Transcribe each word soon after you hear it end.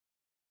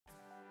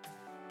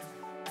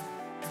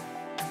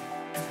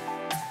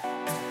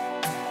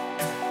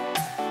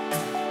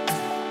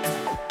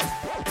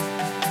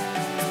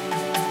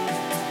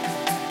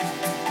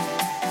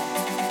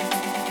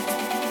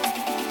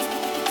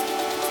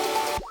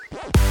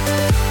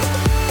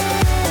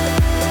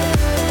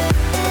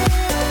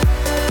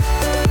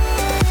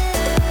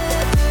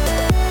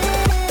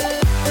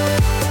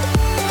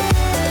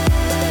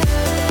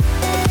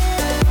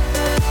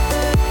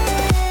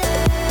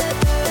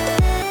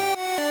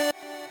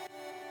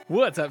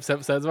What's up,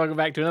 Soapsuds? Welcome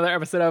back to another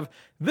episode of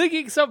The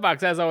Geek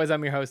Soapbox. As always,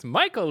 I'm your host,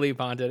 Michael Lee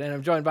Ponton, and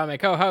I'm joined by my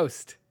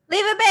co-host,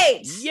 Leva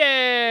Bates.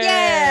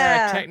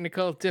 Yeah!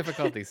 Technical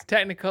difficulties.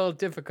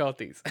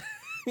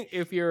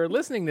 If you're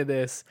listening to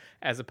this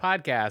as a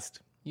podcast,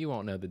 you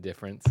won't know the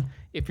difference.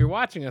 If you're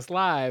watching us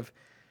live,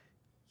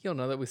 you'll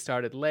know that we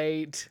started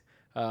late.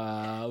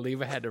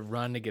 Leva had to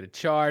run to get a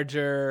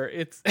charger.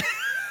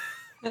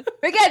 We're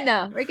good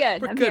now. We're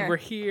good. I'm good. We're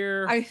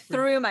here. I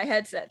threw my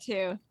headset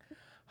too.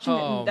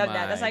 Oh, done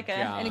that. That's like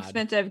an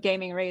expensive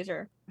gaming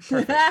razor.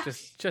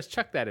 Perfect. just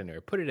chuck that in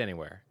there. Put it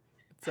anywhere.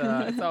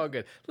 It's all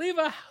good.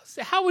 Leva,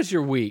 how was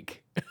your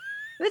week? It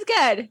was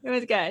good.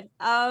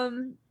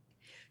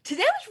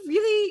 Today was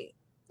really,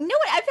 you know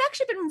what? I've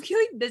actually been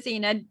really busy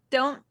and I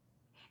don't,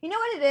 you know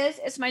what it is?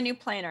 It's my new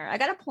planner. I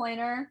got a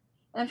planner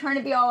and I'm trying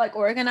to be all like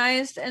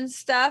organized and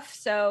stuff.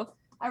 So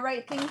I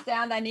write things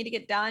down that I need to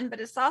get done, but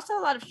it's also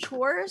a lot of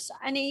chores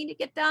I need to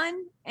get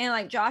done. And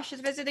like Josh is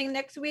visiting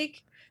next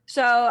week.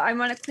 So I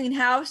want to clean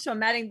house. So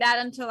I'm adding that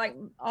into like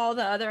all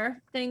the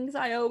other things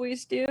I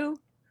always do.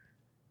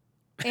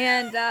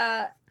 And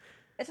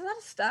it's a lot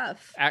of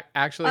stuff.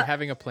 Actually,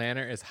 having a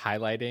planner is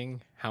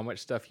highlighting how much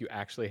stuff you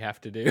actually have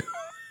to do.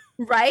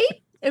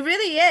 Right? It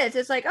really is.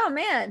 It's like, oh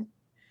man,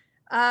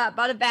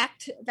 bought a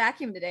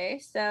vacuum today.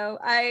 So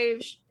I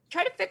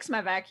tried to fix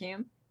my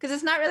vacuum because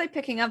it's not really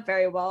picking up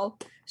very well.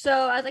 So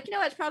I was like, you know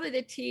what? It's probably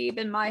the tube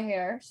in my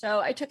hair. So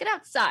I took it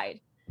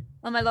outside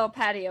on my little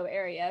patio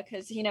area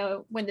because, you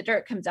know, when the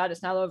dirt comes out,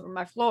 it's not over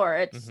my floor.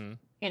 It's,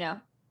 you know,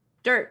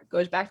 dirt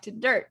goes back to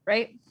dirt,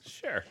 right?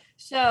 Sure.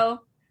 So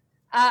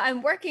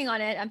I'm working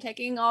on it. I'm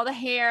taking all the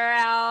hair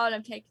out.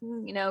 I'm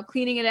taking, you know,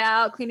 cleaning it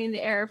out, cleaning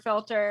the air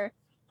filter.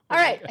 All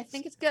right. I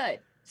think it's good.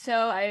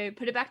 So I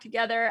put it back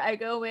together. I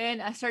go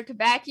in, I start to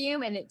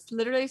vacuum and it's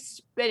literally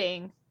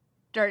spitting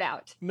dirt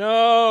out.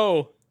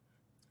 No.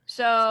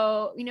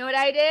 So, you know what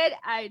I did?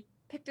 I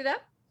picked it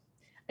up.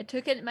 I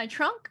took it in my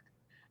trunk,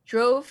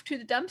 drove to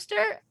the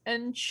dumpster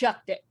and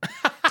chucked it.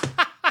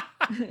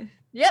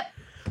 Yep.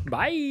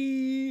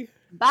 Bye.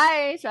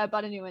 So I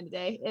bought a new one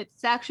today.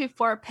 It's actually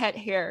for pet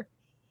hair.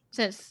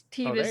 Since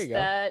Tiva's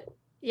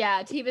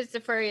Tiva's the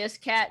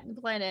furriest cat on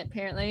the planet,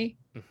 apparently.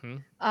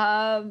 And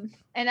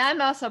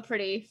I'm also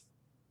pretty,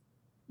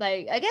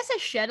 like, I guess I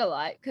shed a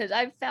lot because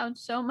I've found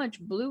so much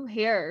blue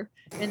hair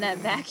in that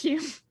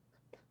vacuum.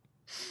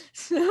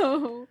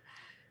 So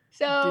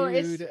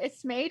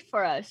it's made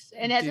for us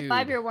and it has a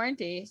 5-year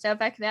warranty. So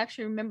if I can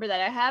actually remember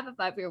that I have a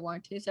 5-year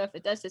warranty, so if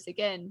it does this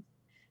again,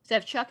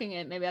 instead of chucking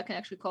it, maybe I can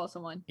actually call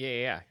someone.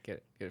 Yeah.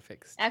 Get it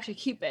fixed. Actually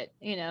keep it,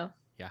 you know.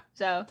 Yeah.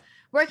 So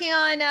working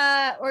on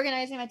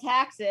organizing my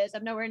taxes.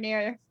 I'm nowhere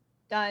near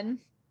done.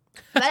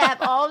 But I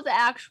have all of the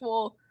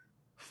actual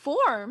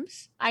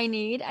forms I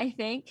need, I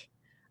think,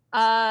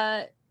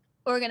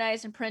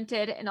 organized and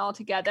printed and all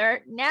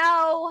together.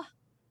 Now,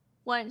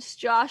 once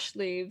Josh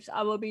leaves,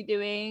 I will be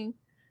doing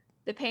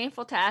the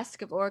painful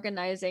task of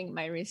organizing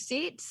my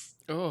receipts.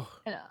 And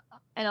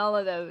all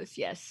of those,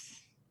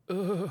 yes.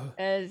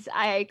 As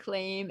I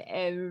claim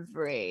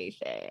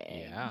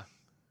everything.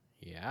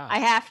 Yeah. I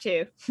have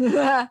to.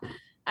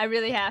 I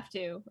really have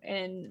to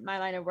in my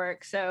line of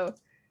work. So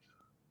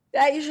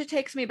that usually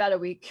takes me about a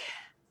week.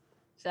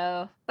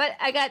 So, but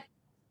I got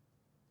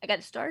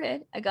it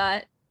started. I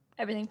got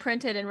everything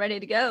printed and ready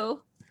to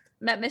go.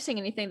 I'm not missing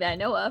anything that I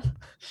know of.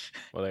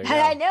 Well, there you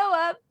that go. I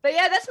know of. But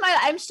yeah,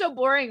 I'm so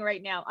boring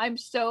right now. I'm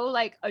so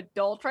like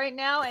adult right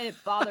now and it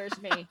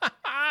bothers me.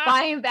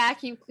 Buying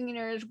vacuum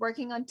cleaners,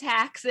 working on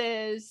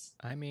taxes.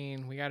 I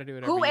mean, we got to do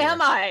it. Who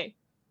am I?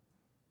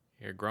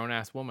 You're a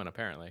grown-ass woman,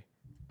 apparently.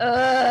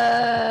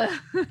 Why?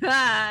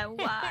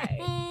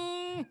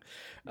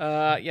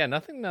 Yeah,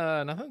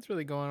 nothing's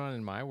really going on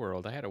in my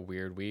world. I had a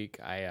weird week.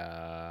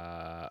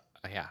 I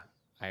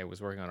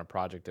was working on a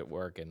project at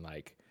work and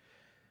like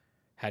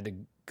had to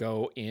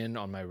go in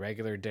on my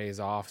regular days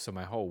off, so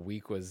my whole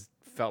week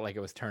felt like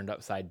it was turned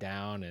upside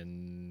down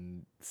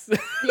and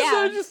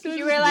yeah. So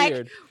you were like,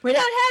 weird. We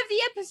don't have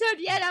the episode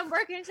yet. I'm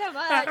working so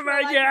much. Oh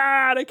my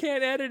God, I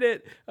can't edit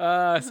it.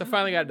 So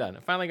finally got it done.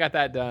 Finally got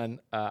that done.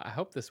 I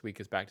hope this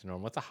week is back to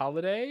normal. It's a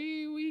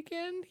holiday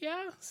weekend.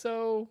 Yeah.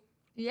 So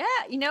yeah,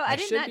 you know, I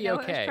did not know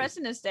it was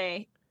President's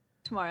Day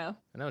tomorrow.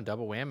 I know,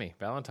 double whammy.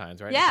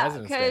 Valentine's, right? Yeah,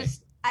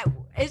 because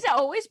has it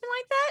always been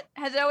like that?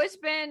 Has it always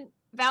been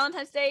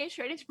Valentine's Day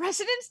straight into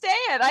President's Day?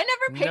 Have I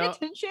never paid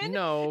attention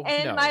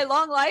in my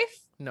long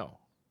life? No.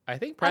 I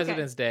think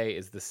President's Day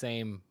is the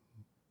same.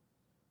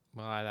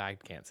 Well, I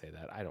can't say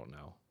that. I don't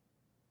know.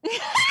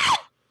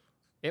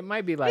 It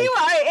might be like...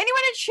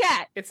 Anyone in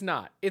chat? It's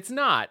not.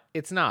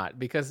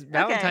 Because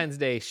Valentine's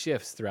Day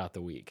shifts throughout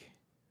the week,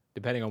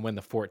 depending on when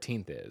the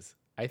 14th is.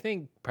 I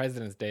think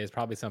President's Day is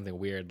probably something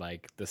weird,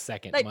 like the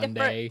second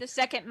Monday. The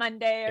second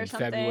Monday or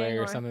something. February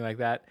or something like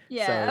that.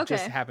 Yeah, so it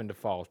just happened to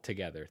fall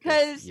together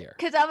this year.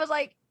 Because I was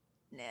like,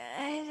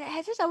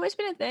 has this always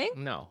been a thing?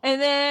 No.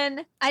 And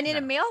then I need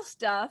to mail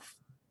stuff.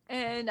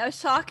 And I was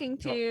talking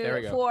to there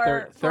we go.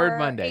 for third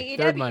Monday. AEW.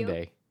 Third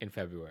Monday in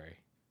February.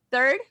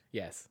 Third?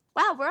 Yes.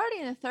 Wow, we're already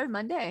in the third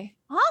Monday.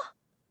 Huh?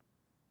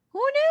 Who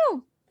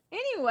knew?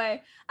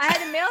 Anyway, I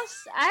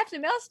have to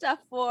mail stuff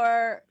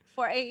for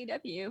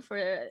AEW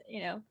for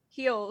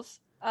heels.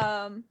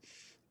 And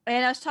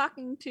I was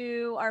talking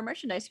to our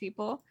merchandise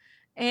people,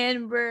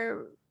 and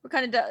we're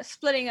kind of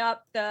splitting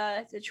up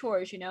the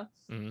chores,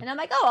 And I'm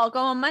like, oh, I'll go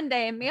on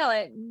Monday and mail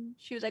it. And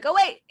she was like, oh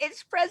wait,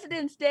 it's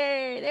President's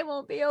Day, they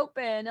won't be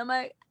open. I'm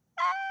like,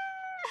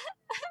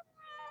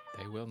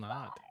 they will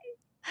not.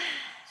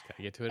 Just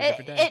gotta get to it a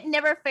different day. It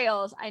never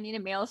fails. I need to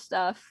mail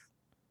stuff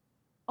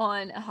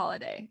on a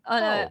holiday,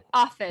 on an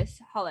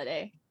office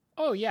holiday.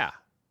 Oh yeah,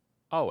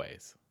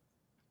 always.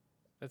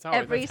 That's how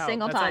every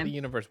single time. That's how the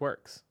universe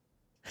works.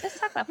 Let's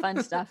talk about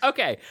fun stuff.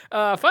 Okay,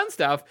 fun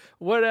stuff.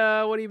 What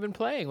have you been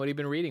playing? What have you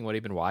been reading? What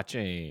have you been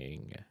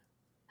watching?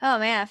 Oh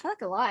man, I feel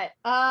like a lot.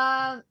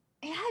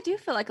 Yeah, I do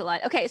feel like a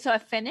lot. Okay, so I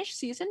finished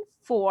season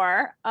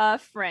 4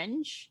 of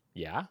Fringe.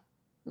 Yeah.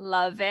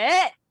 Love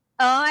it.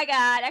 Oh my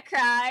god, I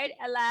cried,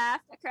 I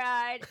laughed, I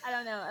cried. I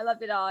don't know, I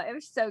loved it all. It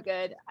was so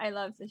good. I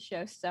love this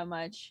show so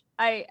much.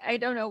 I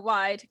don't know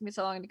why it took me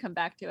so long to come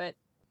back to it.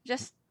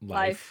 Just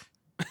life.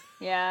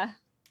 Yeah.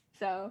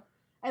 So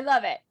I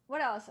love it.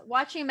 What else?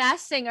 Watching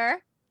Masked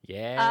Singer.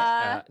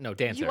 Yeah. No,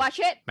 Dancer. Did you watch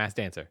it? Masked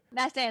Dancer.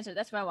 Masked Dancer.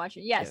 That's what I'm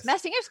watching. Yes.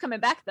 Masked Singer's coming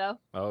back though.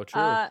 Oh,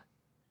 true.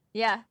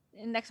 Yeah,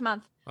 next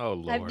month. Oh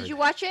Lord. Did you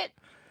watch it?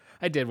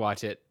 I did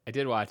watch it.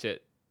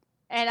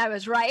 And I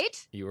was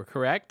right. You were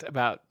correct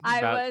about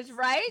I was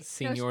right.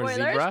 Senior no spoilers,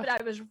 Zebra.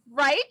 But I was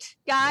right,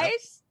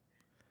 guys.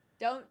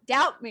 Yep. Don't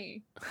doubt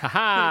me.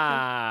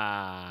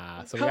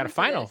 Ha! So we got a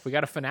final. We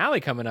got a finale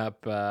coming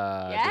up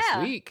this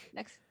week.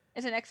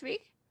 Is it next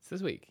week? It's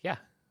this week. Yeah.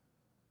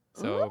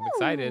 So I'm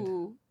excited.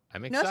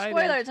 I'm excited. No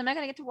spoilers. I'm not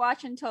gonna get to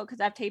watch until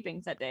because I have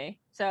tapings that day,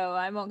 so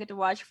I won't get to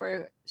watch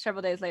for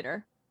several days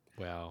later.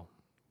 Well,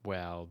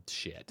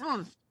 shit.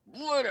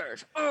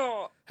 Spoilers.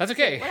 Oh. That's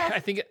okay. I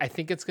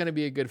think it's gonna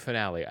be a good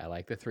finale. I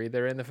like the 3 that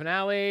are in the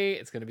finale.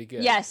 It's gonna be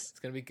good. Yes. It's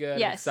gonna be good.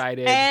 Yes. I'm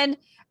excited. And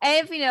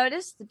if you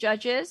notice, the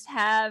judges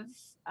have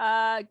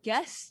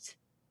guessed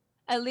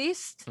at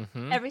least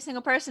every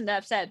single person that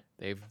I've said.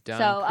 They've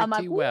done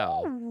pretty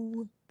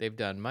well. They've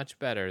done much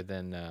better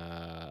than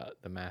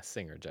the Masked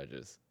Singer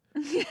judges.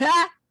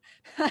 I'd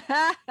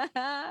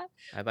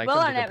like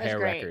them to compare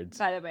great, records.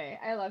 By the way,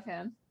 I love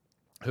him.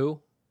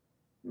 Who?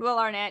 Will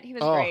Arnett. He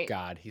was great. Oh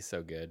God, he's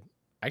so good.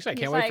 Actually, I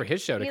can't wait for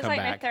his show to come back. He's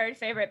like my 3rd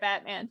favorite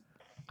Batman.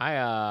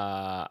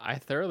 I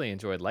thoroughly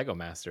enjoyed Lego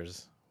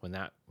Masters when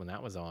that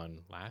was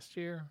on last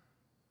year,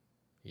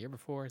 year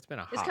before. It's been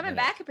a hot It's coming minute.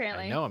 back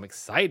apparently. I know. I'm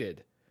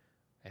excited.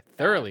 I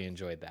thoroughly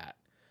enjoyed that.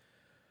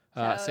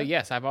 So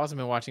yes, I've also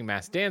been watching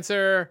Masked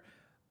Dancer.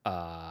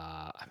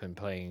 I've been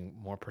playing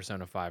more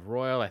Persona 5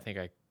 Royal. I think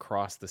I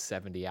crossed the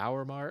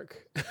 70-hour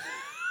mark.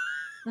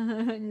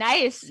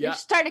 Nice. Yeah. You're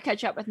starting to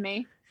catch up with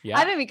me. Yeah.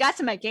 I haven't even got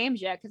to my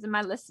games yet because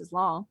my list is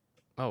long.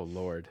 Oh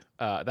Lord.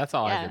 That's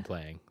all I've been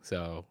playing.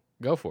 So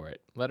go for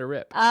it. Let her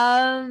rip.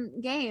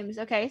 Games.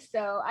 Okay,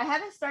 so I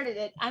haven't started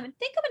it. I think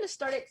I'm gonna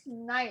start it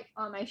tonight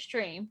on my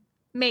stream.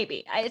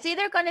 Maybe. It's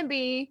either gonna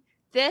be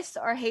this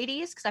or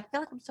Hades because I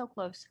feel like I'm so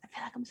close.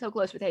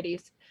 With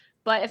Hades.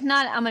 But if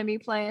not, I'm gonna be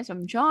playing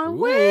some John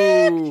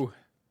Wick.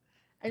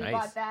 I just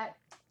bought that.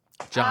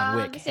 John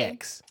Wick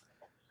Hex.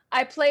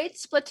 I played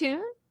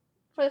Splatoon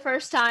for the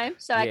first time,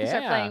 so I can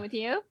start playing with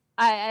you.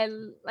 I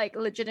like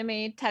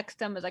legitimately text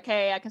them, was like,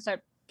 hey, I can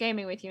start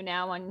gaming with you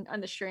now on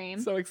the stream.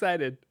 So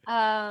excited.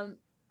 I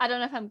don't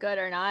know if I'm good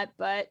or not,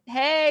 but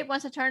hey,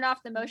 once I turned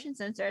off the motion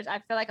sensors, I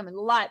feel like I'm a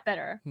lot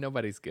better.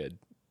 Nobody's good.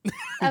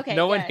 Okay.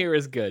 No one here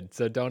is good,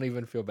 so don't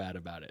even feel bad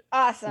about it.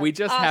 Awesome. We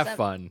just have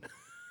fun.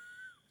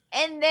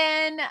 And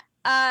then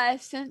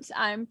since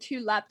I'm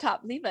 2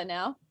 laptop Leva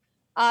now,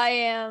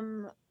 I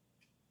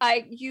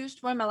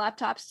used one of my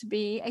laptops to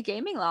be a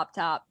gaming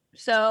laptop.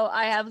 So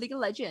I have League of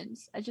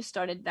Legends. I just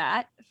started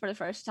that for the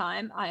first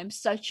time. I am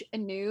such a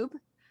noob,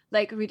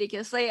 like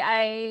ridiculously.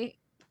 I'm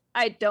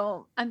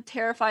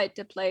terrified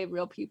to play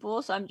real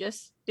people, so I'm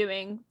just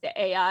doing the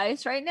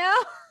AIs right now.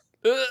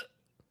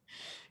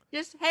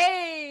 Just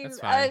hey,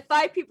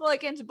 5 people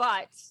against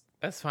bots.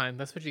 That's fine.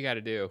 That's what you got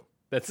to do.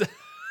 That's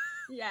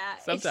yeah.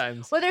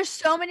 Sometimes. Well, there's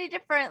so many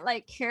different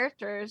like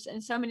characters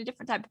and so many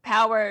different type of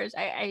powers.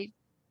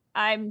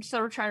 I'm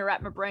sort of trying to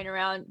wrap my brain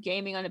around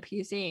gaming on a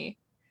PC.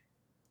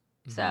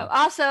 So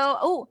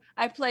also,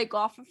 I played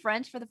golf with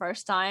friends for the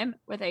first time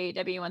with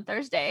AEW on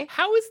Thursday.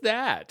 How is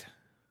that?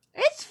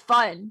 It's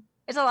fun.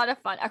 It's a lot of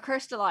fun. I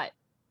cursed a lot.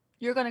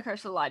 You're going to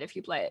curse a lot if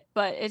you play it,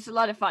 but it's a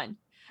lot of fun.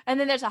 And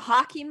then there's a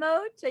hockey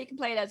mode, so you can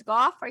play it as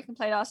golf, or you can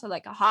play it also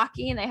like a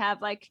hockey, and they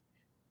have like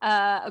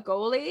a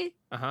goalie.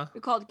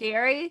 Who's called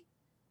Gary.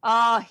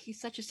 Oh, he's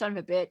such a son of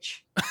a bitch.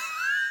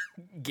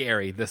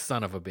 Gary, the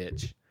son of a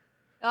bitch.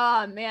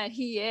 Oh man,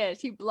 he is.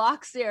 He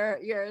blocks your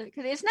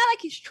because it's not like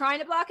he's trying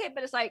to block it,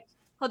 but it's like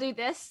he'll do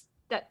this,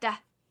 da,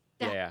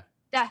 and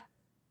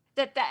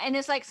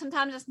it's like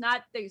sometimes it's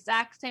not the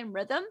exact same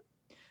rhythm.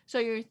 So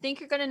you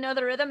think you're gonna know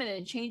the rhythm, and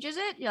it changes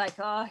it. You're like,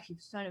 oh, you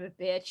son of a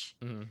bitch.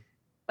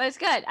 But it's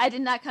good. I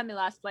did not come in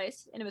last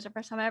place, and it was the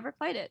first time I ever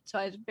played it, so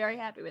I was very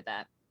happy with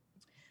that.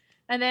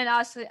 And then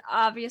also,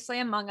 obviously,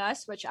 Among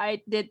Us, which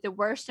I did the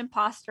worst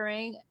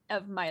impostering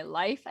of my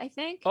life, I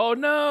think. Oh,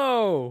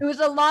 no. It was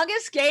the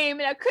longest game,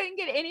 and I couldn't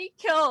get any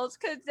kills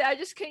because I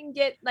just couldn't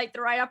get, like, the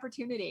right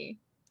opportunity.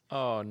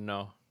 Oh,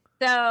 no.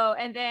 So,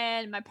 and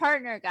then my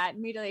partner got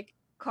immediately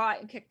caught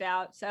and kicked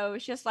out. So it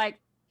was just like,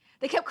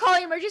 they kept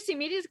calling emergency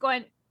meetings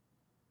going,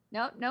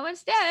 no, no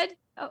one's dead.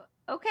 Oh,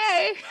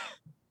 okay.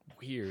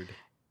 Weird.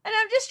 And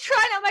I'm just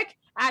trying, I'm like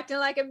acting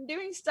like I'm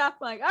doing stuff.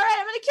 I'm like, all right,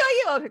 I'm going to kill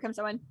you. Oh, here comes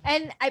someone.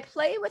 And I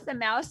play with the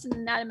mouse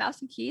and not a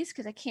mouse and keys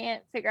because I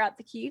can't figure out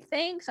the key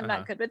thing. So I'm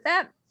not good with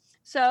that.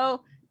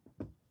 So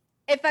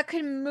if I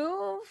could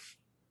move,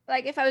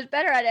 like if I was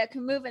better at it, I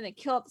could move and then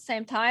kill at the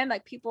same time.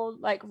 Like people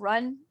like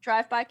run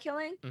drive-by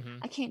killing.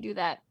 I can't do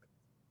that.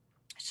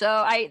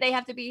 So they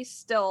have to be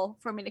still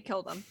for me to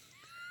kill them.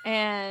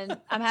 And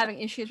I'm having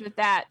issues with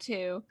that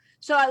too.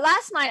 So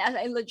last night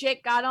I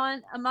legit got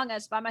on Among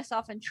Us by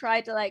myself and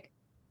tried to like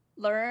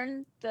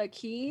learn the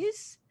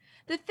keys.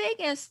 The thing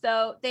is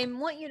though, they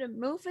want you to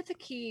move with the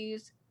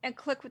keys and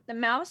click with the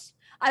mouse.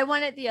 I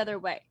want it the other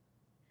way.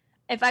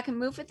 If I can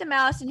move with the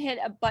mouse and hit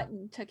a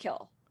button to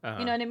kill,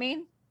 you know what I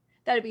mean?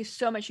 That'd be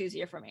so much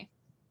easier for me.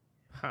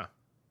 Huh.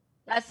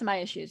 That's my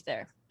issues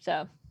there.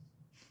 So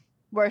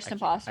worst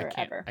imposter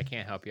ever. I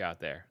can't help you out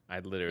there. I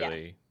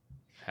literally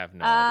have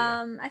no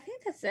idea. I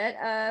think that's it.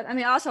 I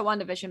mean, also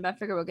WandaVision, but I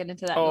figure we'll get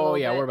into that. Oh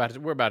yeah, we're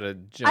about to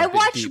jump. I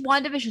watched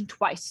WandaVision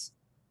twice.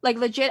 Like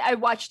legit, I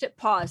watched it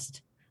paused.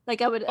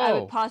 Like I would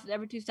pause it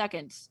every 2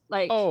 seconds.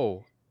 Like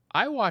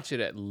I watch it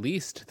at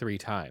least 3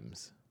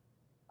 times.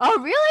 Oh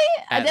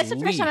really? That's the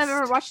first time I've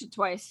ever watched it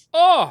twice.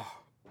 I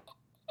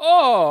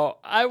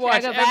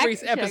watch every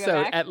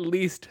episode at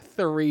least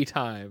 3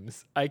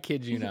 times. I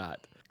kid you not.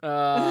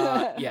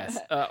 Yes.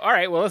 All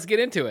right. Well, let's get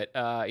into it.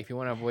 If you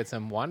want to avoid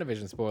some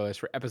WandaVision spoilers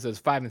for episodes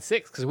 5 and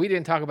 6, because we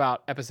didn't talk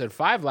about episode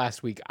 5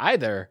 last week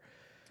either.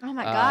 Oh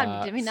my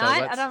God, did we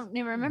not? I don't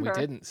even remember. We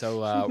didn't.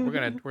 So we're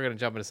gonna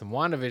jump into some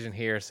WandaVision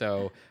here.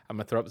 So I'm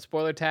gonna throw up the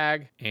spoiler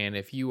tag, and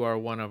if you are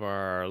one of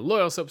our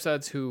loyal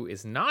soapsuds who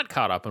is not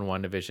caught up in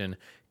WandaVision,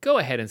 go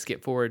ahead and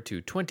skip forward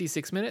to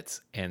 26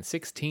 minutes and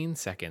 16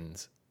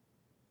 seconds.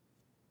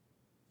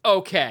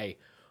 Okay.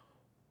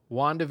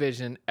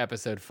 WandaVision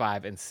episode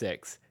 5 and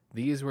 6.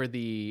 These were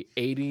the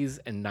 80s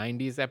and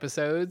 90s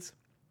episodes.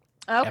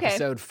 Okay.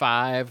 Episode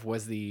 5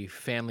 was the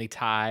Family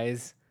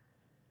Ties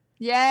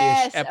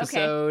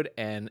episode,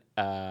 and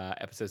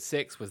episode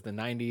 6 was the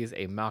 90s,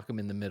 a Malcolm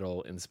in the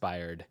Middle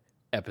inspired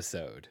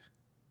episode.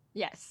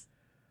 Yes.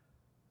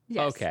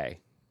 Okay.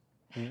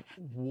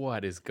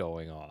 What is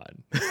going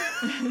on?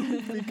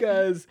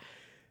 Because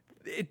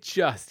it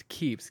just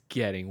keeps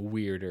getting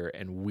weirder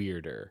and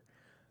weirder.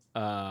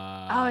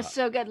 It's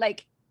so good.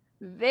 Like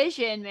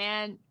Vision,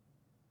 man,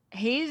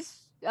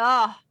 he's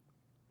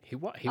he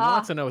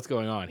wants to know what's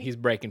going on. He's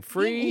breaking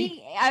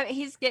free.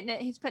 He's getting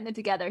it. He's putting it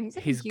together.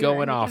 He's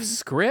going off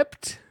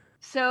script.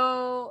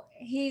 So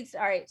he's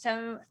all right.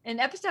 So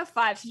in episode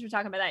 5, since we're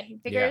talking about that, he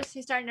figures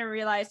he's starting to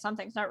realize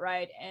something's not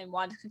right and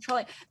wants to control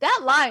it. That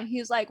line,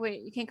 he's like,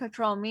 "Wait, you can't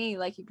control me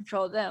like you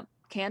control them,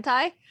 can't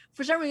I?"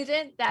 For some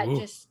reason,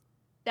 that's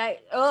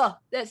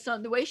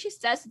the way she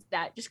says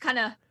that just kind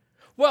of.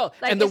 Well,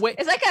 like, and the way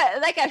it's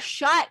like a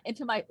shot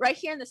into my right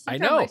here in the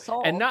center of my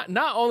soul. And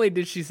not only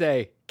did she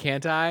say,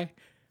 "Can't I?"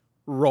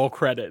 Roll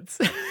credits.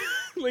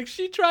 Like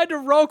she tried to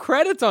roll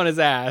credits on his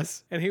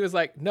ass, and he was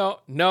like, "No,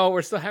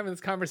 we're still having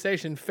this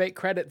conversation. Fake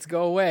credits,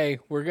 go away.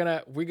 We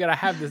gotta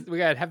have this. We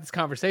gotta have this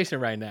conversation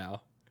right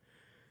now."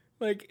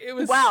 Like it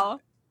was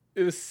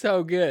It was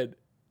so good,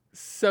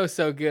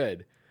 so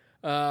good.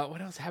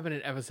 What else happened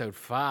in episode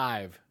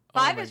 5?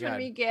 5 is when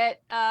we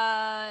get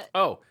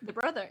the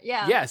brother.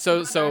 Yeah,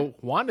 so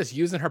Wanda's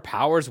using her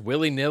powers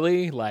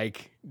willy-nilly,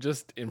 like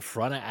just in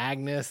front of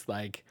Agnes,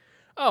 like,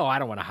 "Oh, I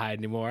don't want to hide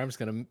anymore. I'm just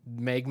going to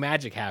make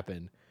magic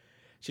happen."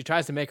 She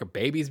tries to make her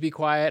babies be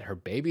quiet. Her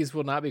babies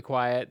will not be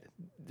quiet.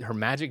 Her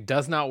magic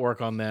does not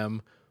work on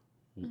them.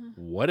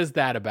 What is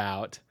that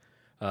about?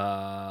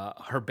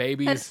 Her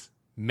babies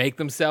make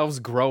themselves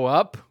grow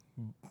up.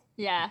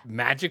 Yeah.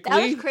 Magically.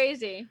 That was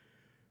crazy.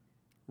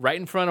 Right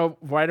in front of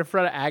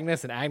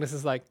Agnes, and Agnes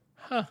is like,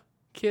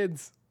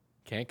 "Kids,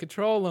 can't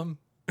control them."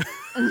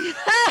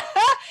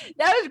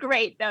 That was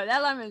great, though.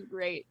 That line was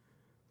great.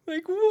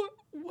 Like,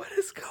 what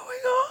is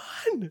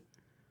going on?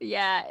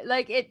 Yeah,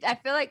 like I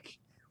feel like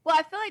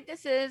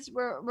this is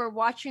we're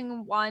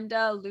watching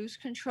Wanda lose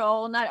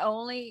control, not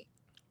only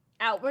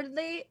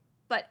outwardly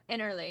but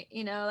innerly,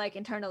 like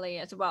internally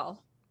as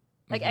well,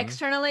 like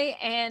externally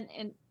and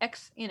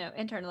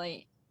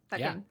internally.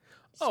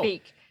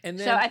 Speak. And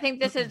then, so I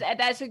think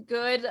that's a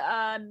good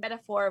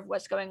metaphor of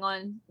what's going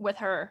on with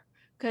her,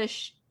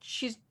 because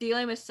she's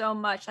dealing with so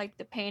much, like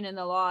the pain and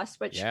the loss,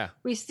 which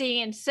we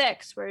see in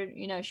 6, where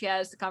she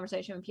has the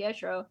conversation with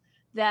Pietro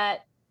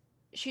that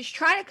she's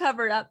trying to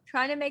cover it up,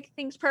 trying to make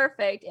things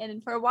perfect,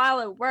 and for a while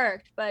it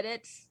worked, but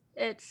it's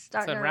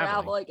starting to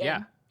unravel again.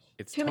 Yeah,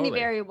 it's too many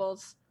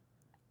variables.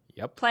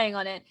 Yep. Playing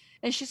on it,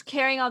 and she's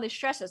carrying all these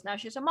stresses. Now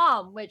she's a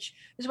mom, which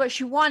is what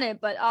she wanted,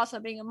 but also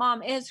being a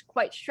mom is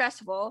quite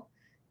stressful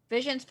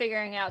Vision's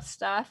figuring out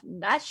stuff.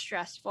 And that's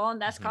stressful,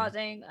 and that's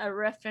causing a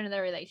rift in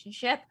their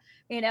relationship.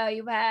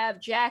 You have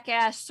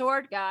jackass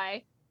sword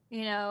guy.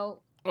 Scene.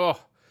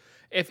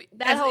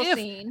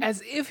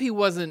 As if he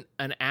wasn't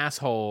an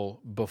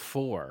asshole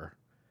before.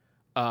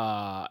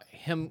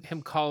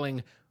 Him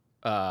calling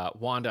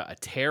Wanda a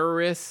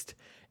terrorist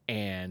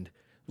and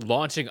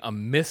launching a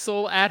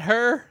missile at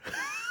her.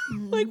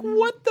 Like,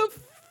 what the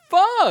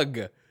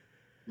fuck?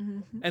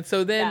 And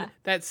so then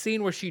that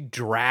scene where she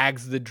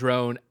drags the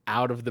drone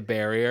out of the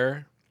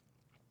barrier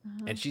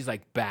and she's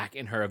like back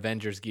in her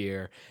Avengers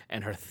gear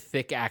and her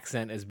thick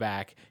accent is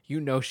back.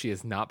 She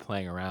is not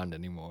playing around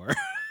anymore.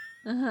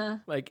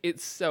 Like,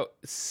 it's so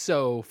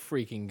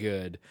freaking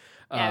good.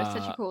 Yeah, it was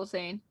such a cool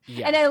scene.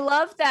 Yeah. And I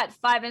love that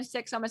 5 and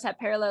 6 almost have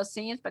parallel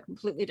scenes, but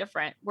completely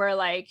different. Where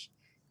like,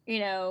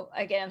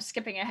 again, I'm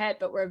skipping ahead,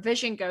 but where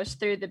Vision goes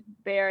through the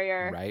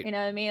barrier, right? You know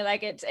what I mean?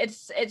 Like it's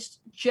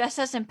just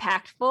as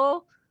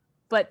impactful,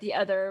 but the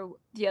other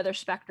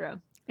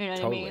spectrum. You know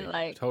what I mean?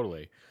 Like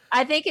totally.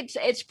 I think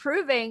it's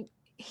proving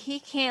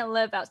he can't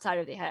live outside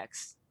of the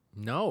Hex.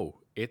 No,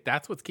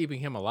 that's what's keeping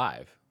him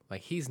alive.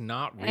 Like, he's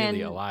not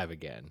really alive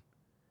again.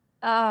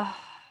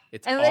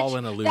 It's all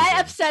an illusion.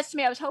 That upsets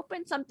me. I was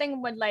hoping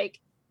something would like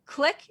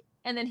click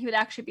and then he would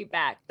actually be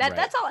back.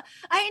 That's all.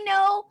 I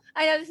know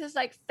this is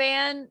like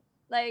fan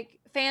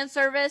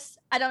service.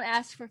 I don't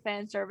ask for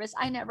fan service.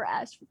 I never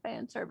ask for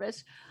fan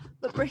service,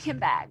 but bring him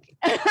back.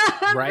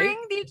 Right?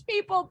 Bring these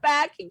people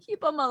back and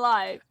keep them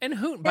alive.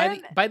 And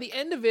by the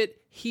end of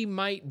it, he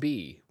might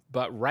be,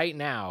 but right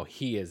now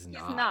he is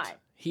not. He's not.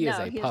 He is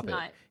a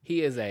puppet.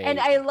 He is a. And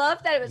I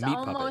love that it was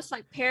almost puppet.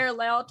 Like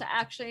parallel to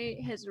actually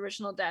his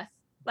original death.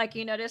 Like,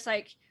 you notice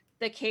like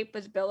the cape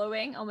was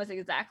billowing almost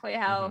exactly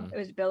how it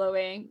was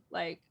billowing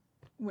like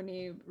when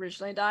he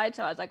originally died.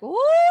 So I was like, woo!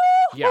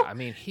 Yeah, I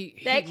mean,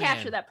 they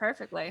captured that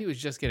perfectly. He was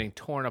just getting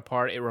torn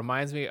apart. It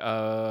reminds me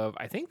of,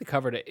 I think, the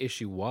cover to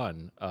issue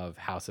 1 of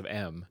House of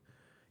M.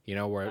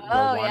 Where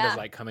Wanda's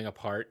like coming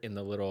apart in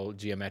the little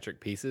geometric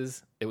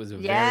pieces. It was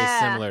very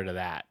similar to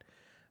that.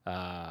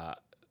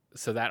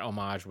 So that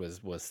homage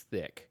was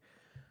thick.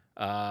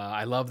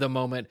 I love the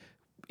moment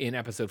in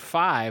episode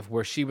 5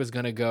 where she was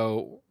going to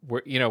go,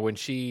 when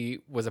she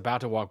was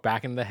about to walk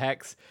back into the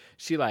Hex,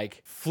 she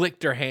like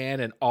flicked her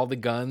hand and all the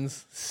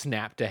guns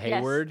snapped to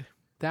Hayward. Yes.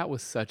 That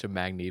was such a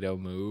Magneto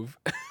move.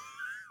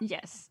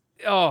 Yes.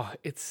 Oh,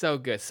 it's so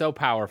good. So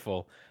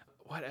powerful.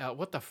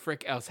 What the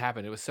frick else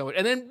happened? It was so...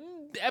 And then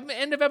at the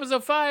end of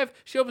episode 5,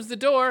 she opens the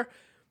door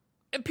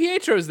and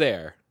Pietro's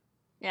there.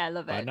 Yeah, I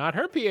love it. But not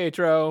her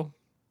Pietro.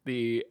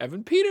 The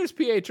Evan Peters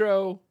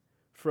Pietro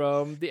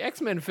from the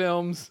X-Men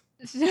films.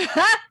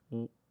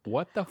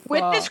 What the fuck?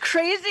 With this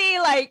crazy,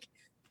 like,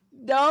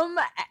 dumb,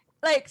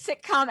 like,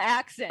 sitcom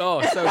accent.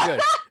 Oh, so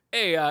good.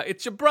 Hey,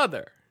 it's your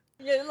brother.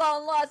 Your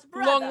long-lost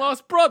brother.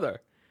 Long-lost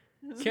brother.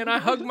 Can I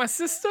hug my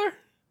sister?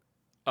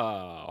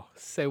 Oh,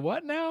 say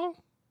what now?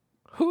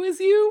 Who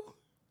is you?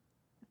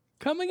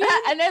 Come again?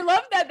 And I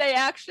love that they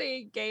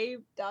actually gave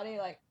Donnie,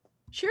 like,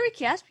 should we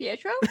cast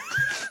Pietro?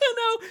 I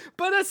know,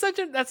 but that's such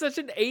an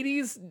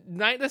 80s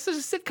night. That's such a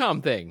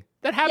sitcom thing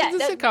that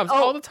happens in sitcoms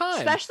all the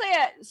time,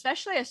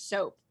 especially a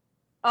soap.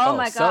 Oh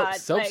my god,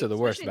 soaps are the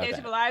worst about Days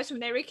that. of Our Lives,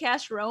 when they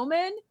recast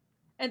Roman,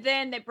 and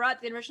then they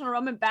brought the original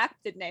Roman back,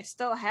 didn't they?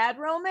 Still had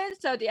Roman,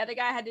 so the other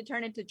guy had to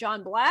turn into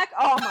John Black.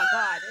 Oh my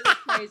god, it was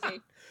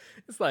crazy.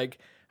 It's like,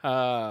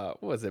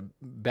 what was it,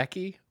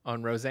 Becky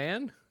on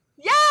Roseanne?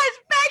 Yes,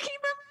 Becky.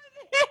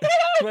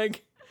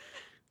 Like.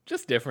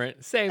 Just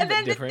different. Same, and but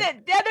then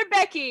different. The other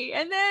Becky.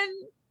 And then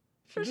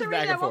for some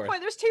reason at one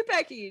point there's 2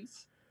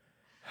 Beckys.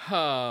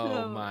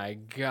 Oh my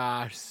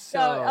gosh.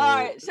 All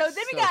right. So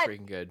then we got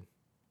freaking good.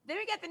 Then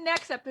we get the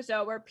next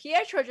episode where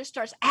Pietro just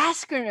starts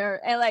asking her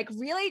and like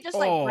really just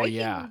like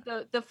breaking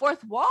the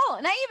fourth wall.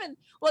 And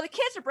the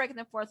kids are breaking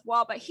the fourth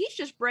wall, but he's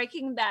just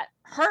breaking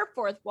her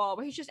fourth wall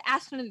where he's just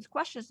asking her these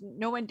questions and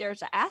no one dares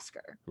to ask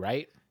her.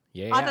 Right?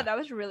 Yeah. I thought that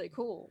was really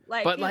cool.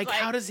 But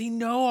how does he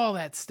know all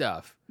that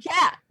stuff?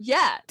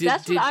 Yeah.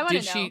 That's what I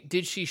want to know.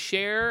 Did she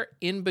share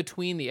in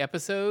between the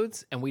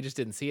episodes and we just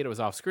didn't see it? It was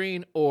off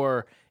screen,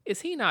 or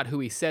is he not who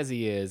he says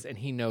he is and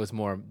he knows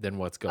more than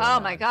what's going on? Oh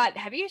my god!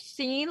 Have you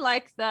seen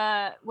like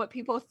what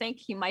people think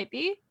he might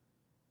be?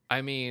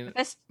 I mean,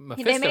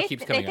 Mephisto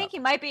keeps coming up. They think he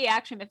might be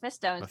actually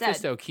Mephisto instead.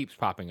 Mephisto keeps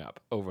popping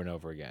up over and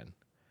over again.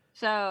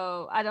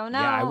 So I don't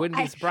know. Yeah, I wouldn't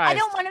be surprised. I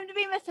don't want him to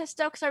be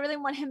Mephisto because I really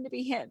want him to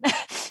be him.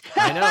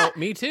 I know,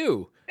 me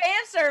too.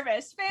 Fan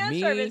service.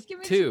 Give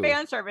me some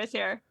fan service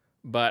here.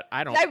 But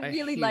I don't. I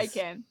really like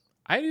him.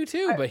 I do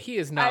too, but he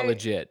is not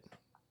legit.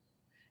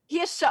 He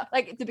is so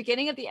like the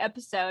beginning of the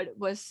episode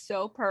was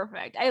so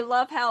perfect. I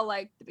love how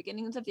like the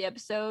beginnings of the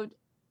episode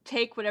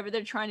take whatever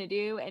they're trying to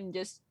do and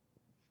just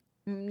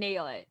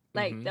nail it.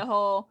 Like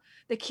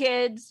the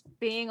kids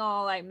being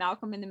all like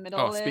Malcolm in the Middle.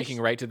 Oh, speaking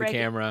right to the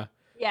camera.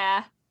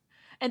 Yeah.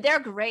 And they're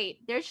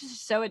great. They're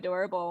just so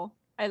adorable.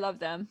 I love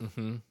them.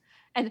 Mm-hmm.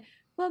 And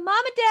well,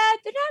 Mom and Dad,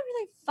 they're not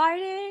really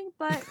fighting,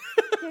 but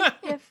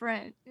they're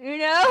different, you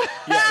know?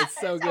 Yeah, it's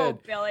so good. Oh,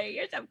 Billy,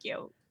 you're so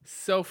cute.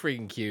 So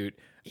freaking cute.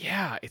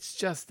 Yeah, it's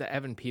just the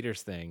Evan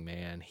Peters thing,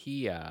 man.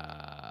 He's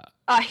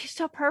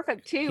so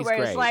perfect too. He's where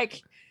great. It's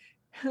like,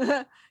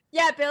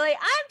 yeah, Billy,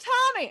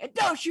 I'm Tommy.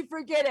 Don't you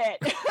forget it.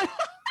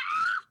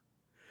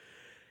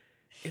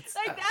 It's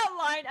like that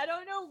line. I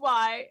don't know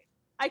why.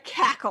 I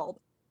cackled.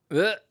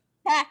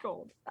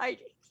 Cackled.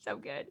 So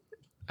good.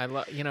 I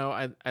love.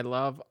 I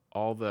love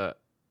all those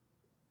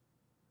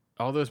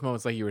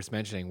moments like you were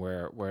mentioning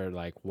where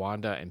like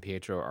Wanda and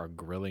Pietro are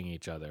grilling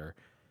each other,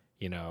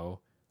 and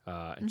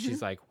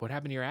she's like, "What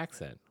happened to your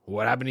accent?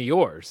 What happened to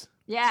yours?"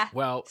 Yeah.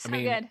 Well, so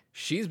good.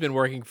 She's been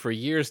working for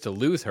years to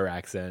lose her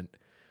accent.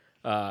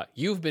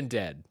 You've been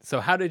dead. So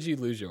how did you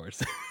lose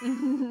yours?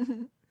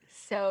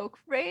 So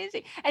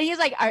crazy. And he's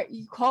like,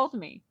 you called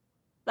me.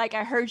 Like,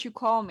 I heard you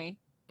call me.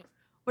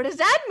 What does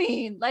that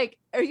mean? Like,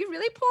 are you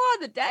really pulling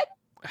on the dead?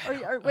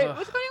 Or wait,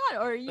 what's going on?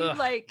 Or are you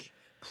like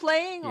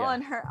playing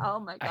on her? Oh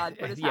my God,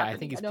 what is happening? I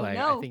think he's playing.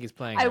 Know. I think he's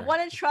playing. I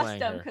want to trust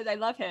him because I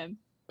love him.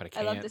 But I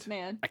can't. I love this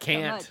man. I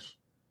can't. So much.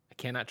 I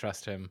cannot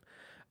trust him.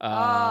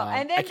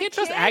 And then I can't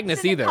trust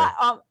Agnes either.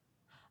 Oh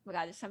my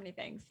God, there's so many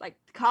things. Like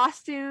the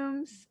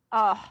costumes.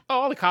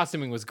 All the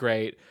costuming was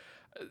great.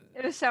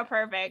 It was so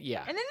perfect.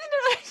 Yeah. And then they're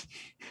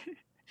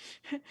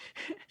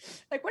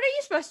like, what are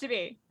you supposed to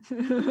be?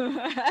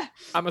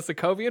 I'm a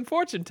Sokovian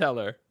fortune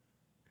teller.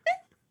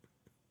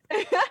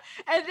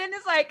 And then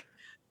it's like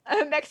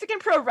a Mexican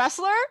pro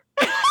wrestler.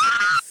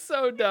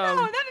 So dumb.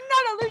 No, that is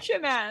not a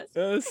lucha mask.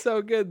 It was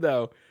so good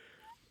though.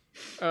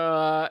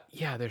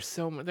 Yeah, there's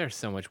so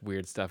much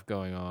weird stuff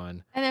going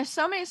on. And there's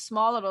so many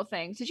small little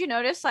things. Did you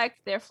notice like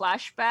their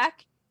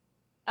flashback?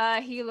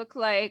 He looked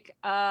like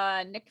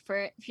Nick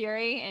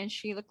Fury and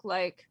she looked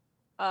like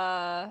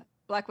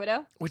Black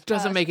Widow. Which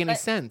doesn't make any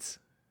sense.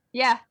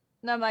 Yeah.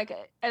 And I'm like,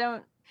 I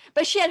don't.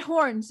 But she had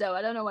horns, though.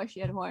 I don't know why she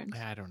had horns.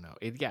 I don't know.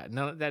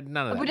 None of that.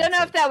 We don't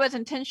know if that was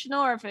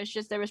intentional or if it's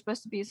just they were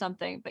supposed to be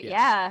something. But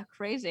yeah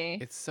crazy.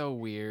 It's so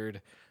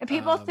weird. And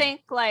people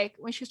think like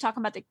when she was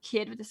talking about the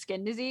kid with the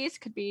skin disease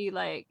could be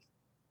like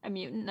a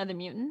mutant, another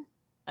mutant.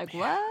 Like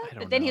what?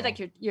 But then he's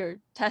like, you're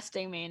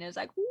testing me, and it's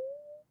like, woo.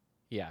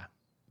 Yeah,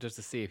 just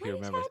to see if he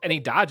remembers. And he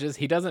dodges.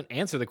 He doesn't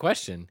answer the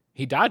question.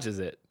 He dodges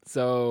it.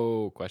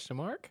 So question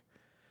mark.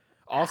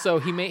 Also,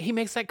 he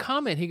makes that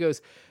comment. He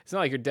goes, "It's not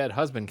like your dead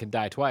husband can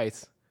die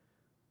twice."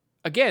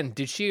 Again,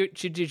 did she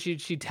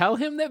tell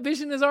him that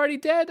Vision is already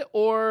dead,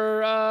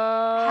 or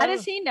how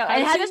does he know?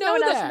 And how does no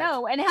one else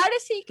know? And how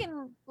does he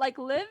can like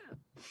live?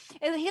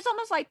 He's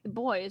almost like the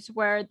boys,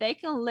 where they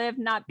can live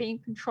not being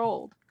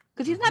controlled,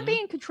 because he's not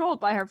being controlled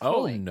by her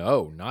fully. Oh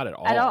no, not at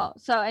all. At all.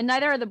 So, and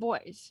neither are the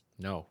boys.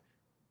 No.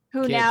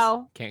 Who Kids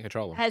now can't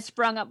control them. Has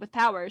sprung up with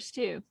powers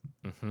too.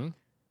 Mm-hmm.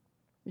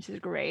 Which is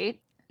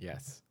great.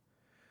 Yes.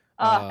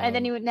 And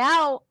then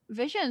now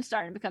Vision's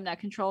starting to become that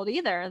controlled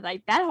either.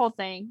 Like that whole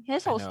thing,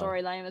 his whole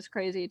storyline was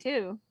crazy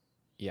too.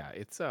 Yeah,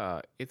 it's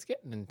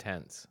getting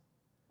intense.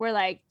 Where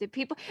like the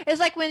people, it's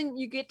like when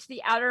you get to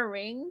the outer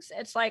rings,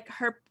 it's like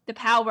the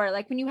power.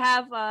 Like when you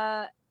have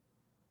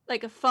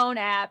like a phone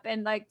app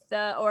and like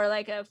or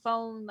like a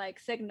phone like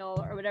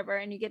signal or whatever,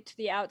 and you get to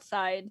the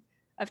outside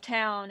of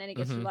town and it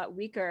gets a lot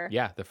weaker.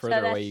 Yeah, the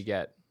further away you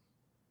get.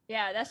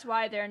 Yeah, that's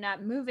why they're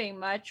not moving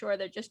much, or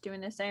they're just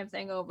doing the same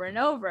thing over and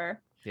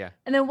over. Yeah.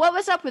 And then what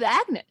was up with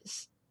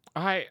Agnes?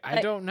 I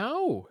don't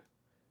know.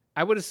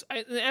 I would have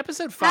in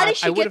episode 5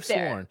 I would have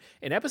sworn.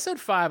 In episode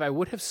 5 I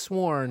would have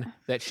sworn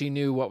that she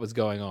knew what was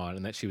going on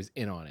and that she was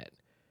in on it.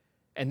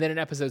 And then in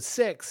episode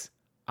 6,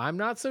 I'm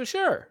not so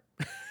sure.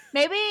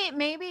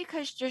 Maybe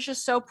because they're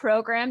just so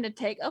programmed to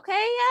take, okay,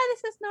 yeah,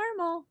 this is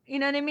normal. You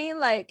know what I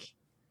mean? Like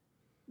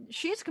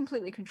she's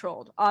completely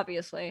controlled,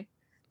 obviously.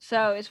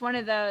 So it's one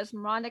of those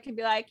Wanda can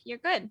be like, you're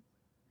good.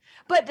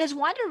 But does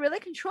Wanda really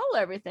control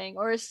everything,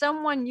 or is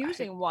someone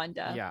using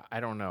Wanda? Yeah, I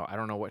don't know. I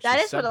don't know what that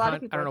is what a lot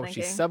of people I don't know what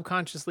she's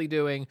subconsciously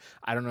doing.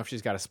 I don't know if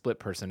she's got a split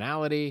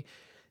personality.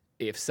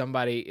 If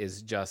somebody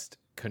is just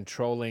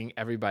controlling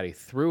everybody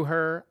through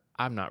her,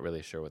 I'm not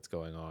really sure what's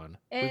going on.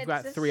 We've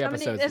got 3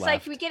 episodes left. It's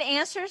like we get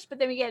answers, but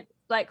then we get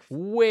like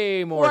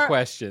way more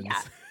questions.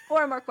 Yeah,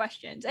 4 more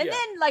questions, and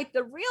then like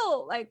the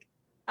real like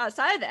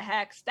outside of the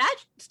hex, that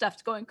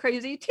stuff's going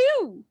crazy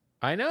too.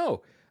 I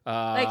know.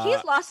 Like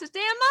he's lost his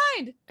damn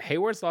mind.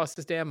 Hayward's lost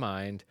his damn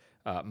mind.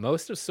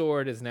 Most of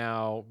S.W.O.R.D. has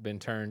now been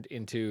turned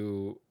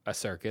into a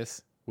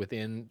circus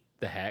within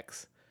the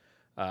hex.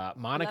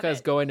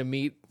 Monica's going to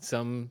meet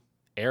some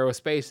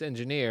aerospace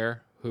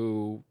engineer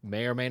who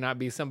may or may not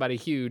be somebody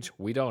huge.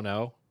 We don't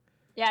know.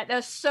 Yeah,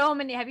 there's so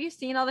many. Have you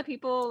seen all the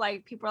people?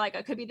 Like people are like,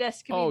 it could be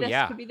this, could be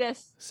this, could be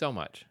this. So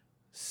much.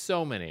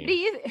 So many.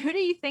 Who do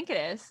you think it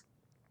is?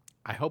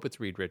 I hope it's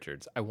Reed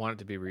Richards. I want it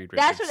to be Reed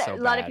Richards. That's what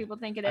a lot of people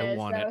think it is.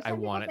 I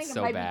want it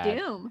so bad.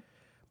 Doom.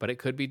 But it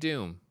could be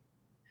Doom.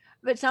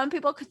 But some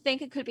people could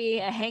think it could be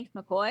a Hank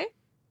McCoy.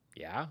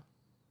 Yeah.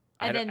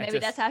 And then maybe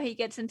that's how he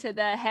gets into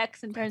the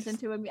hex and turns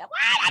into a.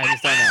 I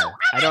just don't know.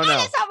 I don't know.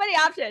 There's so many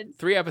options.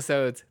 3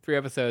 episodes,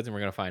 and we're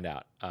gonna find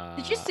out.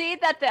 Did you see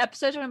that the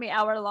episodes are gonna be an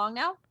hour long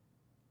now?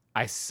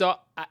 I saw.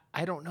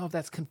 I don't know if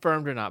that's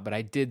confirmed or not, but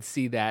I did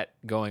see that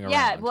going around.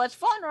 Yeah, well, it's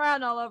floating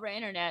around all over the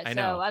internet. I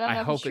know. So I don't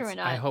know if it's true or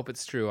not. I hope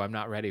it's true. I'm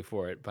not ready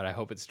for it, but I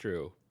hope it's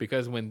true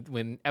because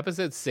when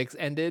episode 6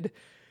 ended,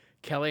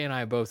 Kelly and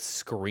I both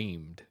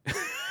screamed.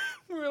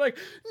 We were like,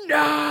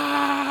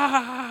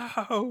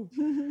 "No!"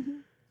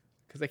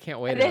 Because I can't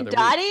wait. And then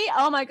Dottie,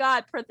 oh my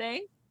god, poor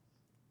thing.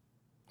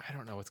 I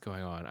don't know what's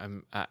going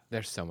on.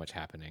 There's so much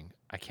happening.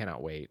 I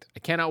cannot wait.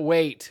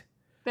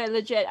 But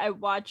legit, I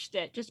watched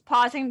it, just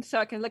pausing so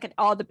I can look at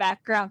all the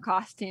background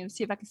costumes,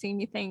 see if I can see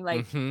anything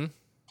like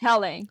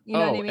telling. You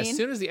know what I mean? As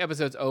soon as the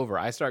episode's over,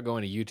 I start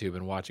going to YouTube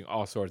and watching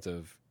all sorts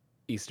of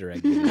Easter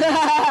egg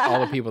videos,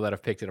 all the people that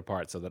have picked it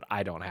apart so that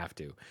I don't have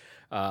to.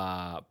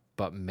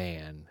 But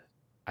man,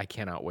 I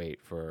cannot wait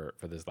for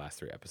this last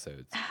 3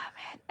 episodes. Oh,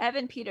 man.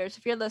 Evan Peters,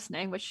 if you're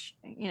listening, which,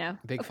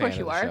 big of course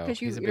you are,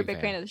 because you're a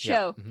big fan of the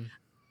show. Yeah.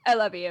 I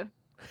love you.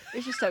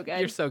 You're just so good.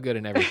 You're so good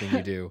in everything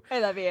you do. I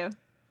love you.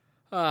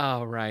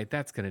 All right,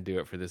 that's going to do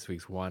it for this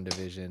week's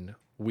WandaVision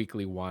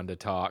Weekly Wanda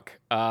Talk.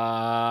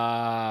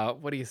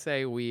 What do you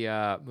say we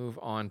move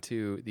on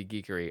to the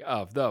geekery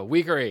of the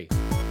weekery?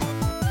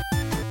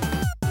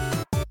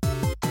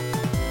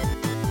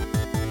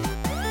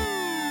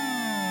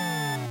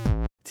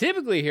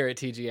 Typically here at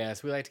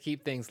TGS, we like to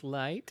keep things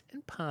light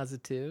and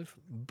positive,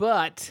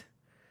 but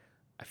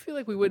I feel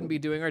like we wouldn't be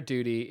doing our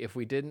duty if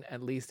we didn't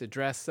at least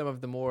address some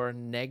of the more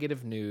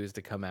negative news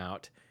to come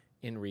out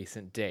in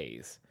recent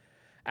days.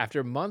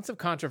 After months of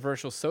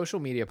controversial social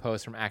media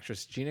posts from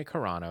actress Gina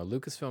Carano,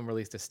 Lucasfilm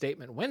released a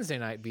statement Wednesday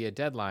night via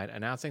Deadline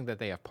announcing that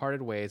they have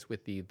parted ways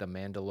with the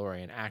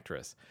Mandalorian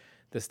actress.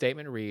 The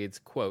statement reads,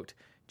 quote,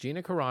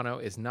 Gina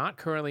Carano is not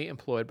currently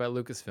employed by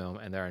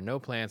Lucasfilm and there are no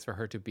plans for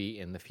her to be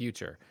in the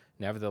future.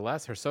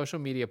 Nevertheless, her social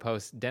media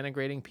posts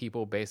denigrating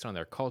people based on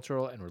their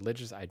cultural and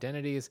religious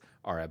identities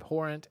are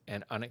abhorrent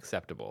and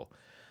unacceptable.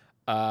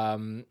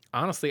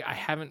 Honestly, I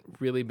haven't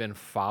really been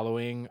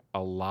following a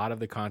lot of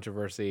the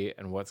controversy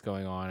and what's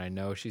going on. I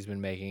know she's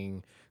been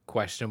making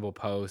questionable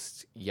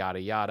posts, yada,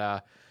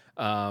 yada.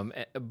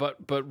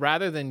 But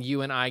rather than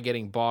you and I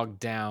getting bogged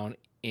down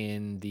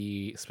in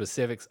the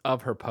specifics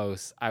of her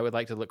posts, I would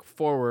like to look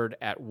forward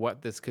at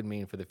what this could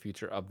mean for the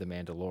future of The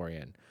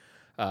Mandalorian.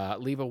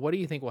 Leva, what do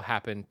you think will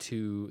happen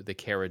to the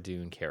Cara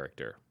Dune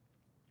character?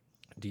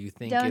 Do you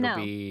think it'll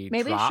be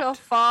maybe dropped? She'll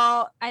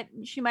fall?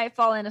 She might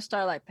fall in a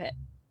starlight pit.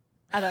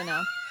 I don't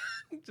know.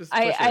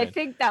 I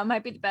think that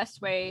might be the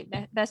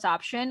best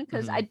option,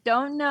 because I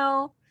don't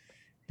know.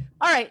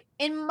 All right,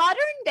 in modern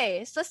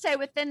days, let's say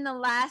within the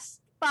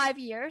last 5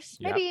 years,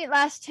 maybe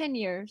last 10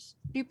 years,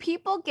 do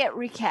people get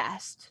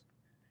recast?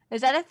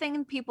 Is that a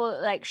thing people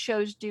like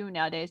shows do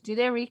nowadays? Do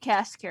they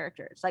recast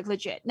characters like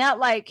legit? Not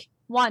like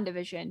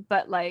WandaVision,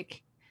 but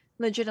like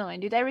legitimately,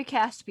 do they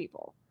recast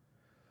people?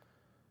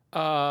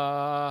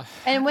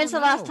 And when's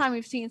the last time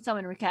we've seen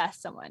someone recast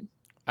someone?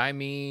 I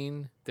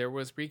mean, there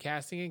was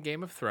recasting in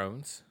Game of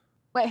Thrones.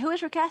 Wait, who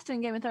was recasting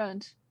in Game of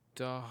Thrones?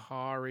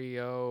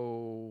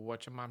 Dahario,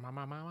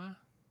 whatchamama?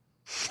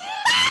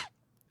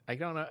 I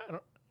don't know.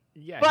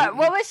 Yeah. But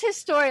what was his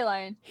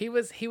storyline? He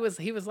was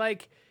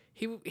like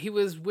he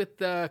was with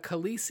the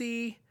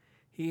Khaleesi.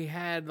 He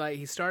had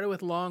he started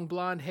with long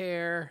blonde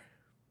hair.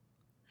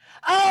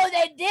 Oh,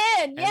 they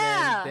did.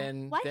 Yeah.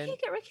 Why did he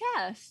get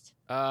recast?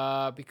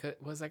 Because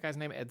what was that guy's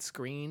name? Ed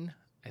Skrein.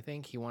 I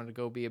think he wanted to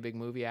go be a big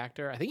movie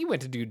actor. I think he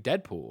went to do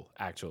Deadpool,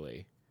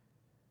 actually.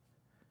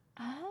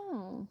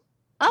 Oh,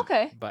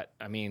 okay. But,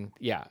 I mean,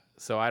 yeah.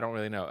 So I don't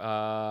really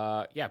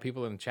know.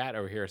 People in the chat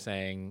over here are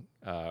saying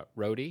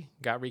Rhodey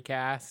got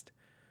recast.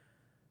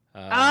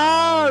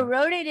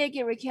 Rhodey did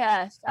get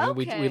recast.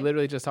 Okay. We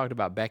literally just talked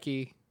about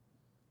Becky.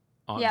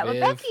 But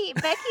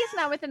Becky's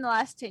not within the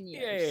last 10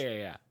 years.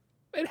 Yeah.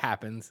 It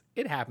happens.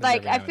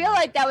 Like, I feel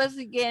like that was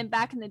again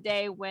back in the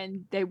day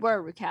when they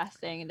were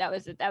recasting, and that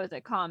was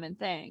a common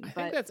thing.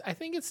 I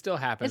think it still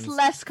happens. It's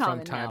less common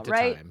from time now, to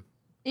right? time.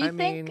 I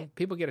mean,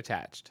 people get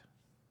attached.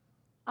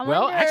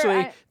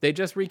 Actually, they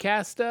just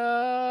recast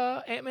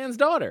Ant-Man's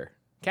daughter,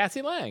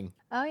 Cassie Lang.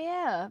 Oh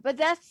yeah, but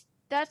that's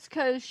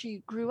because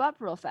she grew up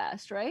real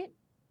fast, right?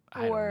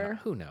 I don't know.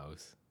 Who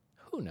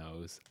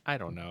knows? I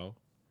don't know.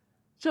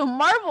 So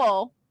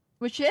Marvel,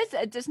 which is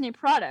a Disney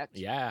product,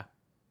 yeah.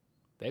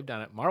 They've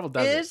done it. Marvel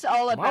does it.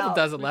 Marvel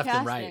does it left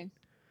and right.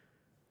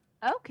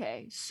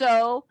 Okay.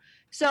 So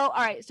all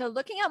right. So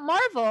looking at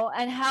Marvel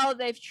and how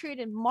they've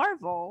treated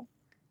Marvel,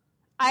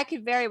 I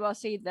could very well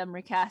see them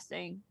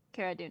recasting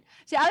Cara Dune.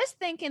 See, I was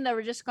thinking they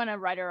were just going to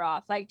write her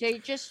off. Like they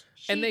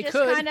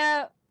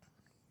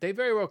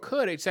very well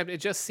could, except it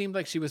just seemed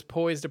like she was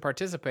poised to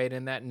participate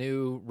in that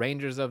new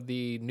Rangers of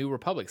the New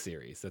Republic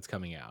series that's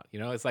coming out.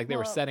 It's like they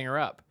were setting her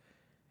up.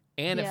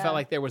 And it felt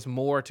like there was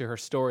more to her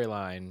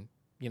storyline,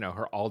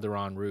 her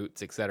Alderaan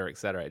roots, et cetera, et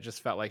cetera. It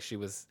just felt like she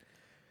was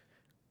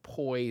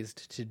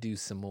poised to do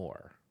some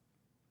more.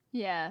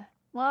 Yeah.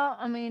 Well,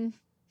 I mean,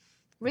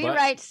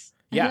 rewrites.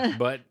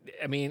 But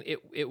I mean,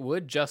 it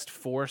would just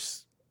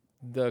force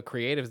the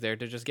creatives there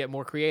to just get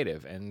more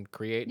creative and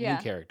create new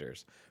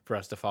characters for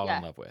us to fall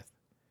in love with.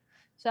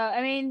 So,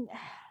 I mean,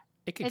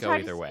 It could go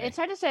either way. It's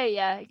hard to say.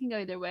 Yeah, it can go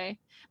either way.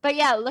 But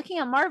yeah, looking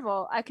at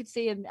Marvel, I could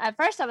see. At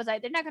first, I was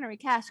like, they're not going to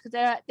recast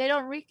because they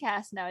don't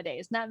recast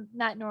nowadays.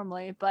 Not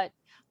normally. But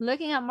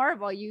looking at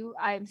Marvel,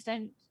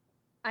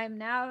 I'm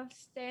now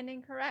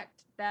standing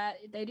correct that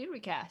they do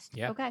recast.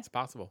 Yeah, okay, it's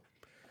possible.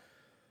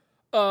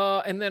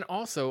 And then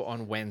also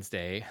on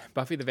Wednesday,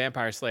 Buffy the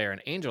Vampire Slayer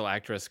and Angel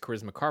actress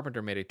Charisma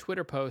Carpenter made a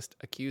Twitter post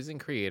accusing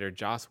creator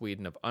Joss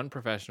Whedon of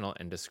unprofessional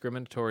and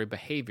discriminatory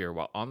behavior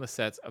while on the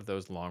sets of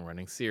those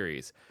long-running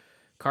series.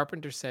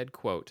 Carpenter said,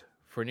 quote,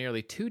 "For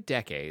nearly 2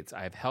 decades,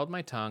 I have held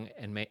my tongue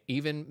and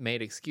even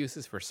made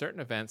excuses for certain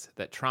events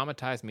that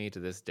traumatize me to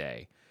this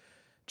day.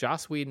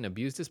 Joss Whedon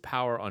abused his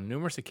power on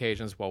numerous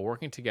occasions while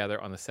working together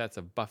on the sets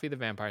of Buffy the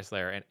Vampire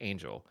Slayer and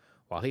Angel.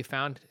 While he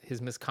found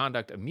his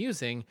misconduct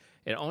amusing,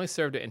 it only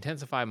served to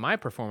intensify my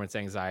performance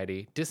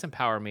anxiety,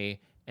 disempower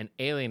me, and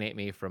alienate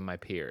me from my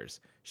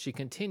peers." She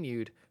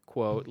continued,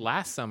 quote,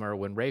 "Last summer,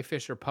 when Ray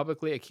Fisher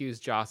publicly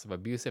accused Joss of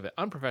abusive and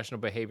unprofessional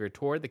behavior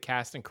toward the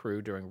cast and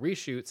crew during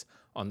reshoots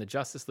on the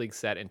Justice League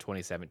set in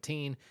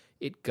 2017,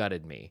 it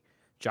gutted me.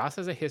 Joss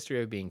has a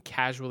history of being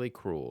casually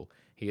cruel.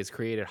 He has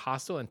created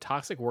hostile and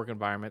toxic work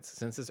environments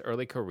since his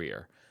early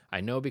career.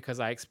 I know because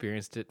I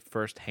experienced it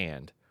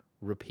firsthand,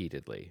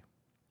 repeatedly."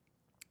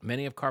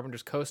 Many of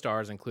Carpenter's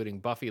co-stars, including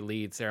Buffy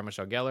lead Sarah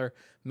Michelle Gellar,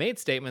 made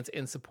statements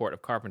in support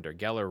of Carpenter.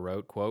 Gellar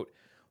wrote, quote,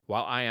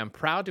 "While I am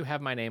proud to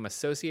have my name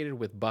associated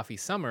with Buffy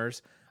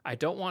Summers, I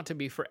don't want to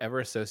be forever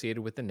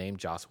associated with the name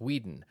Joss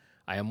Whedon.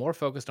 I am more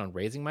focused on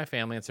raising my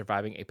family and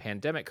surviving a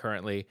pandemic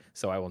currently,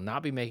 so I will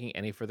not be making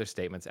any further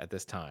statements at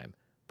this time.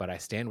 But I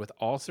stand with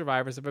all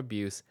survivors of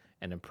abuse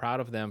and am proud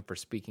of them for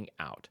speaking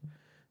out."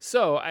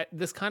 So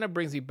this kind of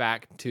brings me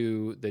back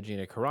to the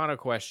Gina Carano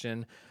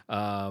question.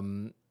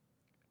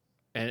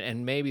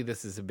 And maybe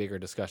this is a bigger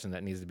discussion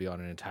that needs to be on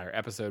an entire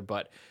episode,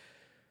 but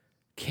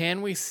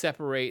can we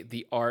separate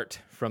the art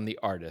from the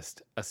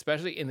artist,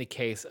 especially in the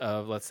case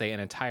of, let's say, an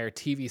entire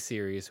TV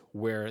series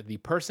where the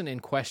person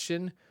in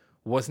question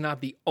was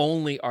not the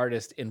only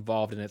artist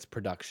involved in its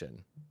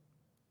production?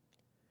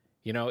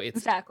 You know,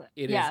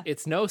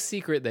 it's no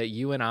secret that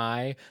you and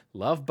I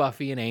love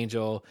Buffy and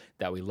Angel,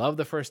 that we love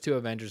the first 2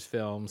 Avengers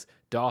films,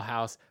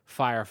 Dollhouse,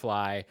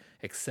 Firefly,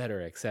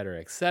 etc., etc.,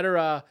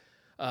 etc.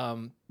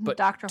 But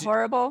Dr.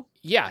 Horrible.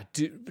 Yeah.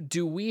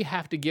 Do we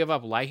have to give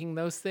up liking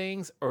those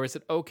things, or is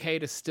it okay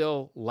to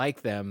still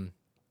like them,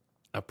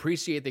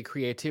 appreciate the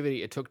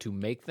creativity it took to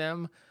make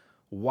them,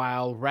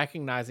 while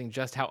recognizing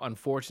just how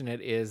unfortunate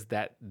it is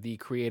that the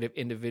creative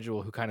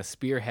individual who kind of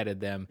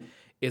spearheaded them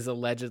is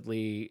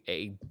allegedly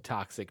a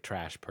toxic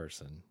trash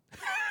person?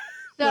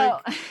 So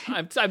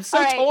I'm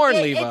so torn,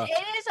 Leva.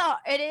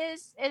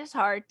 It is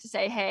hard to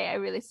say, hey, I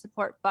really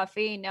support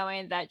Buffy,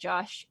 knowing that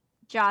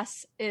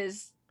Joss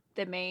is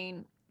the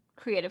main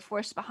creative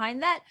force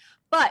behind that,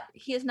 but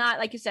he is not,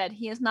 like you said,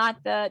 he is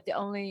not the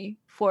only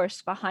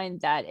force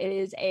behind that. It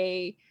is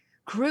a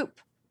group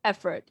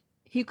effort.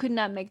 He could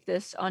not make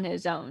this on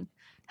his own.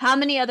 How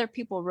many other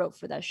people wrote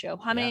for that show?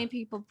 How many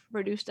people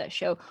produced that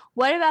show?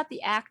 What about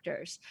the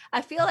actors?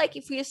 I feel like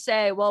if we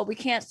say, well, we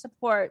can't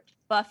support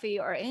Buffy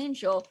or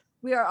Angel,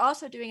 we are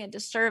also doing a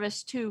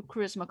disservice to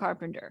Charisma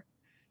Carpenter.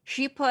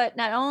 She put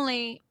not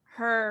only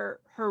her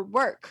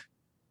work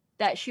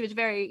that she was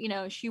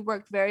she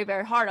worked very,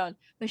 very hard on,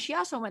 but she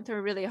also went through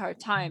a really hard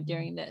time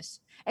during this,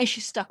 and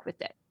she stuck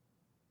with it.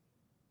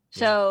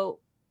 So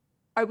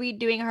are we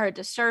doing her a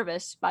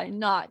disservice by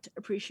not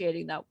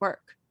appreciating that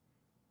work?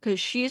 Because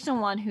she's the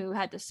one who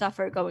had to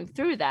suffer going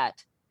through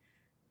that.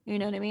 You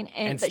know what I mean?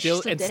 And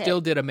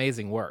still did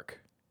amazing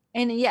work.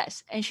 And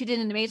yes, and she did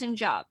an amazing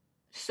job.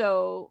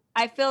 So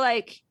I feel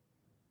like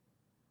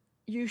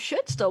you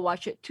should still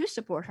watch it to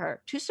support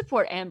her, to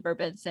support Amber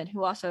Benson,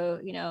 who also,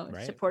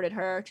 supported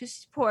her, to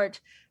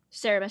support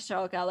Sarah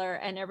Michelle Gellar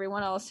and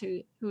everyone else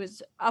who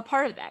is a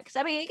part of that. Because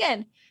I mean,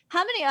 again,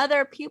 how many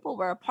other people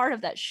were a part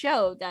of that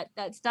show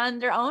that's done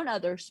their own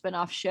other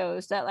spinoff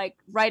shows, that like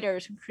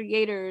writers and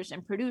creators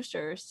and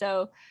producers.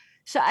 So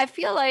I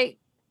feel like,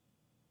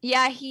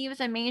 yeah, he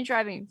was a main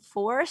driving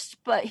force,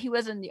 but he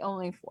wasn't the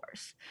only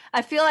force.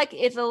 I feel like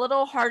it's a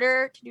little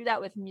harder to do that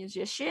with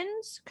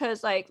musicians,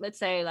 because like, let's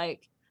say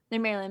like the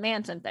Marilyn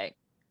Manson thing,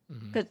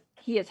 because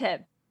he is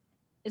him.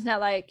 It's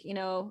not like,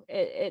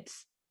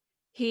 it's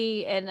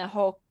he and the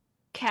whole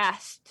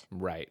cast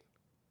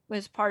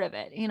was part of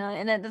it,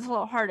 and then it's a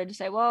little harder to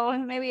say, well,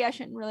 maybe I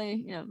shouldn't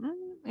really,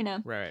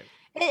 right.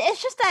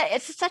 It's just that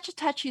it's such a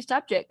touchy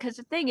subject, because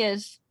the thing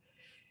is,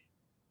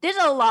 there's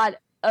a lot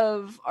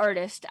of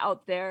artists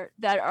out there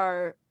that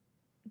are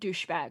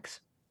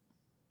douchebags.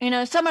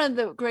 Some of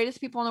the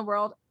greatest people in the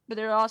world, but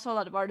there are also a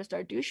lot of artists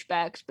that are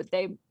douchebags, but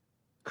they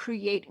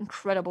create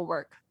incredible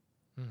work.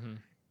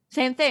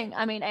 Same thing.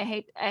 I mean, I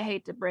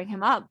hate to bring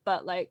him up,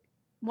 but like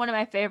one of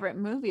my favorite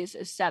movies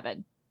is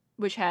Seven,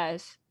 which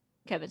has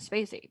Kevin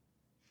Spacey.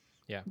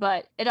 Yeah.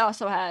 But it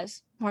also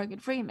has Morgan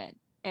Freeman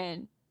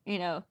and,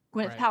 Gwyneth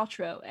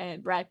Paltrow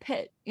and Brad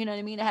Pitt. You know what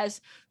I mean? It has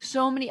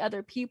so many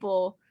other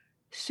people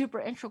super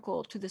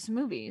integral to this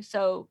movie.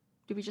 So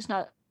do we just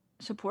not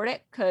support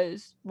it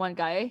because one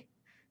guy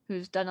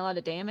who's done a lot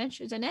of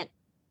damage is in it.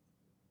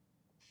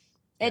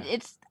 Yeah.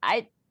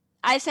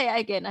 I say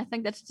again, I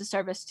think that's a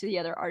disservice to the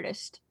other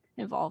artist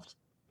involved.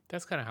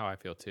 That's kind of how I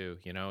feel too.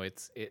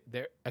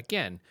 They're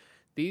again,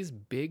 these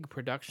big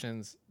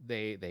productions,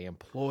 they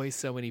employ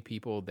so many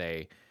people.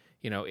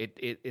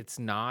 It's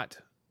not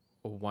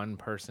a one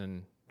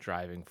person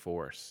driving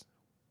force,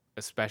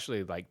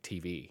 especially like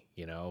TV,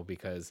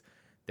 because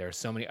there are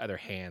so many other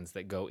hands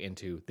that go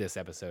into this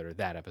episode or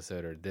that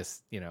episode or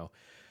this,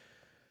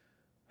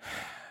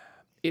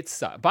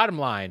 It's bottom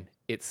line,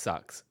 it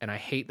sucks. And I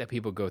hate that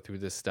people go through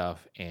this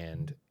stuff,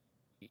 and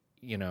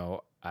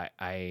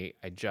I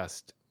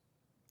just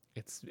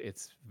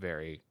it's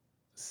very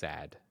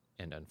sad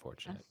and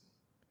unfortunate.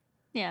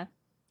 Yeah.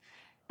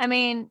 I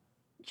mean,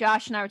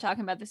 Josh and I were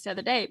talking about this the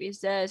other day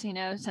because,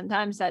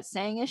 sometimes that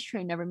saying is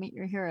true, never meet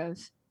your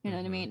heroes. You know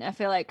what I mean? I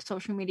feel like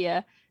social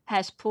media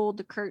has pulled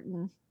the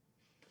curtain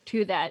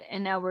to that,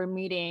 and now we're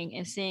meeting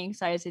and seeing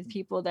sides of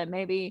people that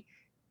maybe,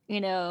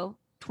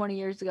 20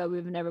 years ago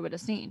we never would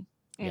have seen.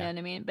 You know what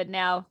I mean? But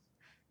now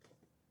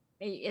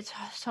it's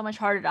so much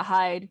harder to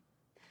hide.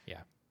 Yeah.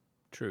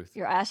 Truth.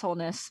 Your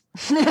assholeness.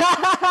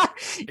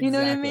 You know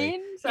what I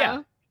mean? So.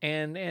 Yeah.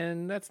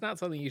 And that's not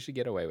something you should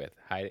get away with,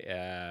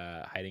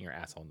 hiding your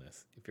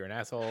assholeness. If you're an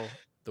asshole,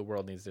 the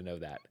world needs to know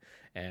that,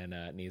 and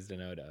needs to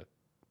know to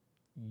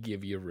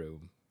give you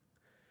room.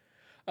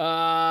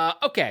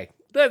 Okay.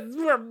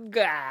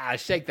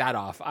 Shake that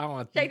off. I don't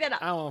want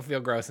to feel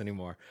gross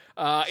anymore.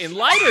 In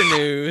lighter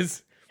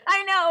news...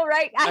 I know,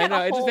 right? I have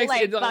a whole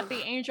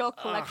Buffy Angel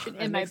collection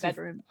in my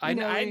bedroom.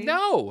 I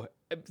know.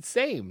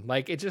 Same.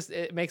 Like,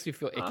 it makes me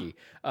feel icky.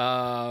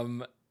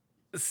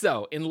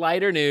 So, in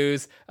lighter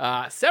news,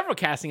 several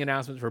casting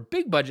announcements for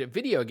big-budget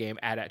video game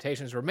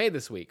adaptations were made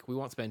this week. We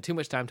won't spend too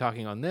much time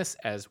talking on this,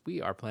 as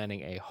we are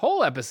planning a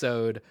whole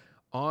episode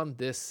on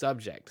this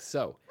subject.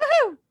 So,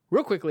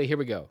 real quickly, here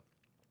we go.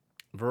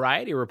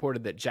 Variety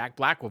reported that Jack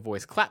Black will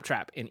voice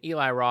Claptrap in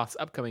Eli Roth's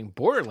upcoming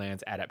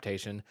Borderlands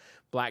adaptation.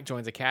 Black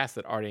joins a cast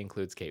that already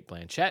includes Cate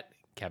Blanchett,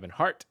 Kevin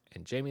Hart,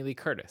 and Jamie Lee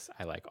Curtis.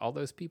 I like all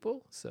those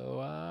people, so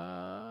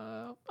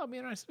I'll be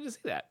interested to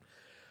see that.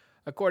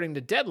 According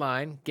to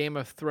Deadline, Game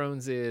of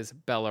Thrones'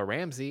 Bella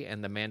Ramsey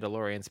and The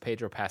Mandalorian's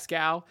Pedro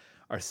Pascal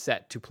are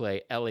set to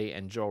play Ellie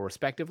and Joel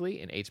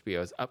respectively in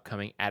HBO's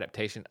upcoming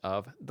adaptation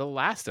of The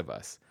Last of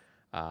Us.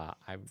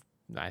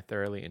 I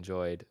thoroughly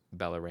enjoyed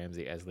Bella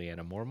Ramsey as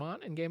Lyanna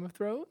Mormont in Game of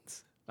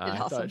Thrones. I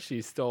thought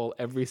she stole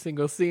every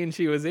single scene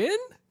she was in.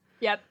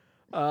 Yep.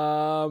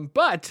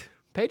 But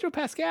Pedro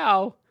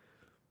Pascal,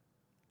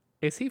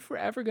 is he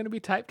forever going to be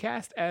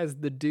typecast as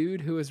the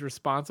dude who is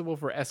responsible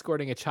for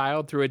escorting a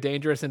child through a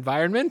dangerous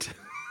environment?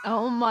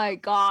 Oh my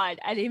God.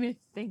 I didn't even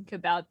think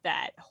about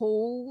that.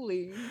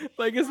 Holy.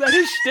 Like, is that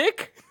his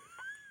shtick?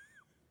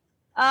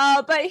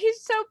 But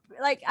he's so,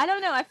 I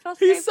don't know. I feel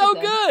safe. He's so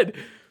good.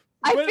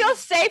 I feel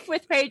safe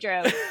with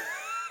Pedro.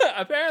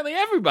 Apparently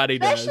everybody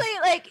does.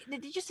 Especially,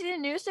 did you see the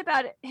news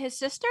about his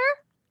sister?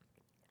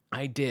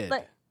 I did.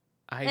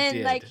 I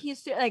did.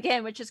 He's,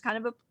 again, which is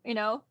kind of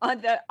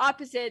on the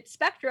opposite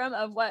spectrum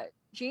of what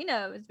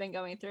Gino has been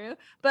going through.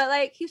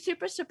 But, he's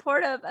super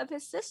supportive of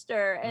his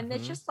sister. And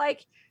it's just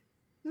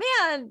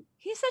man,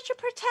 he's such a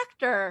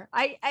protector.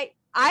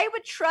 I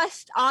would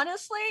trust,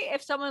 honestly,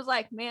 if someone's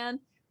like, man,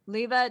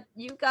 Leva,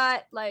 you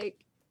got,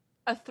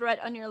 a threat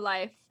on your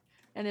life.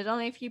 And there's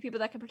only a few people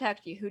that can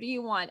protect you. Who do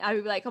you want? I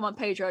would be like, come on,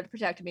 Pedro, to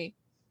protect me.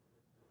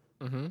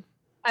 Mm-hmm.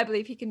 I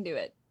believe he can do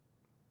it.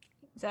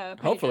 So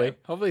Hopefully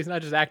he's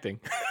not just acting.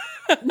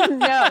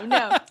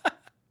 No.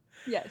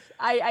 Yes,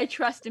 I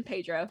trust in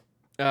Pedro.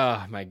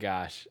 Oh my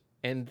gosh.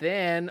 And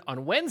then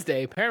on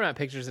Wednesday, Paramount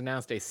Pictures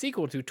announced a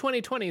sequel to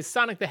 2020's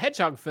Sonic the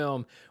Hedgehog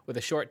film with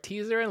a short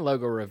teaser and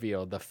logo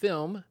reveal. The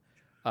film,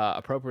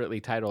 appropriately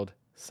titled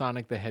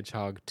Sonic the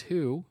Hedgehog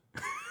 2,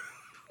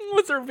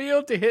 was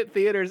revealed to hit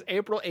theaters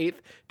April 8th,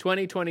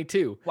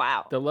 2022.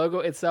 Wow. The logo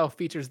itself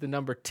features the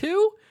number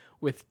 2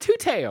 with 2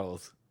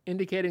 tails,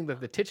 indicating that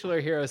the titular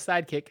hero's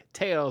sidekick,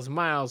 Tails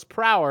Miles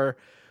Prower,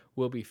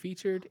 will be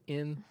featured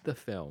in the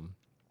film.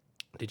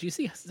 Did you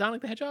see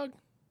Sonic the Hedgehog?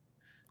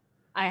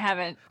 I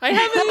haven't. I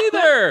haven't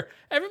either.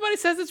 Everybody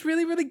says it's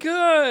really, really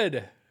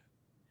good.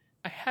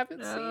 I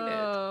haven't seen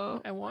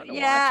it. I want to watch it.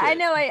 Yeah, I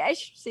know. I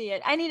should see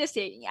it. I need to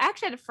see it. I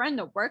actually had a friend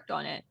that worked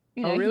on it.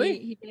 Oh, really?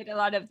 He did a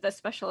lot of the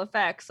special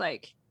effects.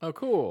 Oh,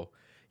 cool.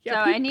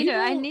 Yeah. So I need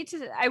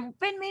to. I've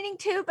been meaning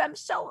to, but I'm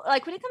so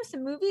when it comes to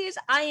movies,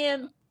 I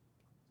am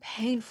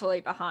painfully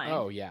behind.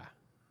 Oh yeah.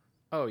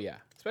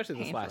 Especially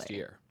this last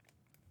year.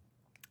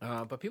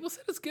 But people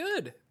said it's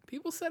good.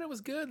 People said it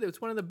was good. It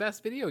was one of the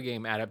best video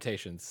game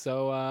adaptations.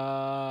 So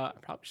I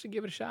probably should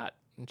give it a shot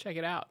and check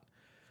it out.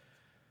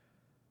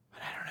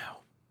 But I don't know.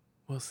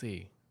 We'll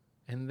see.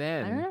 And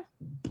then,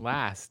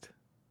 last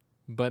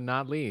but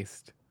not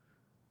least,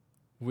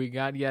 we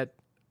got yet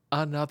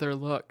another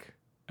look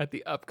at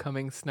the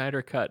upcoming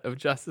Snyder Cut of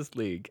Justice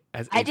League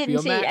as I HBO didn't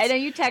see Max it. I know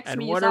you texted and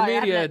me. Warner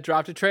Media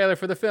dropped a trailer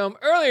for the film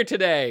earlier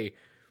today.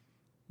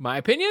 My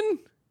opinion,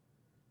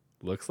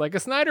 looks like a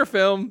Snyder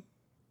film.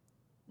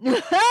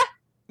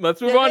 Let's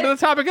move on to the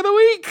topic of the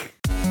week.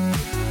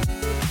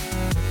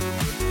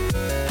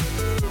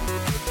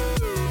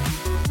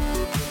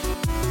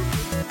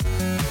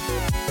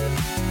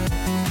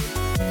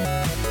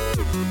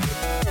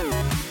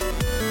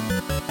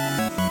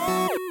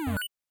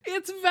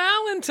 It's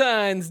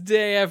Valentine's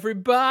Day,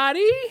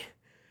 everybody.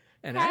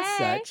 And as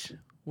such,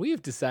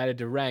 we've decided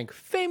to rank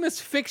famous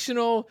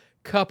fictional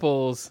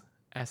couples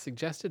as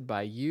suggested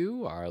by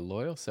you, our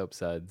loyal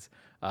soapsuds.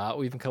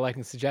 We've been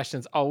collecting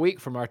suggestions all week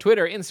from our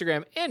Twitter,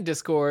 Instagram, and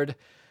Discord.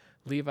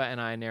 Leva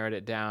and I narrowed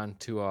it down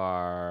to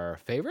our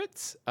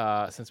favorites.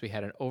 Since we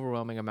had an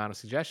overwhelming amount of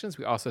suggestions,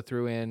 we also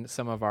threw in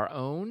some of our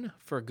own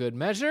for good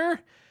measure.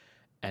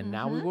 And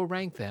now we will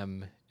rank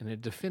them in a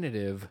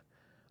definitive,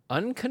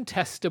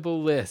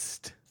 uncontestable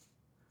list.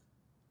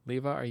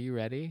 Leva, are you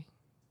ready?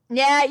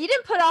 Yeah, you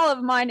didn't put all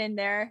of mine in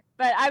there,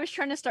 but I was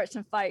trying to start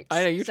some fights.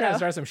 I know you're trying to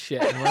start some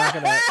shit, and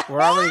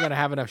we're already gonna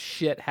have enough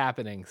shit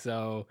happening.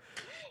 So,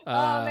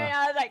 oh man,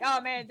 I was like,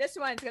 oh man, this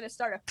one's gonna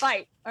start a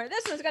fight, or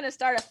this one's gonna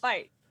start a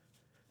fight.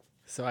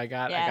 So I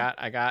got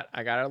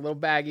a little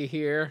baggie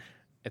here.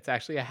 It's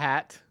actually a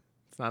hat.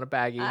 It's not a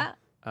baggie.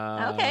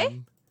 Okay.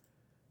 And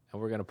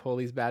we're gonna pull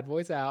these bad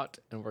boys out,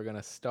 and we're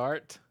gonna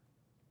start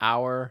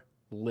our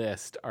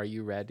list. Are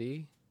you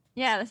ready?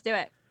 Yeah, let's do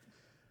it.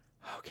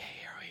 Okay,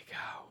 here we go.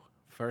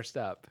 First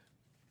up.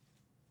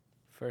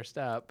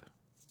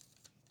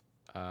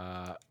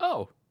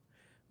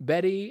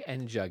 Betty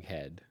and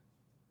Jughead.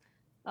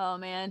 Oh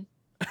man.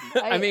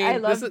 I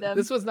love them.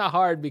 This was not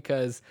hard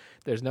because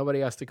there's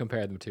nobody else to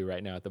compare them to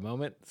right now at the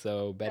moment.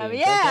 So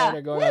Betty and Jughead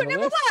are going on the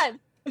list.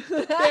 One.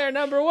 They're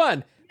number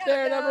one.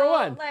 They're number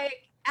one.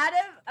 Like out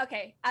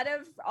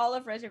of all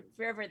of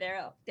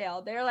Riverdale,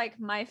 they're like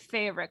my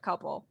favorite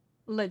couple.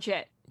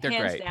 Legit. They're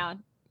hands great.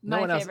 down. No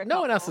one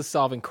else is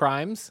solving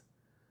crimes.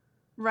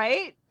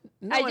 Right?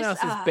 No one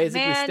else is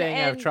basically staying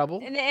out of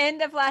trouble. And the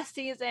end of last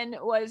season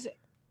was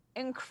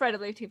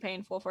incredibly too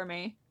painful for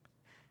me.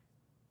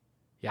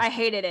 Yeah. I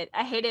hated it.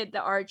 I hated the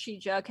Archie,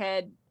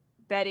 Jughead,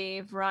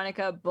 Betty,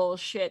 Veronica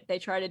bullshit they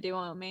tried to do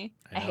on me.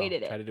 I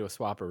hated it. Try to do a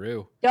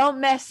swapperoo.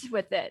 Don't mess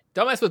with it.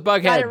 Don't mess with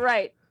Bughead. Got it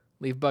right.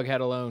 Leave Bughead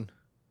alone.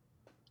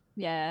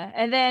 Yeah.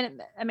 And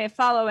then,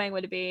 following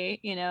would be,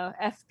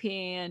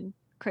 FP and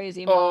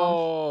Crazy Mom.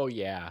 Oh,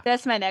 yeah.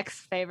 That's my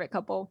next favorite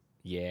couple.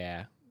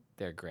 Yeah.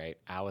 They're great.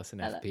 Alice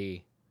and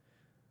FP.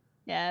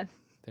 Yeah.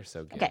 They're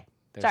so good. Okay.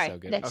 They're so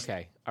good.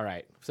 Okay. All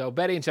right. So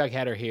Betty and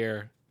Jughead are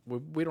here.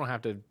 We don't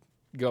have to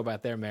go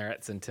about their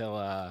merits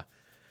until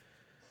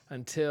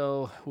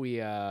we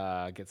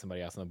get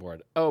somebody else on the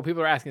board. Oh,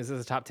 people are asking, is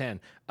this a top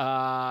 10?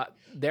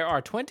 There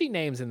are 20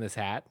 names in this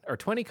hat, or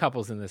 20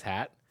 couples in this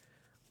hat.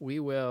 We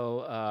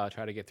will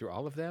try to get through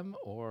all of them,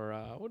 or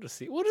we'll just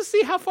see. We'll just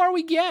see how far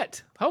we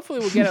get. Hopefully,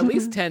 we'll get at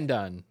least 10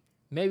 done.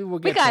 Maybe we'll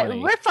get 20.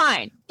 We're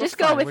fine. Just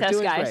go with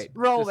us, guys. Great.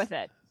 Roll with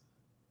it.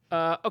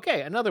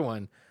 Okay, another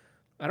one.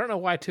 I don't know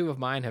why two of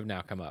mine have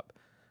now come up.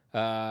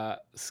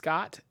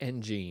 Scott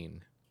and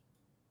Jean.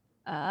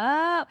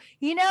 Oh,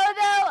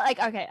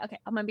 though, okay,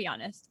 I'm gonna be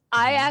honest.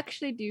 I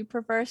actually do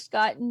prefer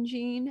Scott and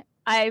Jean.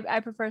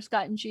 I prefer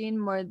Scott and Jean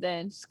more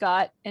than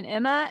Scott and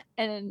Emma,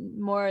 and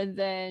more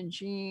than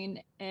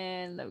Jean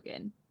and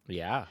Logan.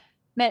 Yeah.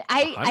 Man,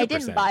 I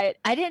didn't buy it.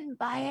 I didn't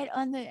buy it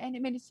on the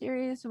animated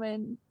series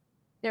when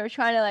they were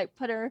trying to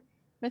put her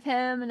with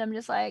him, and I'm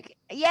just like,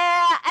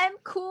 yeah, I'm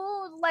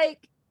cool.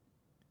 Like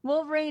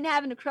Wolverine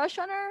having a crush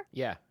on her.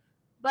 Yeah.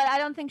 But I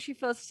don't think she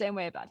feels the same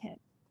way about him.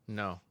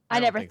 No. I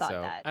never thought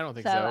that. I don't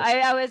think so.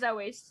 I was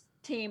always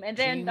team. And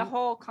then the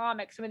whole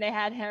comics when they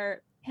had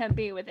him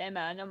be with Emma,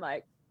 and I'm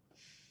like,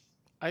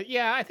 I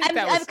think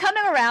I'm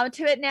coming around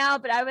to it now,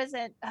 but I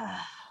wasn't.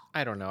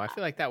 I don't know. I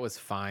feel like that was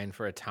fine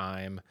for a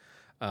time.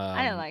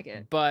 I don't like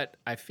it. But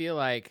I feel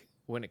like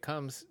when it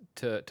comes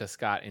to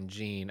Scott and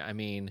Jean,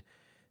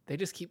 they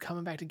just keep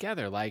coming back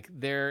together. Like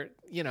they're,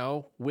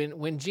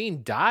 when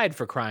Jean died,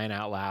 for crying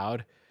out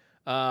loud,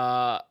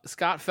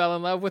 Scott fell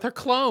in love with her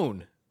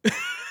clone.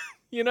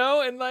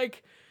 And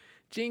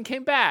Jean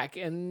came back,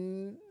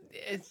 and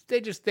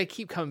they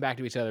keep coming back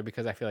to each other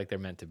because I feel like they're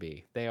meant to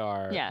be. They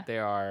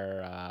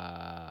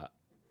are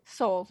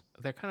soul.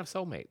 They're kind of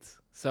soulmates.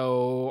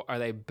 So are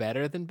they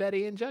better than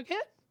Betty and Jughead?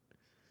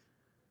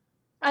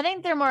 I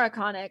think they're more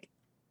iconic.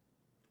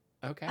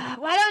 Okay.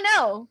 Well, I don't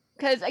know.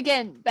 Because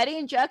again, Betty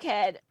and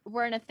Jughead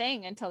weren't a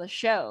thing until the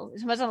show.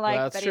 It wasn't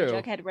like Betty and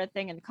Jughead were a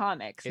thing in the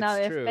comics. Now,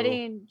 if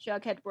Betty and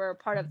Jughead were a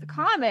part of the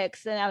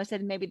comics, then I would say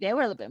maybe they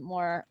were a little bit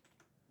more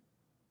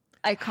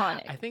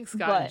iconic. I think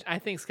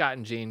Scott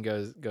and Jean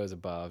goes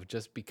above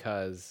just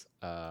because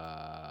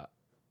they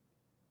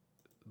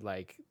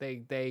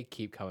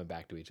keep coming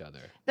back to each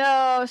other.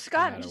 Though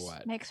Scott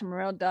just makes some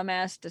real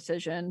dumbass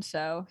decisions,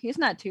 so he's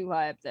not too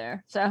high up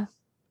there. So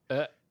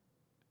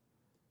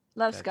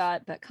love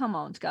Scott, but come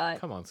on, Scott.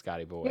 Come on,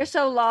 Scotty boy. You're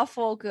so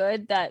lawful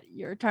good that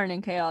you're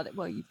turning chaotic.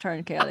 Well, you've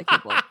turned chaotic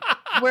people.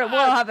 We'll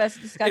have a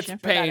discussion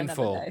it's for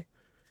painful. that another day.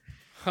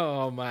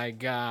 Oh my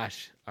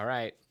gosh. All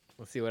right.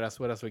 Let's see what else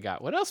we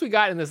got. What else we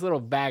got in this little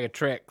bag of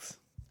tricks?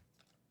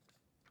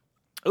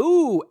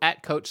 Ooh,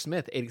 at Coach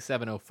Smith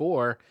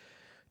 8704,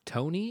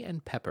 Tony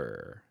and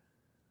Pepper.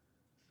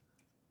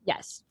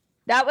 Yes,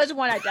 that was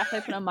one I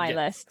definitely put on my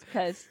list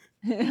because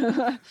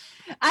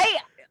I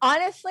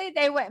honestly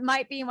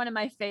might be one of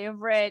my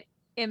favorite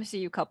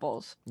MCU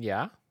couples.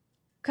 Yeah,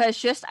 because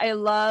just I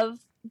love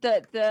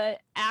the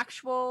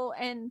actual,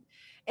 and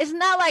it's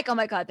not like, oh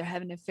my god, they're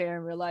having an affair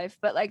in real life,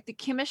 but like the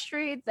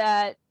chemistry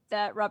that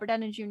Robert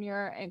Downey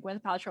Jr. and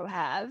Gwyneth Paltrow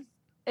have,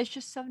 it's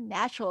just so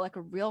natural, like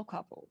a real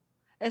couple.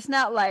 It's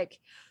not like,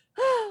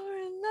 oh, we're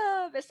in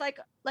love. It's like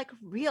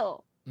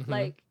real. Mm-hmm.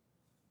 Like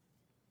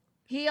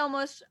he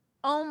almost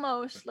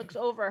looks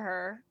over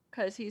her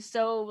because he's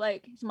so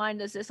like his mind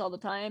does this all the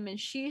time, and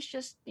she's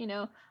just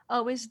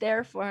always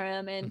there for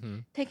him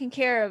and taking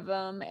care of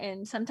him,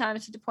 and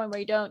sometimes to the point where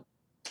you don't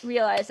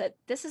realize that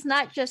this is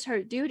not just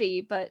her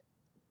duty, but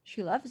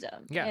she loves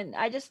him. Yeah, and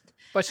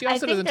but she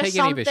also doesn't take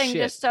any of his shit.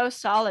 Just so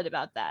solid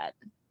about that.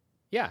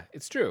 Yeah,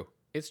 it's true.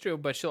 It's true,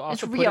 but she'll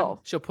also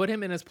put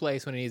him in his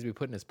place when he needs to be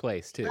put in his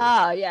place too.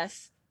 Oh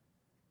yes.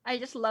 I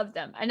just love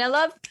them. And I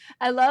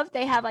love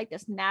they have like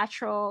this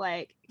natural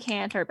like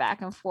canter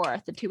back and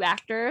forth. The two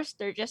actors,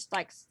 they're just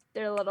like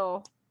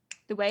the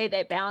way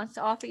they bounce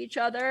off each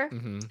other,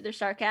 their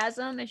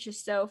sarcasm, it's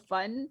just so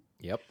fun.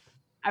 Yep.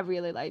 I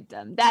really liked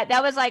them.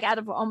 That was like out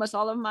of almost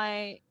all of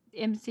my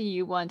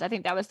MCU ones, I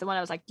think that was the one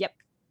I was like, yep.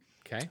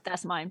 Okay.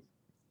 That's mine.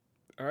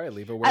 All right,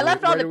 Leva. I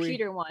loved all the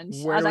Peter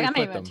ones. I was like, I'm not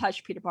even gonna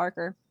touch Peter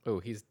Parker.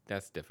 Oh,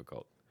 that's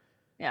difficult.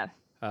 Yeah.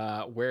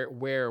 Where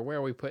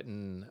are we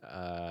putting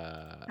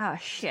oh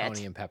shit,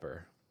 Tony and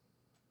Pepper?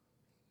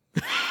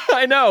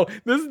 I know,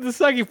 this is the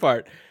sucky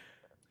part.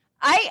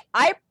 I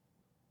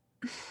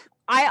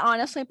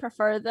honestly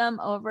prefer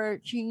them over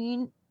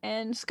Jean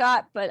and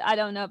Scott, but I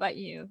don't know about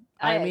you.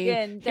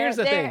 Here's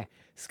the thing: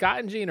 Scott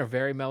and Jean are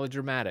very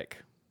melodramatic.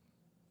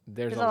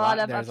 There's a lot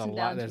of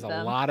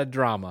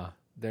drama.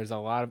 There's a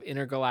lot of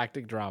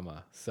intergalactic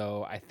drama.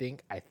 So I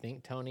think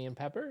Tony and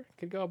Pepper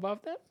could go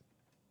above them.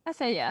 I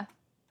say yeah.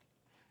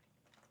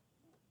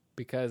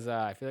 Because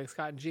I feel like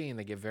Scott and Jean,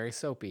 they get very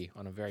soapy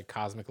on a very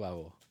cosmic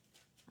level.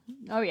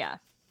 Oh, yeah.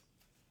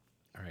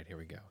 All right, here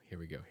we go.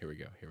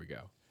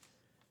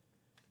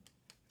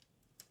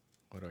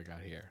 What do I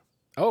got here?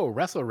 Oh,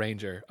 Wrestle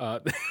Ranger.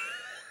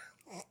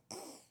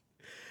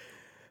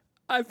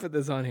 I put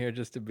this on here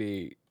just to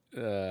be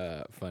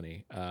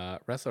funny.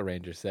 Wrestle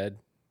Ranger said,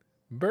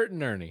 Bert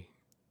and Ernie.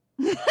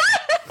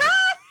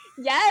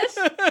 Yes.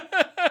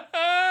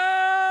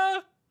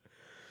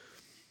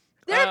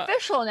 They're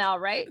official now,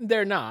 right?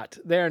 They're not.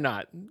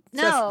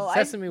 No,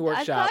 Sesame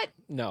Workshop.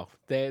 No,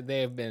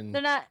 they have been.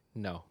 They're not.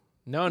 No.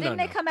 Didn't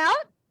they come out?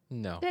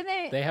 No,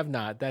 they have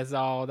not. That's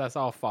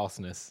all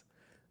falseness.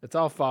 It's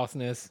all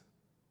falseness.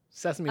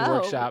 Sesame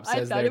Workshop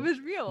says I thought it was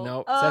real.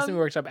 No, Sesame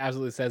Workshop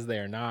absolutely says they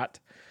are not.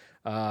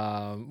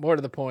 More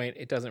to the point,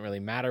 it doesn't really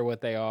matter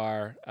what they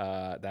are.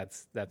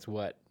 That's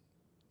what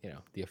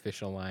the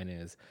official line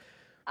is.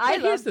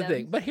 But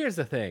here's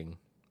the thing.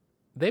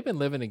 They've been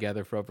living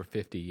together for over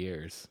 50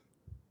 years.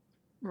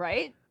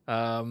 Right?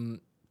 So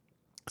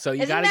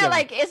you isn't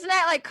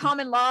that like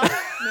common law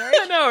marriage?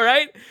 I know,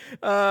 right?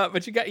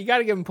 But you got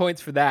to give them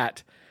points for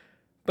that.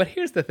 But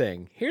here's the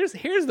thing. Here's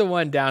the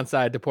one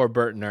downside to poor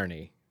Bert and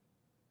Ernie.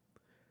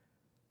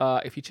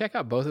 If you check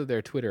out both of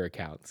their Twitter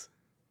accounts,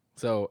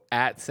 so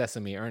at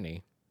Sesame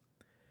Ernie,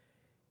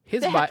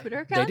 they have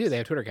Twitter accounts? They do. They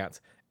have Twitter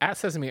accounts. At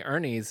Sesame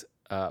Ernie's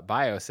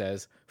bio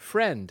says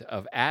friend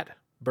of at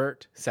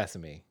Bert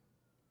Sesame,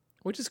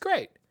 which is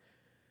great.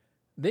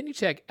 Then you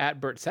check at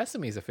Bert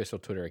Sesame's official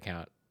Twitter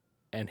account,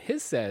 and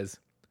his says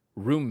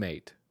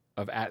roommate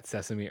of at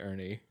Sesame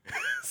Ernie.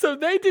 So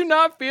they do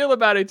not feel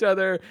about each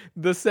other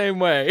the same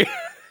way.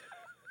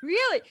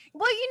 Really?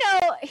 Well,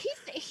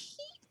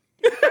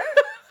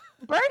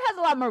 Bert has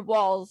a lot more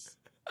walls.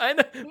 I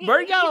know.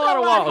 Bert got a lot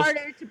of walls.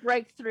 Harder to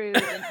break through.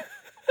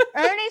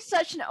 Ernie's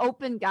such an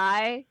open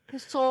guy.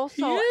 His soul's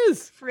so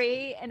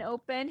free and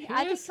open.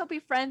 I think he'll be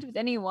friends with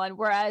anyone,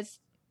 whereas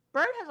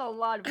Bert has a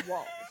lot of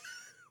walls.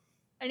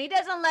 And he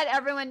doesn't let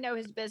everyone know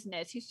his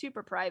business. He's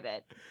super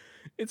private.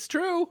 It's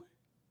true.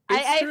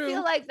 I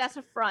feel like that's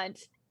a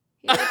front.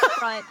 He likes a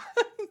front.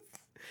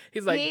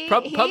 He's like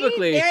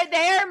publicly.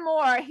 They're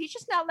more. He's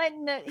just not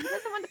letting he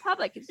doesn't want the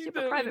public. He's a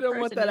super private person.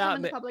 Want he doesn't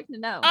want the public to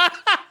know.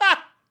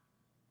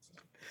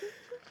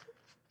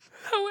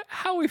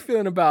 How are we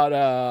feeling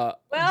about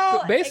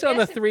based on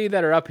the three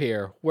that are up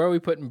here, where are we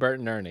putting Bert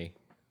and Ernie?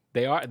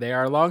 They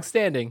are long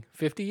standing,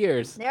 50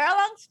 years. They are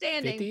long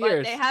standing,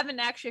 but they haven't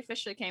actually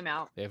officially came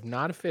out. They're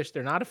not official.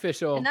 They're not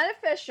official.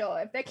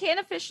 If they can't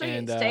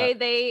officially say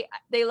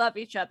they love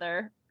each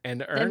other,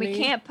 and Ernie, then we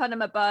can't put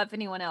them above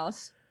anyone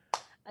else.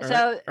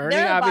 So Ernie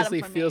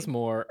obviously feels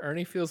more.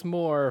 Ernie feels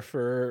more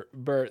for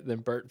Bert than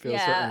Bert feels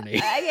for Ernie.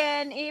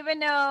 Again, even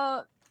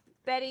though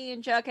Betty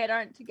and Jughead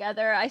aren't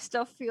together, I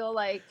still feel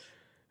like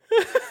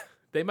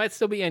they might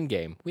still be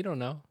endgame. We don't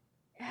know.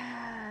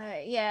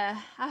 Yeah,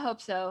 I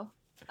hope so.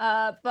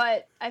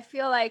 But I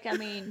feel like,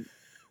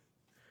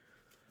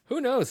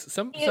 who knows?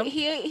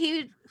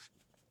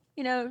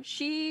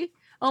 She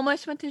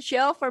almost went to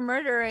jail for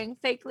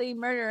fakely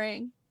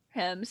murdering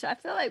him. So I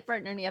feel like Bert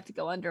and Ernie have to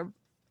go under.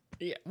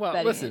 Yeah.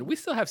 Well, listen, we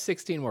still have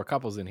 16 more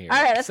couples in here.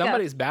 All right,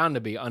 somebody's bound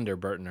to be under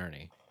Bert and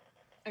Ernie.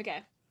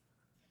 Okay.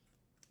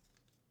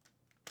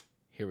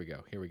 Here we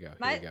go.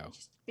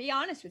 Just be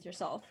honest with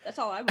yourself. That's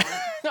all I want.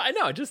 I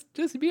know. Just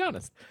be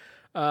honest.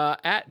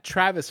 At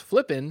Travis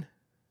Flippin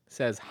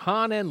says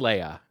Han and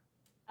Leia.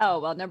 Oh,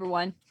 well, number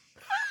one.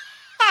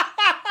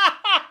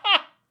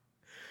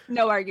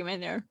 No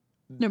argument there.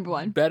 Number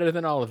one. Better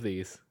than all of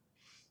these.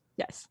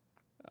 Yes.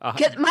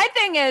 My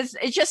thing is,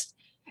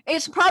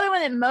 it's probably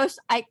one of the most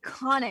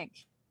iconic.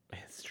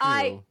 It's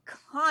true.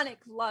 Iconic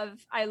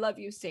I love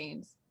you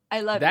scenes.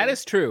 I love that you.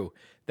 Is true.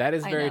 That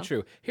is very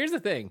true. Here's the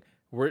thing.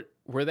 Were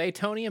they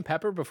Tony and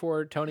Pepper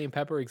before Tony and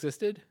Pepper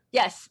existed?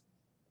 Yes.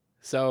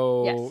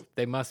 So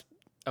they must.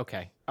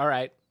 Okay. All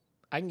right.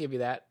 I can give you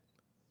that.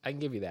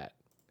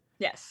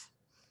 Yes.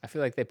 I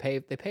feel like they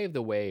paved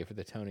the way for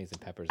the Tonys and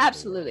Peppers.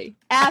 Absolutely.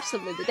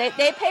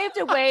 They paved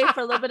the way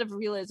for a little bit of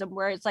realism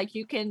where it's like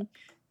you can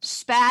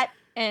spat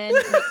and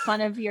make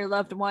fun of your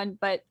loved one,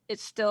 but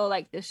it's still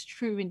like this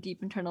true and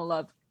deep internal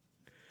love.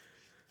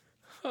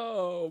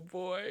 Oh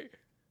boy.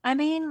 I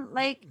mean,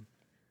 like.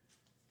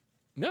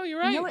 No, you're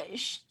right. You know what?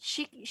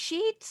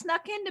 She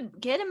snuck in to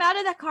get him out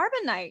of that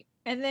carbonite,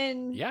 and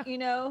then Yeah,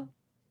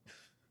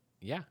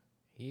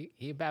 he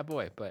a bad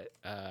boy, but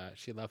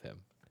she loved him.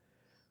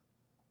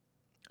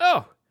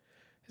 Oh,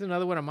 here's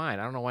another one of mine.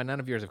 I don't know why none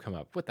of yours have come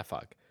up. What the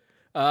fuck?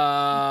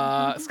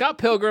 Scott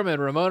Pilgrim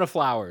and Ramona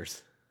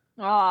Flowers.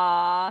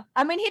 Aw,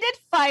 I mean, he did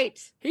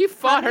fight. He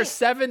fought her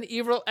 7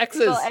 evil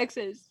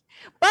exes.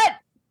 But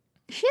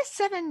she has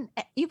 7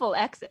 evil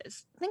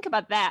exes. Think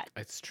about that.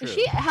 It's true.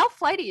 How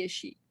flighty is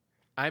she?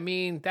 I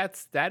mean,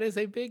 that is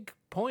a big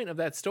point of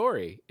that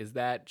story, is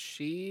that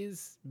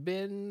she's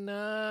been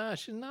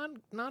she's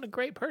not a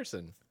great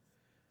person.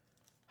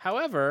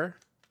 However,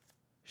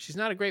 she's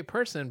not a great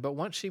person, but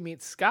once she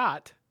meets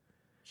Scott,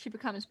 she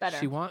becomes better.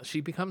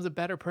 She becomes a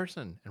better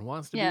person and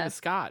wants to be with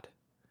Scott.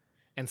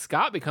 And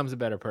Scott becomes a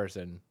better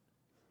person.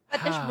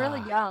 But they're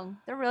really young.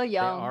 They're really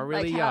young. They are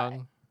really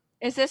young.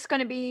 Is this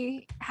going to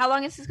be? How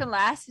long is this going to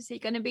last? Is he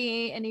going to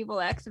be an evil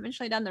ex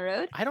eventually down the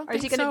road? I don't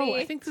think so.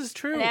 I think this is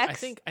true. I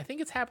think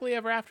it's happily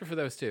ever after for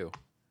those two.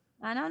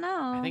 I don't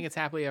know. I think it's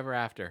happily ever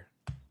after.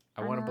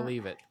 I want to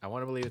believe it. I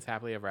want to believe it's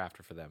happily ever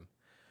after for them.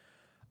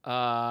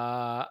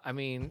 I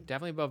mean,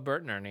 definitely above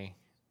Bert and Ernie.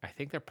 I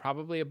think they're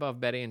probably above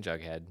Betty and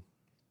Jughead.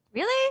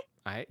 Really?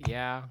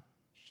 Yeah.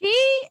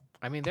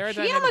 I mean, they're a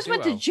she almost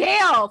went to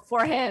jail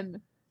for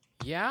him.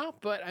 Yeah,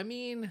 but I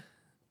mean,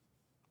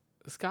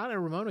 Scott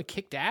and Ramona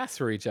kicked ass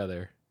for each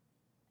other.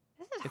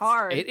 This is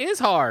hard. It is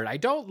hard. I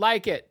don't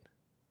like it.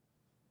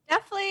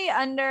 Definitely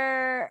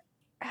under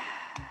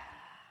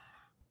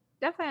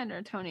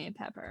Tony and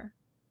Pepper.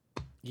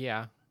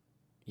 Yeah.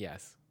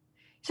 Yes.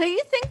 So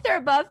you think they're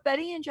above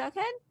Betty and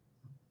Jughead?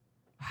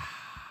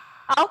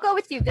 I'll go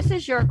with you. This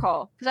is your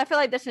call because I feel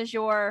like this is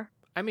your.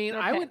 I mean,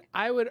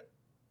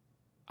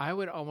 I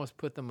would almost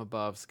put them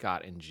above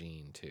Scott and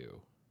Jean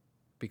too,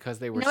 because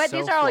they were.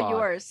 These are all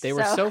yours. They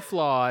were so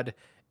flawed,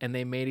 and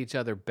they made each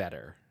other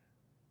better.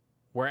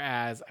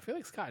 Whereas I feel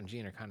like Scott and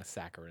Jean are kind of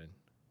saccharine.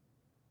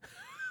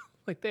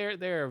 Like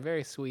they're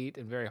very sweet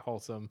and very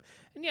wholesome,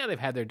 and yeah, they've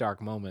had their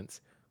dark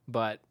moments,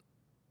 but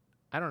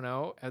I don't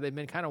know. Have they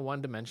been kind of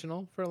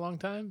one-dimensional for a long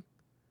time?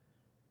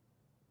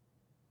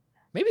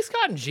 Maybe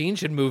Scott and Jean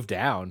should move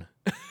down.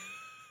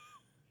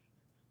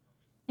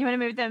 You want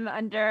to move them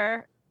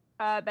under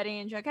Betty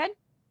and Jughead?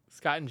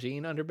 Scott and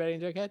Jean under Betty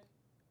and Jughead?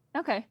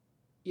 Okay.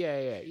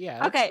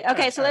 Yeah.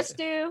 Okay. So let's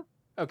do.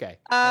 Okay.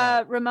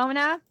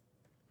 Ramona,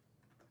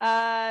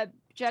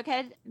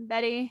 Jughead,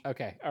 Betty.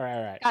 Okay. All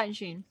right. Scott and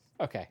Jean.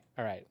 Okay.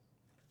 All right.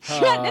 This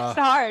is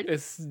hard.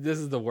 This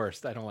is the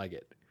worst. I don't like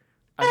it.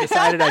 I've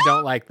decided I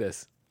don't like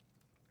this.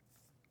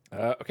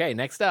 Okay.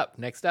 Next up.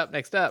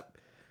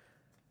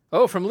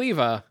 Oh, from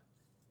Leva,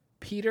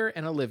 Peter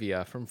and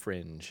Olivia from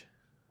Fringe.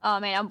 Oh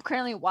man, I'm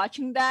currently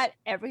watching that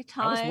every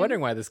time. I was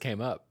wondering why this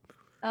came up.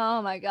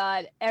 Oh my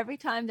god! Every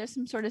time there's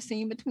some sort of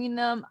scene between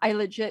them, I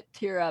legit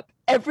tear up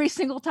every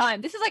single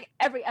time. This is like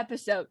every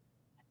episode.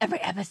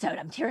 Every episode,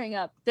 I'm tearing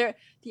up. The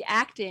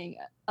acting,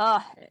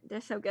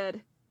 they're so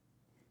good.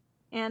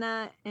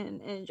 Anna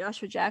and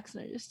Joshua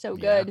Jackson are just so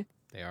good.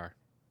 They are.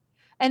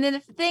 And then the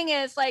thing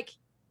is, like,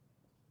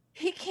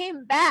 he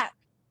came back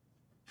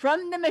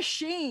from the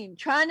machine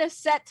trying to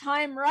set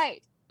time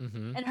right,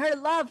 and her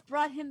love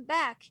brought him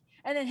back,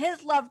 and then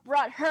his love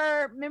brought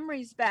her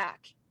memories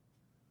back.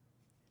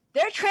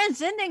 They're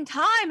transcending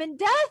time and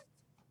death.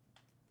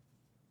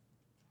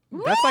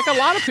 That's like a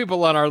lot of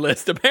people on our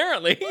list,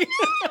 apparently.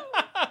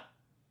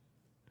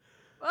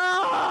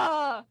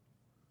 Oh.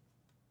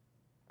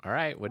 All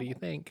right, what do you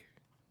think?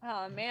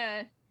 Oh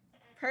man,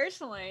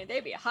 personally,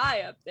 they'd be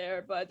high up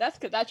there, but that's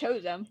because I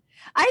chose them.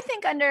 I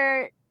think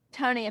under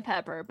Tony and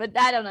Pepper, but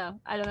I don't know.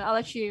 I'll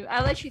let you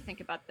think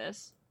about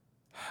this.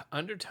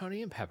 Under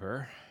Tony and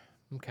Pepper,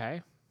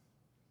 okay.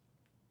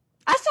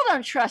 I still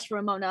don't trust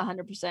Ramona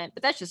 100%,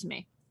 but that's just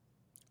me.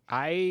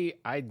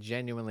 I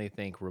genuinely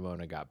think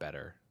Ramona got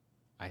better.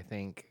 I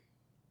think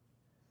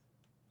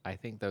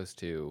those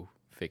two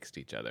fixed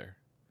each other.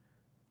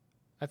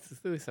 At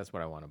least that's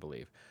what I want to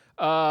believe.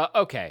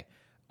 Okay.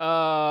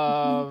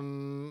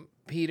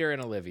 Peter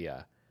and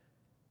Olivia.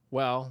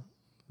 Well,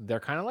 they're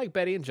kind of like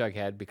Betty and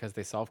Jughead because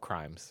they solve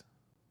crimes.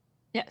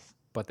 Yes.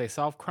 But they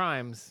solve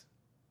crimes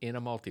in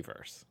a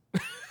multiverse.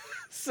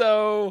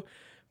 So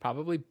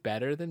probably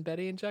better than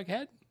Betty and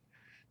Jughead.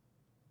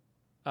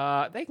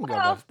 They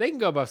can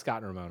go above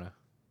Scott and Ramona.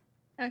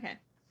 Okay.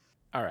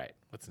 All right.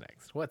 What's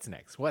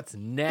next?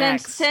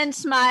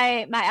 Since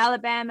my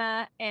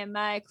Alabama and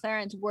my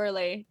Clarence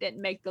Worley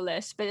didn't make the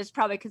list, but it's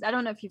probably because I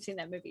don't know if you've seen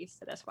that movie,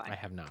 so that's why. I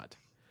have not.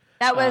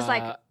 That was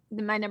like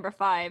my number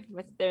 5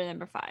 with their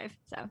number 5.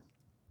 So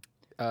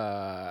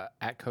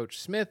at Coach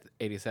Smith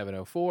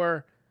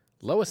 8704,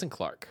 Lois and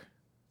Clark.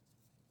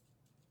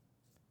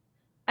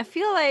 I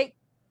feel like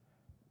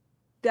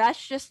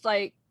that's just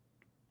like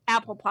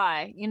apple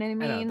pie. You know what I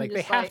mean? I know, like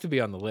they have to be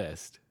on the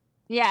list.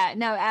 Yeah,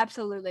 no,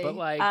 absolutely. But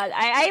like,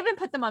 I even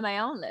put them on my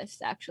own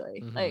list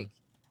actually, like,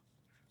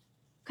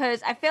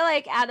 because I feel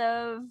like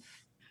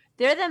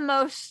they're the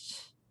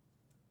most,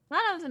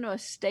 not the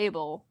most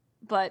stable,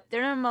 but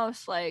they're the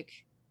most like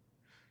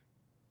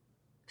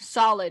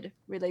solid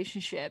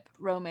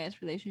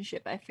romance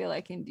relationship. I feel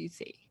like in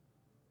DC.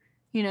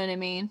 You know what I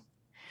mean?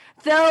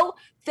 Though,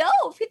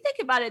 if you think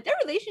about it, their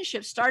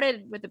relationship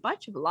started with a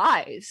bunch of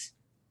lies.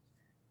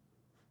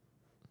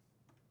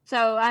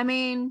 So I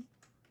mean,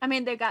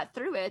 they got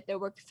through it. They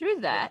worked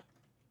through that.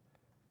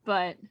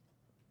 But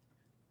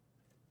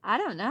I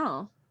don't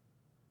know.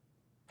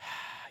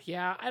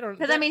 Yeah, I don't.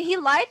 Because I mean, he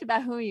lied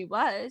about who he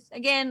was.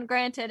 Again,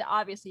 granted,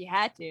 obviously he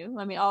had to.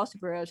 I mean, all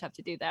superheroes have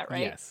to do that,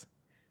 right? Yes.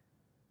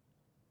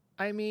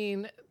 I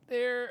mean,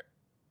 they're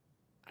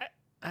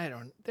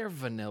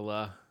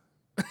vanilla.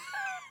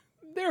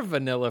 They're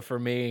vanilla for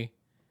me.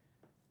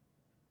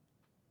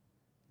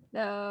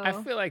 No. I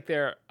feel like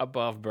they're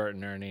above Bert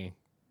and Ernie,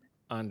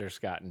 under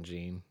Scott and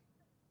Jean.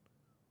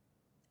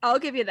 I'll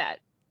give you that.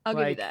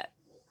 Give you that.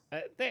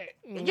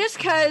 Just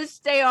because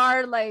they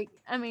are like,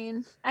 I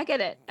mean, I get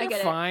it. They're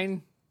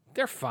fine.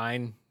 They're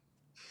fine.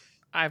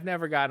 I've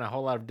never gotten a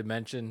whole lot of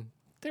dimension.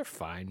 They're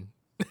fine.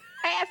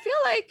 I feel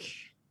like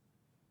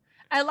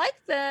I like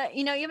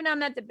even though I'm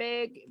not the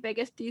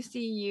biggest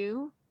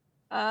DCU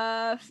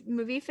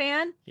movie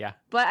fan. Yeah.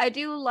 But I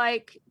do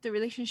like the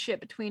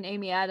relationship between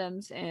Amy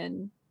Adams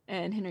and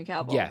Henry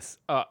Cavill. Yes.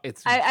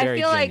 It's I very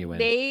feel genuine. like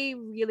they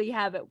really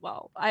have it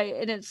well.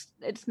 And it's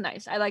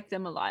nice. I like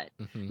them a lot.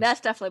 Mm-hmm. That's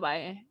definitely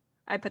why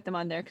I put them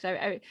on there, because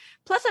I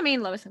plus I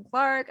mean Lois and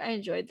Clark, I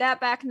enjoyed that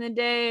back in the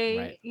day.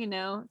 Right.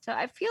 So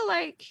I feel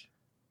like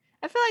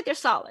they're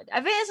solid.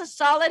 I think it's a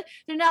solid.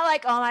 They're not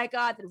like, oh my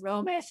god, the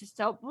romance is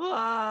so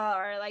blah,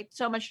 or like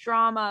so much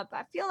drama. But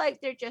I feel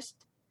like they're just.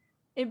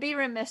 It'd be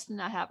remiss to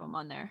not have them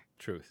on there.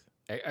 Truth.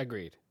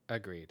 Agreed.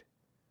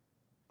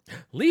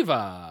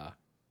 Leva,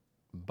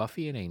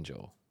 Buffy and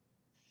Angel.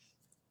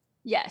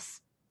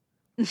 Yes.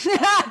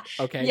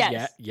 Okay.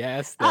 Yes.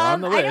 Yes. They're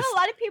on the list. I know a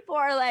lot of people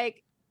are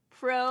like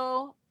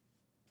pro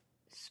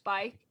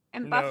Spike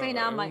and Buffy. And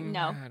I'm like,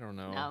 no. I don't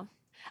know. No.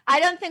 I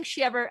don't think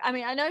she ever. I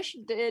mean, I know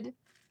she did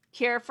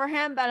care for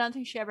him, but I don't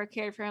think she ever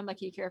cared for him like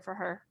he cared for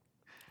her.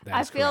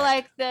 I feel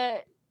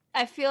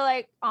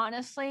like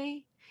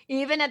honestly,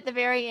 even at the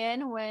very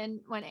end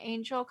when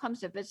Angel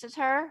comes to visit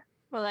her,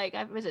 or like,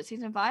 was it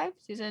season 5?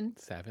 Season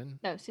 7?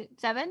 No,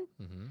 7.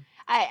 Mm-hmm.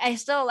 I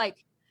still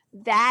like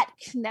that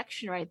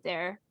connection right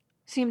there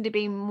seemed to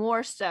be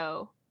more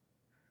so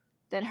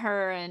than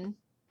her and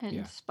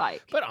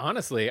Spike. But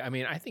honestly, I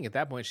mean, I think at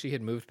that point she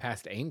had moved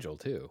past Angel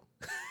too.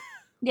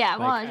 Yeah,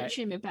 well,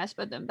 she moved past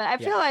with them, but I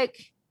feel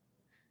like,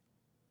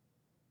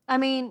 I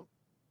mean,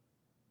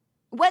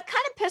 what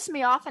kind of pissed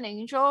me off in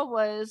Angel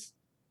was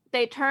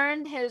they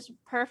turned his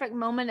perfect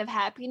moment of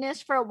happiness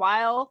for a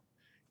while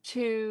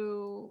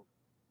to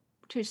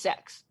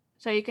sex.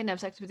 So you can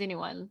have sex with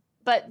anyone.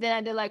 But then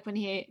I did like when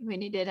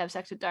he did have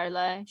sex with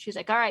Darla, she's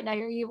like, all right, now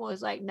you're evil.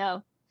 It's like,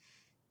 no,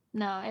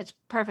 it's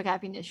perfect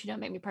happiness. You don't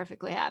make me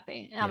perfectly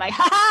happy. And I'm like,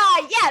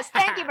 ha, yes,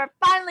 thank you for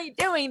finally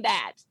doing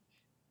that.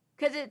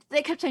 Because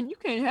they kept saying, you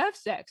can't have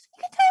sex.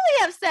 You can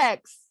totally have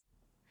sex.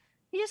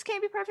 You just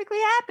can't be perfectly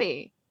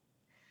happy.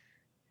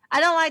 I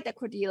don't like that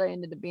Cordelia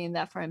ended up being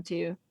that for him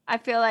too. I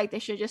feel like they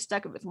should have just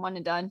stuck it with one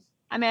and done.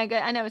 I mean,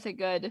 I know it's a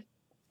good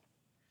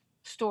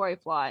story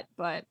plot,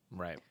 but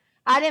right.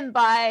 I didn't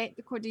buy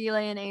the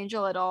Cordelia and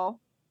Angel at all.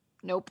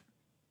 Nope.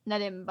 And I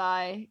didn't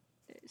buy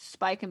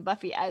Spike and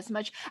Buffy as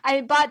much.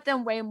 I bought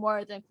them way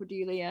more than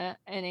Cordelia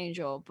and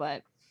Angel,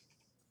 but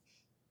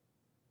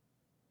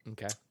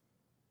okay.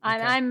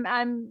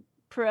 I'm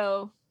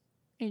pro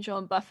Angel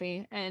and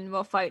Buffy, and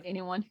will fight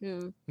anyone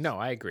who. No,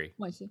 I agree.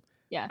 Wants to.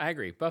 Yeah, I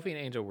agree. Buffy and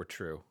Angel were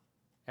true.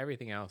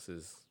 Everything else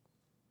is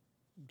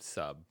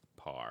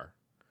subpar.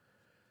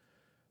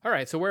 All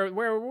right, so where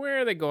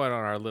are they going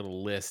on our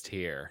little list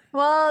here?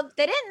 Well,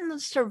 they didn't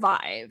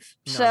survive.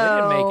 No, so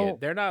they didn't make it.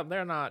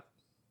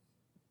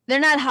 They're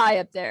not high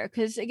up there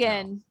because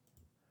again,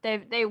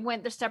 they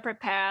went their separate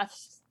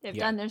paths. They've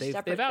done their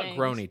separate they've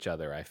outgrown things. each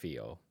other, I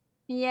feel.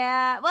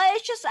 Yeah, well,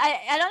 it's just I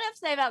don't know if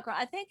they've outgrown.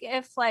 I think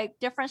if like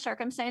different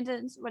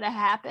circumstances would have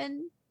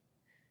happened,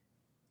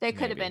 they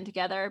could have been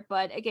together.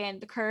 But again,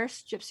 the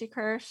curse, gypsy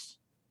curse.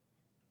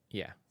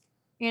 Yeah.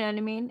 You know what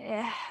I mean?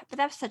 But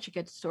that's such a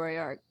good story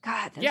arc.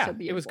 God, that's so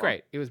beautiful. It was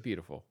great. It was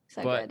beautiful.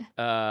 So good.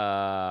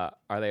 Are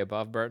they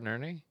above Bert and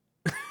Ernie?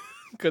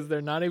 Because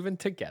they're not even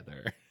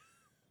together.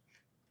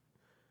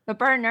 But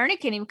Bert and Ernie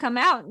can't even come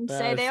out and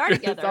say they are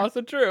together. That's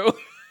also true.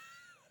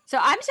 So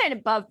I'm saying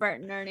above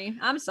Bert and Ernie.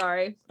 I'm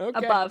sorry.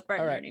 Okay. Above Bert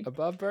and Ernie.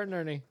 Above Bert and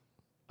Ernie.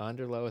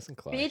 Under Lois and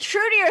Clark. Be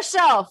true to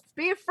yourself.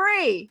 Be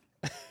free.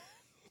 That's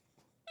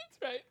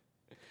right.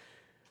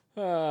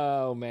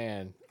 Oh,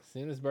 man. As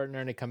soon as Bert and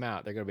Ernie come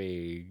out, they're going to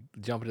be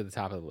jumping to the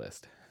top of the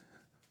list.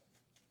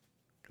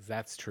 Because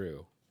that's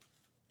true.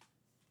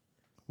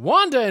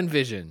 Wanda and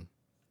Vision.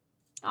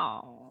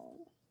 Oh.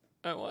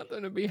 I want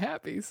them to be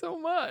happy so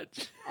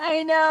much.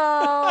 I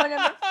know, and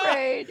I'm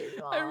afraid.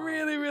 I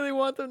really, really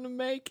want them to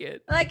make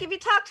it. Like, if you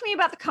talk to me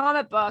about the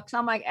comic books,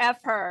 I'm like,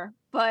 F her.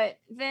 But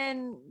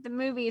then the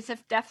movies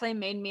have definitely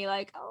made me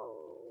like, oh.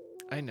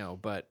 I know,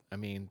 but, I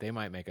mean, they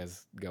might make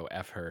us go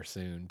F her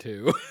soon,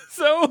 too.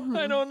 So,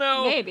 I don't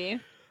know. Maybe.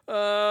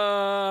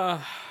 Again,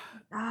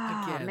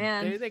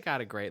 man. They got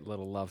a great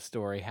little love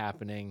story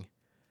happening.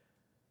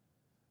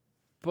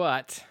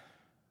 But,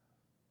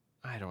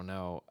 I don't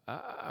know.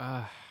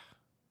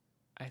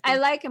 I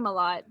like him a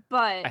lot,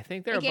 but I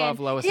think they're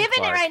above Lois and Clark.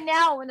 Even right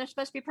now, when they're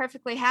supposed to be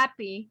perfectly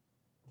happy,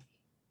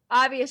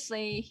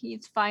 obviously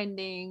he's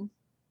finding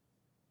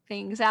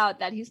things out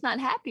that he's not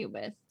happy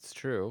with. It's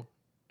true.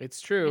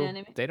 It's true. You know what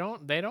I mean?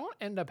 They don't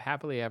end up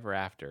happily ever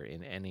after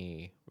in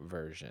any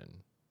version.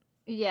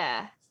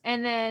 Yeah,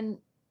 and then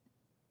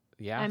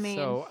I mean,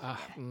 so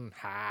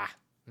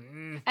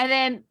and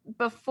then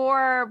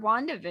before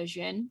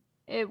WandaVision,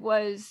 it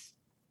was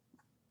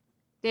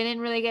they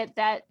didn't really get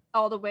that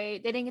all the way.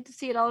 They didn't get to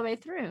see it all the way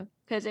through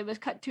because it was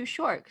cut too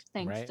short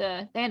thanks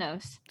to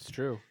Thanos. It's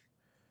true.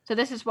 So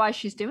this is why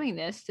she's doing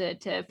this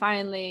to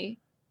finally.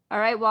 All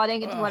right, well, I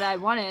didn't get to what I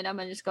wanted. I'm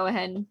gonna just go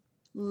ahead and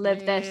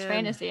live this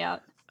fantasy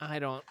out. I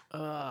don't.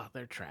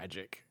 They're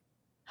tragic.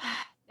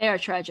 They are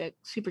tragic,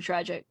 super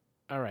tragic.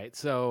 All right,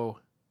 so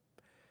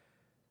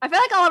I feel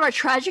like all of our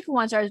tragic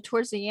ones are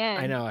towards the end.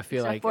 I know. I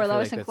feel like for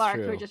Lois and Clark,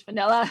 who are just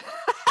vanilla.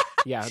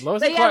 Yeah,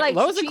 Lois and Clark. Like,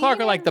 Lois and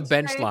Clark are like the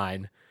bench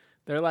line.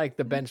 They're like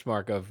the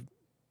benchmark of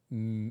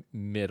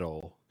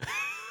middle.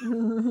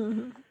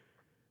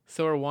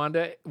 So are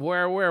Wanda?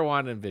 Where are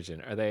Wanda and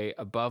Vision? Are they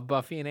above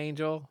Buffy and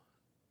Angel,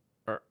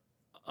 or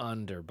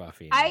under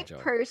Buffy and Angel?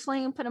 I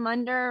personally put them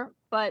under,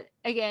 but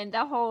again,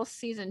 that whole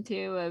season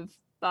 2 of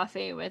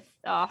Buffy with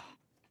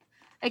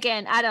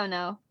again, I don't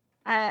know.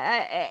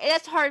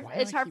 It's hard.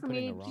 It's hard for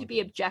me to be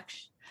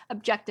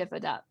objective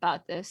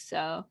about this.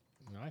 So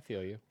no, I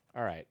feel you.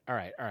 All right.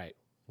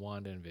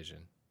 Wanda and Vision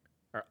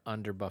are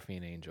under Buffy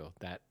and Angel.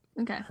 That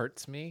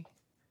hurts me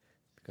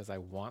because I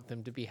want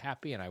them to be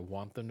happy and I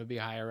want them to be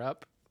higher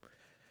up.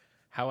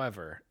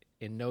 However,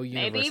 in no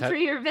universe, maybe for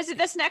your visit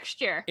this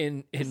next year.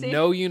 In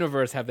no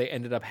universe have they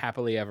ended up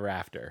happily ever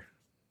after.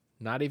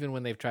 Not even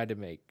when they've tried to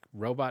make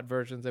robot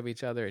versions of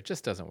each other. It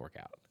just doesn't work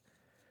out.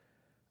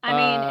 I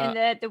mean,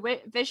 in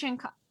the Vision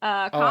comic.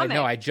 Oh, I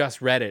know. I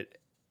just read it.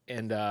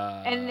 And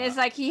it's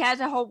like he has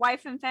a whole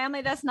wife and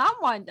family that's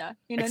not Wanda.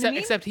 You know what I mean?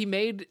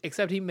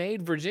 Except he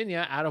made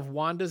Virginia out of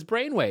Wanda's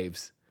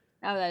brainwaves.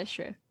 Oh, that is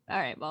true. All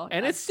right, well.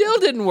 And it still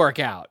didn't work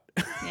out.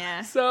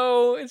 Yeah.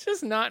 So it's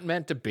just not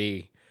meant to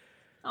be.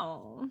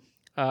 Oh.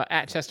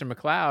 At Chester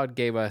McLeod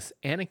gave us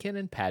Anakin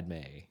and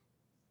Padme.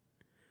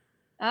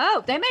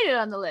 Oh, they made it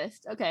on the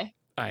list. Okay.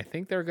 I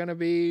think they're going to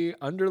be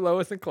under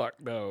Lois and Clark,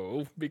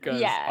 though, because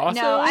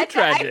tragic.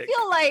 I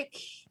feel like,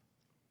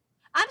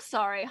 I'm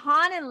sorry,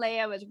 Han and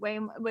Leia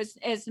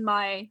is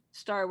my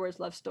Star Wars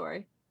love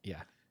story.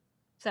 Yeah.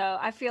 So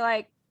I feel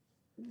like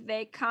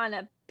they kind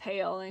of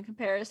pale in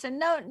comparison.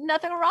 No,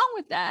 nothing wrong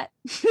with that.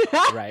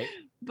 Right.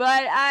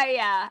 But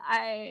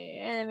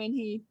I mean,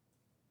 he.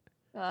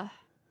 All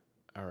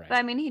right. But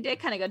I mean, he did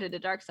kind of go to the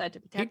dark side to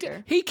protect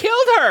her. He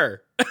killed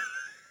her.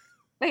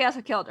 But he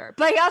also killed her.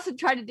 But he also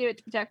tried to do it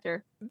to protect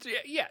her.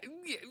 Yeah. I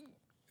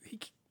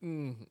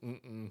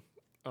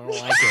don't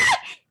like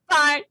it.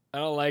 Fine. I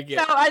don't like it.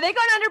 So are they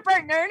going under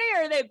Bert and Ernie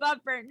or are they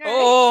above Bert and Ernie?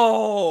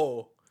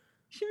 Oh.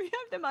 Should we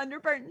have them under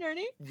Bert and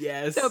Ernie?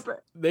 Yes.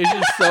 They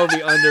should so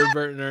be under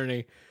Bert and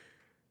Ernie.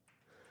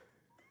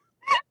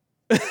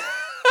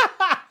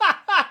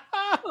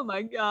 Oh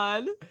my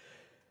God.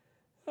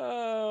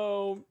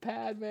 Oh,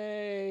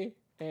 Padme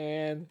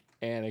and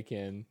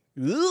Anakin.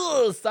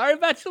 Ugh, sorry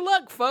about your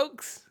luck,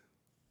 folks.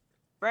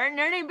 Bert and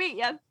Ernie beat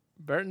you.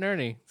 Bert and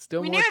Ernie.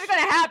 We knew it was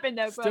going to happen,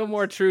 though, Still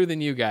more true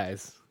than you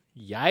guys.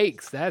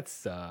 Yikes,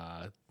 that's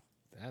rough.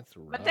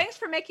 But thanks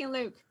for making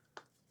Luke.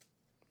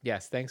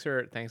 Yes, thanks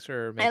for making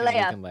Luke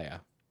and Leia.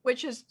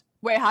 Which is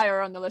way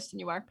higher on the list than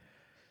you are.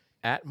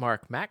 At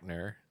Mark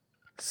Mackner,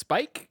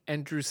 Spike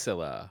and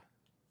Drusilla.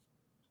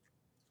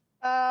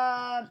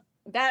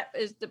 That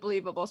is the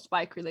believable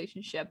Spike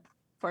relationship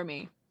for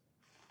me.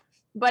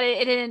 but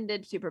it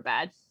ended super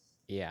bad.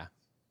 Yeah.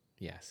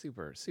 Yeah,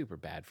 super, super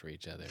bad for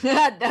each other.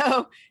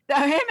 Though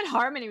him and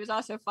Harmony was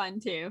also fun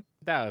too.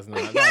 That was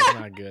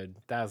not good.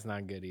 That was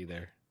not good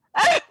either.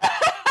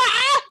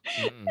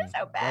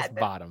 So bad. That's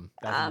bottom.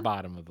 That's the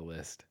bottom of the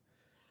list.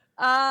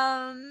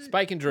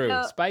 Spike and Drew.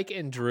 No, Spike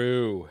and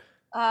Drew.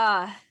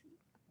 How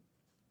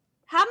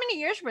many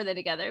years were they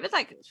together? It was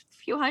like a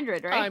few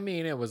hundred, right? I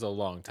mean, it was a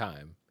long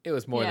time. It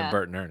was more than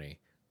Bert and Ernie.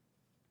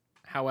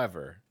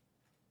 However,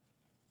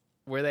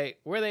 were they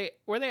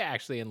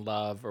actually in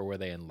love or were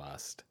they in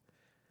lust?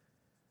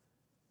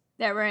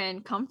 They were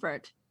in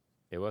comfort.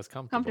 It was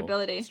comfortable.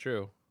 Comfortability. It's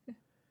true.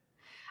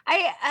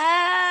 I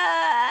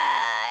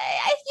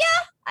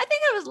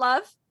think it was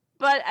love,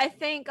 but I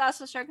think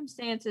also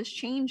circumstances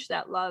changed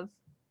that love.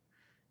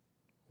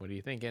 What are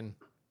you thinking?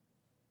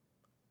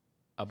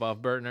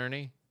 Above Bert and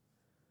Ernie?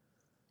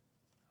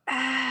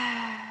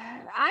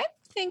 I'm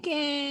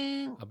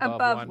thinking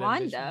above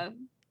Wanda,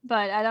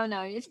 but I don't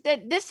know.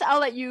 This I'll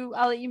let you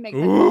make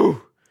the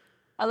call.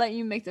 I'll let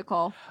you make the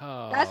call.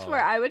 Oh. That's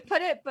where I would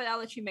put it, but I'll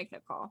let you make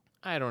that call.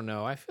 I don't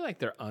know. I feel like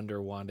they're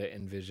under Wanda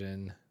and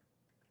Vision.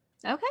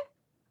 Okay.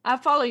 I'll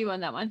follow you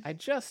on that one. I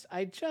just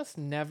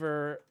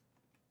never,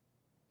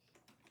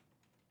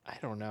 I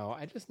don't know.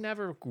 I just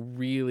never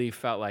really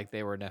felt like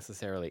they were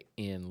necessarily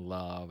in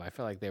love. I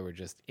felt like they were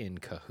just in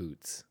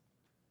cahoots.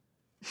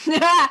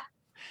 I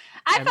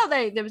felt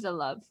like there was a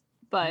love,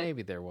 but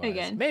maybe there was.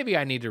 Again, maybe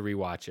I need to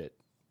rewatch it.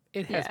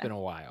 It has been a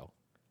while.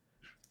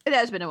 It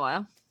has been a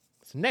while.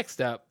 So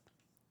next up,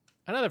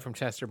 another from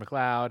Chester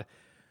McLeod,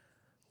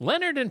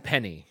 Leonard and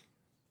Penny.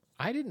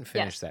 I didn't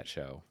finish that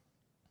show.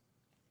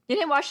 You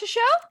didn't watch the show?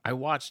 I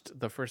watched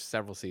the first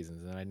several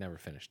seasons and I never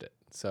finished it.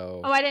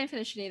 So I didn't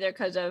finish it either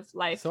because of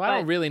life. So I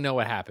don't really know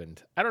what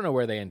happened. I don't know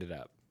where they ended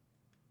up.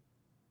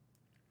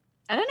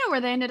 I don't know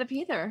where they ended up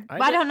either.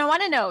 I don't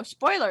want to know.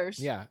 Spoilers.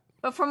 Yeah.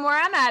 But from where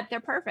I'm at, they're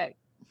perfect.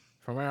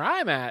 From where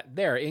I'm at,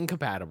 they're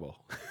incompatible.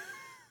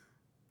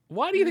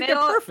 Why do you think they're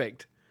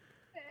perfect?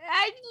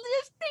 I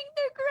just think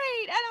they're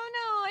great. I don't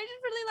know. I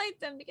just really like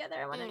them together.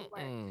 I want to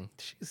work.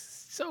 She's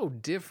so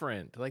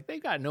different. Like, they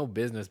got no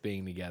business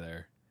being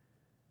together.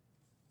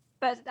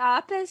 But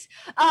opposites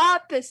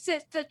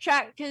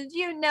attract, because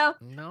No.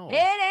 It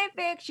ain't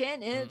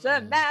fiction. It's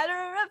a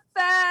matter of fact.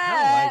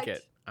 I don't like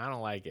it. I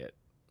don't like it.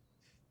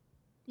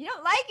 You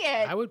don't like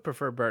it? I would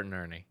prefer Bert and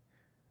Ernie.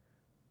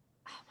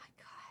 Oh my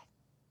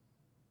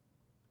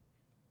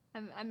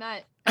god. I'm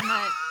not.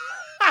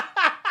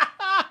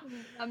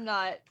 I'm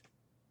not.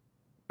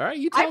 All right,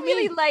 you tell me. I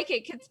really like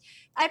it because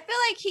I feel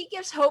like he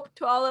gives hope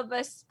to all of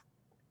us,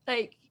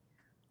 like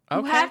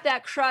who have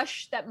that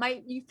crush that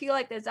you feel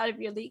like that's out of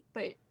your league,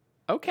 but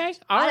okay,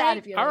 all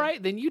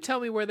right. Then you tell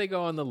me where they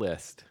go on the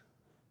list.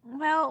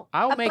 Well,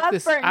 I'll make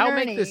this your fault.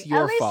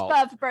 At least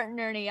above Bert and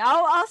Ernie.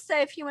 I'll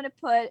say if you want to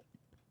put,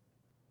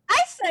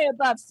 I say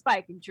above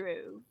Spike and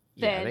Drew.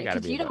 Yeah, they gotta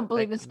be. You don't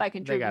believe in Spike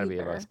and Drew. They gotta be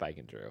above Spike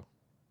and Drew.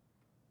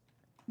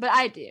 But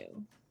I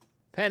do.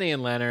 Penny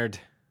and Leonard,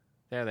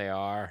 there they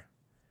are.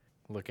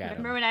 Look at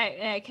Remember when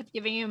I kept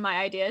giving you my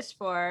ideas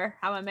for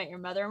How I Met Your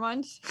Mother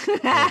once? You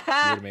would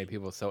have made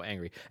people so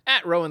angry.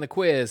 At Rowan the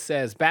Quiz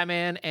says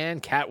Batman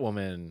and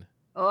Catwoman.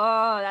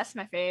 Oh, that's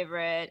my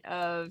favorite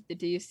of the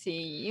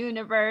DC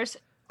universe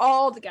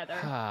all together.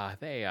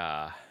 They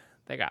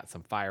got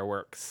some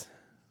fireworks.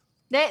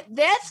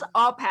 That's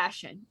all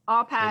passion,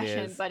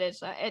 but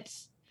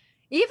it's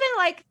even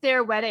like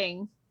their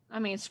wedding. I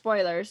mean,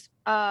 spoilers.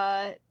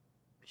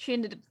 She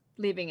ended up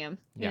leaving him.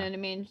 You know what I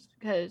mean?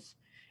 Because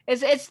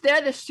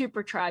they're the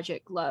super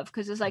tragic love,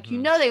 because it's like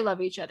they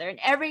love each other, and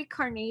every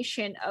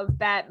carnation of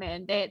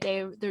Batman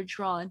they're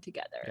drawn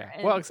together.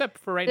 Yeah. Well, except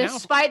for right now,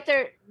 despite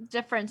their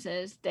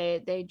differences,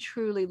 they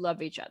truly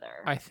love each other.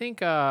 I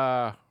think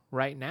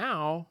right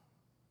now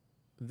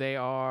they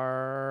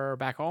are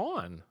back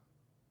on.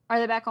 Are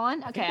they back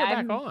on? Okay,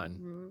 they're back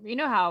on. You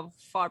know how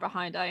far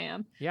behind I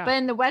am. Yeah. But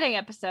in the wedding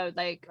episode,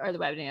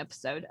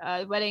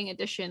 the wedding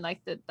edition,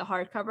 like the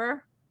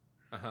hardcover.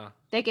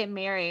 They get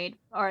married,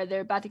 or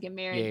they're about to get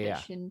married. Yeah.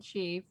 And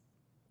she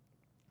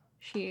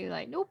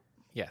like, nope.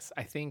 Yes,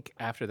 I think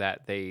after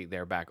that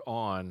they're back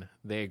on.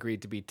 They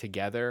agreed to be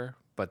together,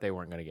 but they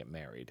weren't going to get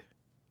married.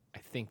 I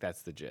think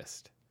that's the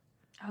gist.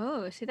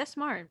 Oh, see, that's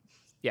smart.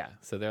 Yeah,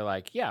 so they're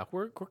like, yeah,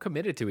 we're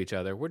committed to each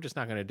other. We're just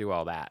not going to do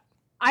all that.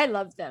 I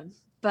love them,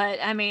 but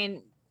I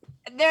mean,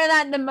 they're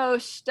not the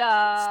most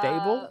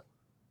stable,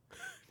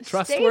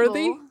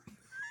 trustworthy.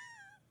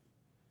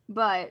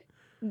 But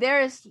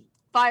there's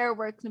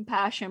fireworks and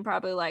passion,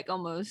 probably like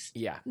almost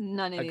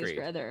none of these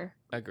other.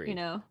 Agreed. You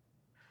know.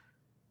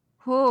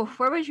 Whoa,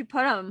 where would you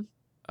put them?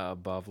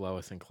 Above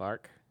Lois and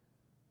Clark.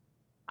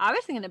 I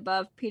was thinking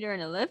above Peter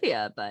and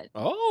Olivia, but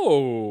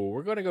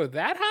we're gonna go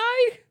that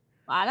high?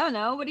 I don't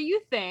know. What do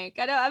you think?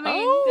 This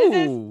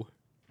is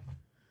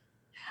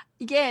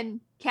again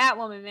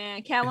Catwoman,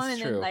 man.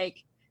 Catwoman, and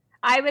like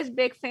I was a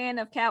big fan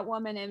of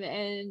Catwoman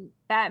and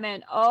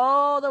Batman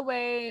all the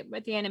way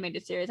with the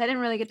animated series. I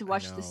didn't really get to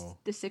watch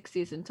the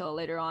 60s until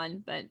later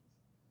on, but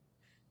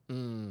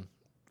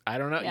I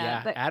don't know.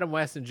 Yeah, but Adam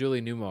West and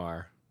Julie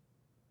Newmar.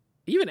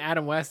 Even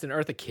Adam West and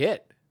Eartha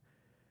Kitt.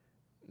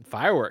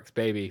 Fireworks,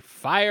 baby.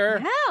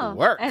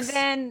 Fireworks. And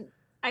then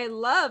I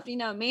loved,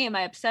 me and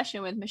my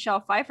obsession with Michelle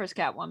Pfeiffer's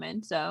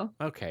Catwoman. So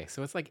okay,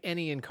 so it's like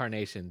any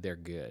incarnation, they're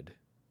good,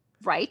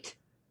 right?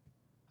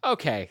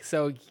 Okay,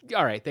 so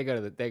all right, they go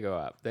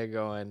up. They're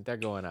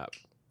going up.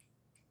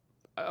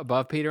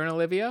 Above Peter and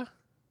Olivia?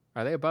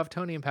 Are they above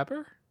Tony and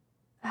Pepper?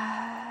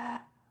 I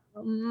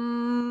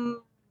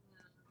don't.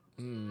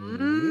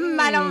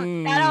 I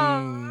don't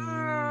know,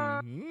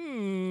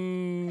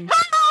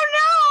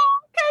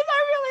 because I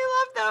really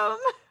love them.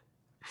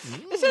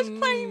 It's just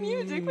playing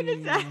music. What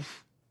is that?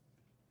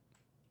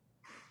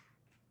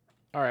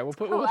 All right,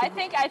 I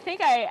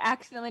think I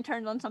accidentally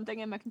turned on something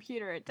in my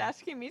computer. It's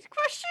asking me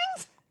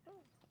questions.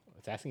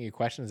 It's asking you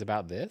questions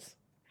about this?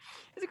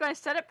 Is it going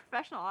to set up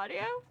professional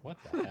audio? What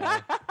the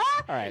hell?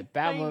 All right,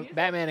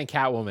 Batman and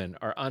Catwoman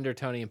are under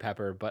Tony and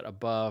Pepper, but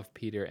above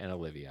Peter and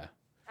Olivia.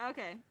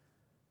 Okay.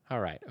 All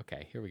right,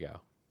 okay, here we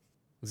go.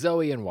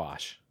 Zoe and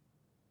Wash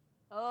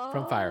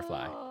from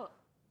Firefly.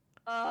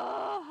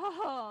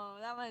 Oh,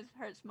 that one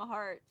hurts my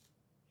heart.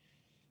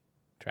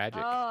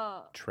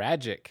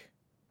 Tragic.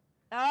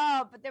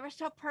 Oh, but they were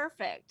so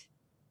perfect.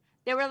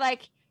 They were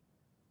like,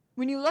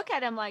 when you look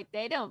at them, like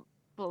they don't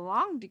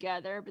belong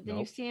together, but then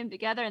you see them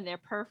together and they're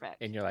perfect.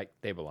 And you're like,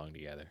 they belong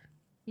together.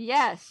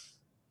 Yes.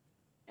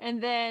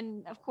 And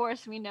then, of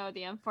course, we know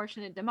the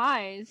unfortunate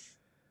demise.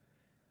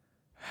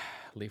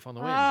 Leaf on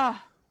the wind.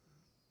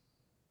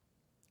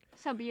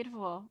 So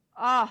beautiful.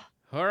 All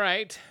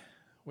right.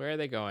 Where are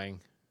they going?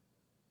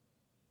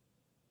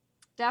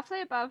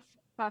 Definitely above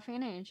Buffy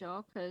and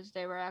Angel, because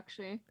they were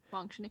actually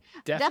functioning.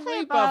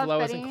 Definitely above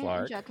Lois and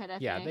Clark.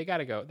 Yeah, they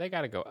gotta go. They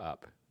gotta go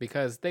up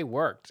because they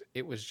worked.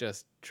 It was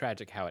just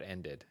tragic how it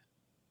ended.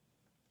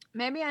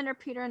 Maybe under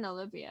Peter and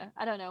Olivia.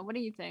 I don't know. What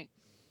do you think?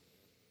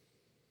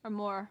 Or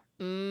more?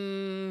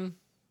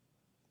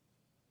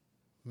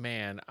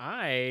 Man,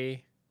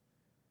 I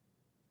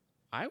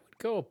would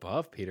go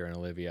above Peter and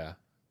Olivia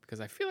because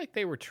I feel like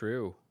they were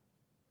true.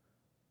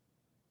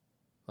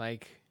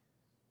 Like,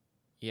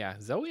 yeah,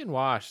 Zoe and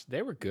Wash,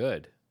 they were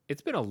good.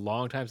 It's been a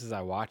long time since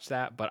I watched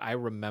that, but I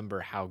remember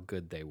how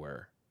good they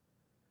were.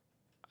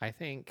 I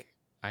think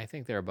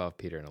they're above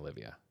Peter and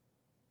Olivia.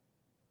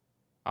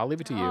 I'll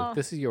leave it to you.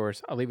 This is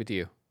yours. I'll leave it to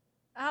you.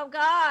 Oh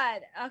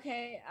God.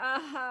 Okay.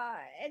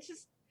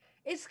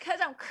 It's because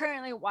I'm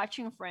currently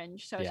watching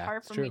Fringe, so it's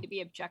hard for me to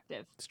be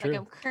objective. It's true. Like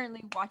I'm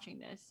currently watching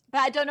this, but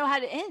I don't know how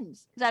it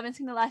ends because I haven't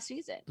seen the last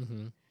season.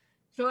 Mm-hmm.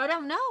 So I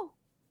don't know.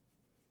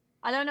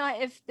 I don't know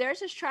if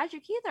theirs is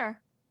tragic either.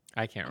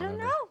 I can't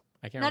remember.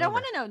 I don't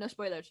want to know. No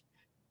spoilers.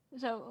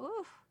 So,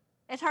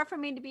 it's hard for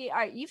me to be. All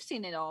right, you've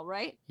seen it all,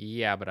 right?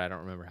 Yeah, but I don't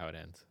remember how it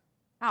ends.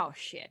 Oh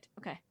shit.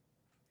 Okay.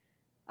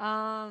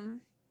 Where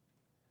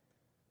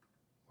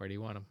do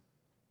you want them?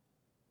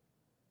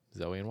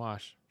 Zoe and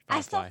Wash. Firefly.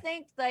 I still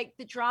think like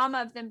the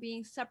drama of them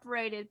being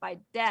separated by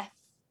death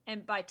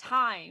and by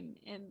time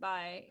and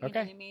by you know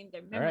what I mean,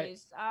 their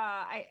memories.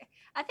 Right.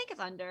 I think it's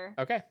under.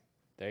 Okay,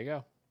 there you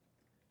go.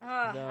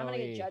 I'm gonna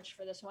get judged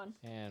for this one.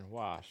 And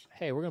Wash.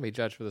 Hey, we're gonna be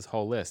judged for this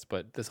whole list,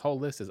 but this whole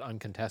list is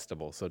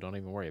uncontestable, so don't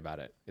even worry about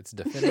it. It's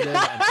definitive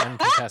and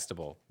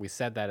uncontestable. We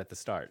said that at the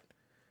start,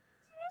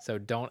 so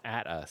don't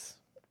at us.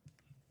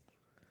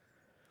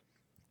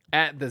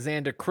 At the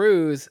Xander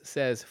Cruz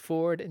says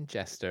Ford and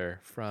Jester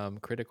from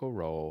Critical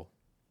Role.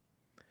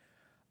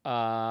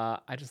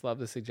 I just love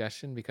the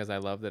suggestion because I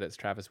love that it's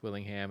Travis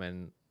Willingham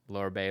and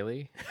Laura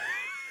Bailey.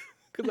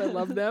 Because I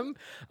love them.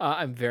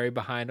 I'm very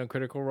behind on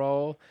Critical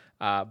Role,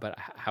 but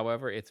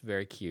however, it's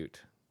very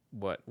cute.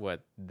 What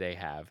they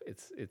have,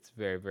 it's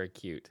very, very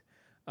cute.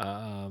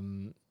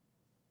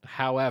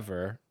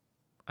 However,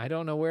 I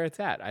don't know where it's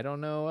at. I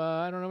don't know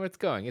where it's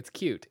going. It's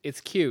cute.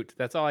 It's cute.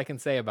 That's all I can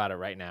say about it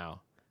right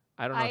now.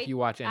 I don't know if you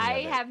watch any of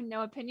it. I have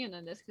no opinion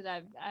on this because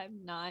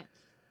I'm not.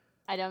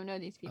 I don't know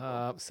these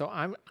people. So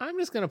I'm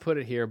just gonna put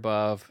it here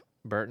above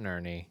Bert and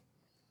Ernie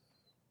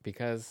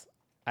because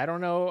I don't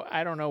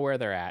know where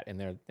they're at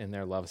in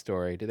their love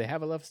story. Do they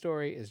have a love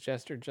story? Is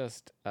Jester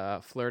just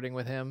flirting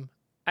with him?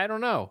 I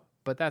don't know,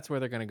 but that's where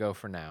they're going to go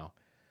for now.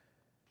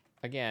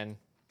 Again,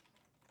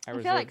 I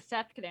feel like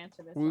Seth could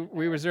answer this.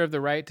 We reserve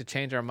the right to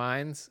change our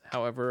minds.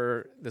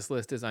 However, this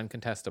list is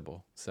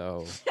uncontestable.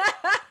 So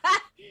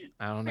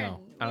I don't know.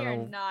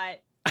 We're not.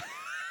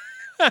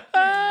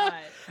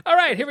 All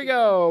right, here we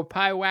go.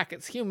 Pie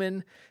Wackett's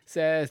Human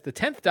says the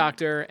 10th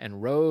Doctor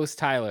and Rose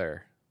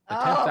Tyler. The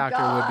 10th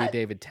Doctor would be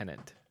David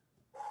Tennant.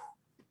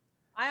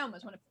 I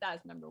almost want to put that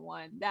as number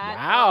one.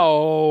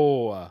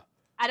 Wow.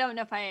 I don't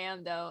know if I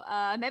am, though.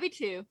 Maybe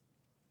 2.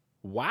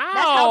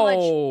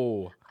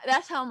 Wow.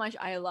 That's how much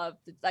I love.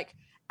 Like,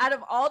 out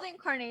of all the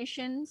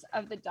incarnations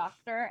of the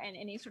Doctor and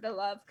any sort of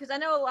love, because I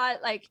know a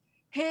lot, like,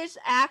 his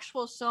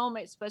actual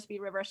soulmate is supposed to be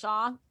River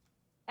Song.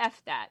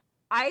 F that.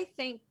 I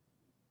think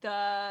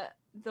the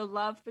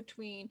love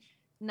between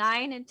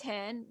 9 and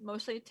 10,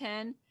 mostly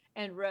 10,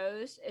 and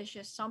Rose is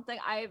just something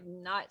I have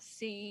not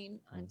seen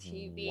on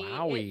TV.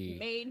 Wowie. It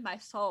made my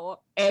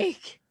soul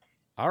ache.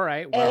 All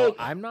right. Well,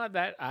 I'm not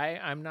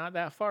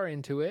that far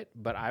into it,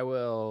 but I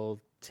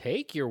will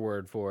take your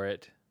word for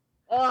it.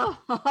 Oh,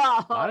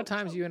 a lot of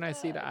times you and I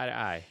see eye to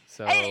eye.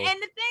 So and the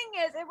thing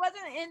is, it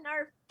wasn't in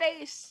our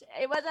face.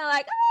 It wasn't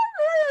like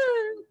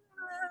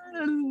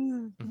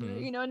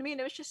you know what I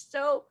mean? It was just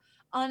so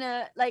on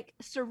a like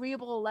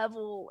cerebral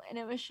level, and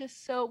it was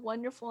just so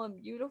wonderful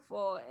and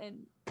beautiful.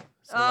 And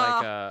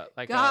so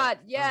like God,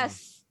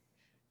 yes.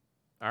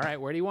 All right,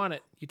 where do you want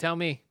it? You tell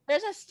me.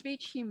 There's a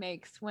speech he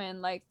makes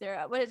when like they're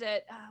what is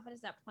it? What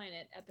is that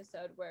Planet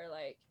episode where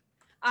like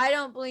I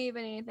don't believe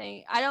in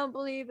anything. I don't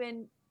believe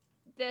in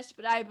this,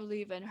 but I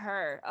believe in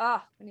her.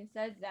 Oh, when he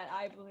says that,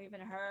 I believe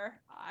in her.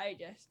 I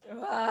just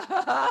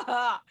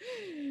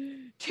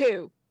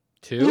 2.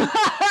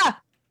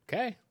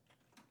 Okay.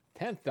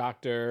 10th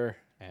Doctor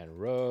and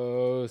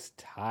Rose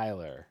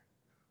Tyler.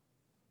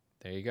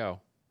 There you go.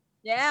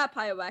 Yeah,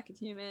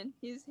 Pyowackatoo, man.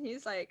 He's like,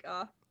 he's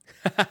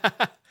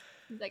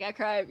like, I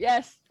cried.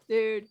 Yes,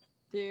 dude.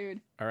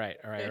 All right.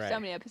 There's so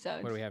many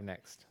episodes. What do we have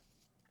next?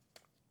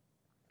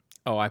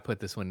 Oh, I put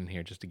this one in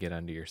here just to get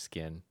under your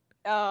skin.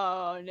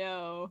 Oh,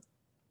 no.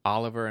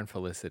 Oliver and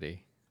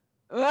Felicity.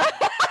 You know,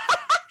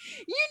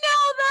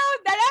 though,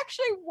 that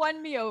actually won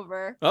me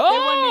over. Oh!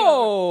 Won me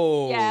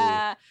over.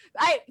 Yeah.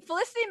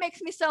 Felicity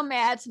makes me so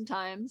mad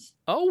sometimes.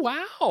 Oh,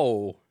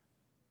 wow.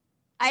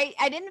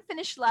 I didn't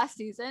finish last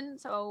season,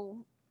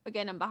 so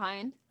again, I'm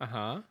behind.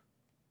 Uh-huh.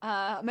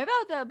 Maybe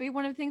that'll be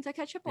one of the things I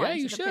catch up on. Yeah,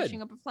 you should.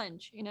 Catching up a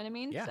flinch, you know what I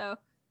mean? Yeah. So,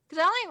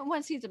 because I only have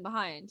 1 season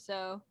behind,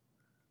 so.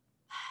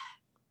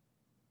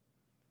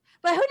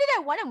 But who did I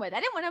want him with? I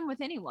didn't want him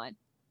with anyone. I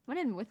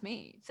wanted him with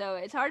me. So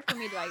it's hard for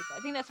me to like. I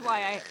think that's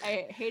why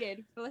I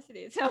hated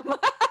Felicity so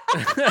much.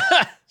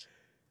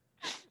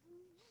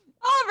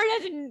 Oliver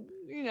doesn't,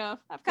 you know.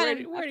 I've kind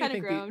of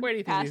grown. Where do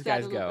you think these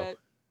guys go? Bit.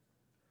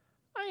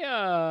 But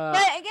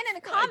again, in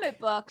the comic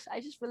books,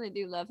 I just really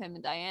do love him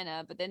and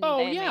Diana. But then,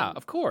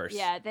 of course,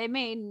 yeah, they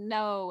made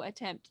no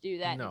attempt to do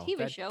that in the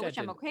TV show, which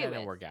I'm okay with. That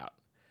didn't work out.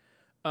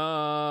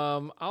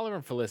 Oliver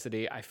and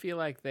Felicity, I feel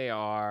like they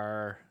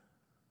are.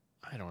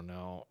 I don't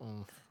know.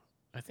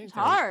 I think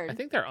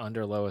they're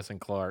under Lois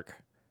and Clark.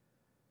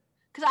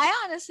 Because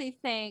I honestly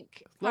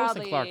think Lois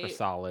and Clark are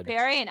solid.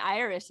 Barry and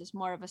Iris is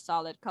more of a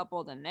solid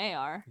couple than they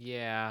are.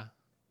 Yeah.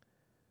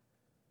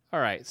 All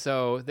right,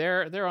 so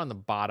they're on the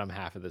bottom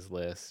half of this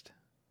list.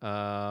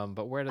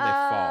 But where do they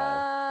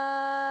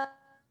fall?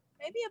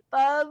 Maybe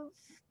above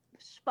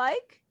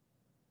Spike.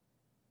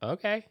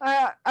 Okay.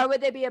 Or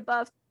would they be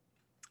above?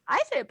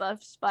 I say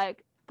above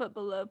Spike, but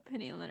below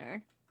Penny and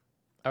Leonard.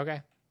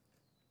 Okay.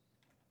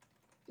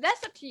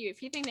 That's up to you.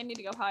 If you think they need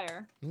to go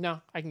higher.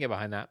 No, I can get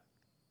behind that.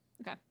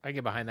 Okay. I can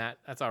get behind that.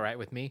 That's all right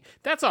with me.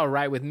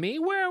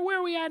 Where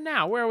are we at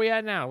now?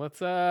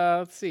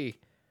 Let's see.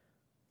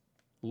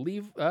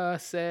 Leave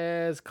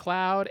says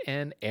Cloud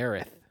and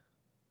Aerith.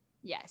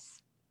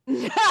 Yes. All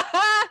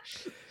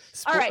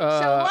right. So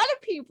a lot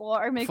of people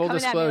are coming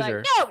at me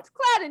like, no, it's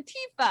Cloud and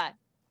Tifa.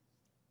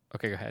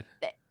 Okay, go ahead.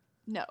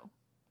 No.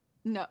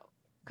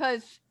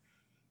 Because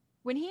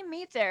when he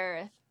meets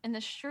Aerith in the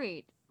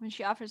street, when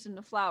she offers him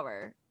the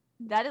flower,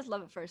 that is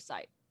love at first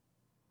sight.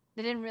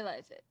 They didn't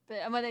realize it,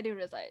 but they do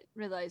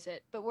realize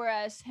it. But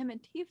whereas him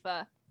and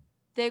Tifa,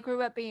 they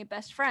grew up being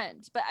best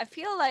friends. But I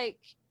feel like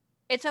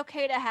it's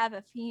okay to have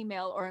a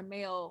female or a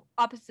male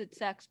opposite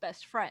sex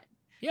best friend.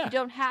 Yeah. You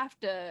don't have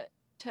to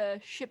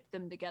ship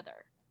them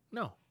together.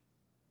 No.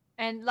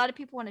 And a lot of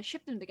people want to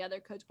ship them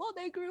together because, well,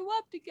 they grew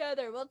up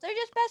together. Well, they're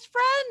just best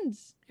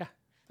friends. Yeah.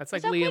 That's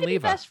like Lee and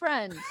Leva. Best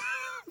friends.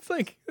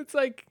 It's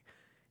like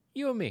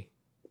you and me.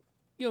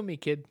 You and me,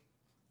 kid.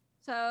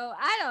 So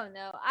I don't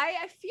know.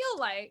 I feel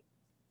like,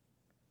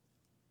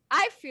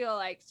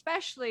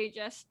 especially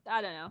just,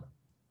 I don't know.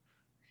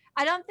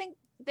 I don't think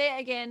they,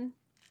 again,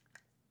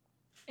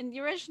 in the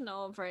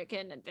original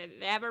version,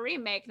 they have a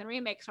remake. The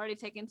remake's already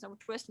taken some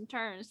twists and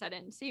turns I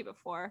didn't see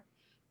before.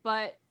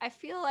 But I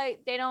feel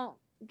like they don't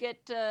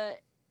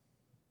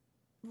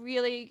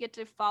really get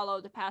to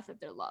follow the path of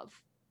their love.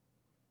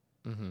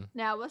 Mm-hmm.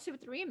 Now, we'll see what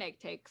the remake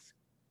takes.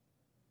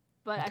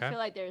 But okay. I feel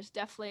like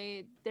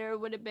there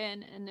would have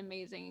been an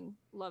amazing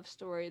love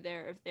story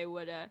there if they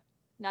would have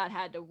not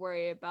had to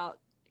worry about,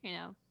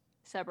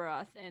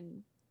 Sephiroth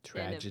and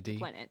tragedy. The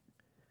planet.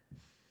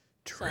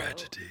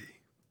 Tragedy.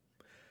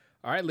 So.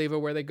 All right, Leva,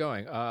 where are they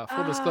going?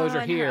 Full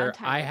disclosure here,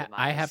 I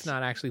have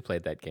not actually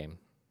played that game.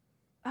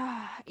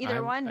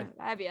 Either one,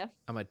 have you?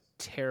 I'm a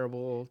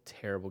terrible,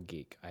 terrible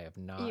geek. I have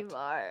not. You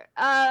are.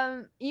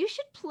 You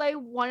should play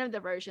one of the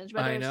versions,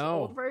 whether it's the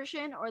old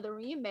version or the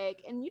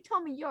remake, and you tell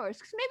me yours,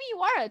 because maybe you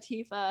are a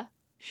Tifa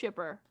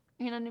shipper.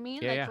 You know what I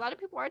mean? Yeah, a lot of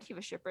people are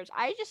Tifa shippers.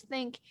 I just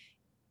think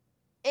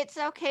it's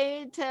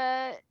okay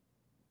to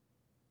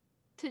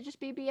just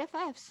be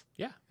BFFs.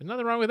 Yeah, there's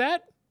nothing wrong with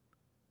that.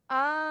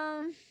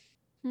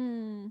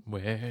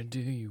 Where do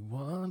you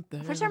want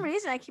them? For some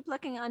reason, I keep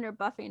looking under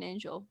Buffy and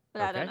Angel,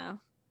 but I don't know.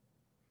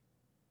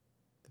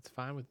 It's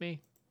fine with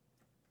me.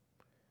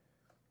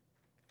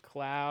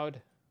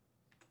 Cloud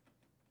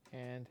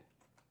and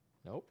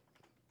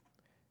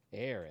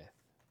Aerith.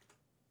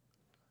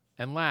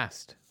 And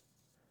last,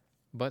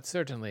 but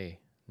certainly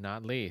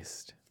not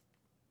least.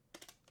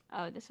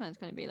 Oh, this one's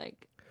going to be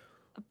like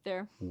up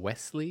there.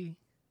 Wesley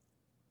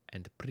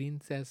and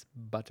Princess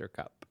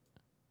Buttercup.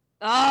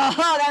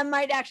 Oh, that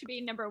might actually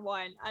be number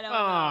one. I don't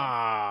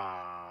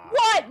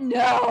know.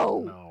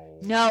 What?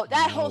 No.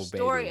 That whole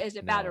story is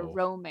about a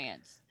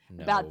romance.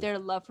 About their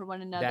love for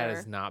one another. That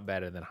is not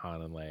better than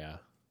Han and Leia.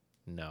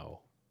 No.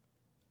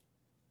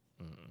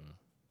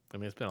 I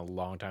mean, it's been a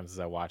long time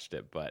since I watched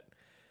it, but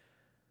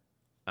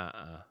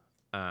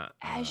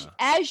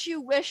As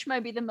You Wish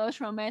might be the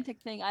most romantic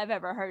thing I've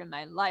ever heard in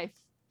my life.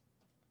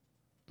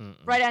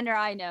 Right under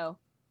I Know.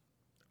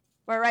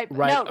 Or right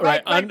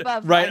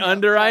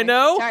under I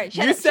Know? Sorry,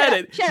 you said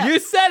it. You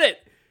said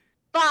it.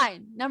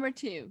 Fine. Number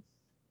 2.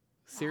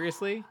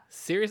 Seriously?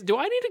 Do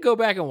I need to go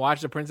back and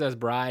watch The Princess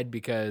Bride?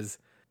 Because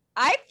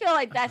I feel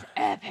like that's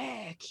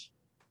epic.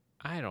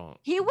 I don't.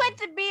 He went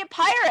to be a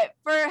pirate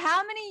for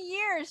how many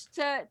years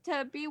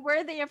to be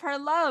worthy of her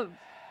love?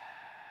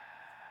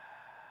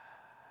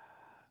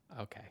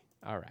 Okay.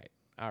 All right.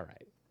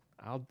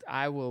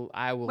 I will.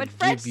 Would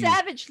Fred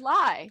Savage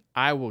lie?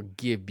 I will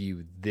give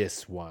you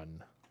this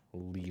one,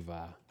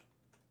 Leva.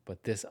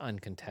 But this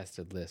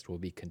uncontested list will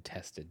be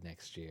contested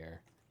next year.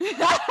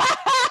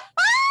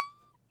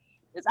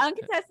 This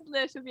uncontested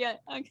list will be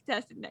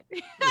uncontested next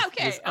year.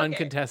 Okay. This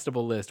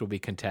uncontestable list will be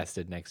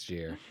contested next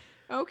year.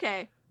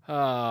 Okay.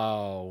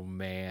 Oh,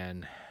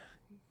 man.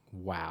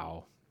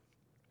 Wow.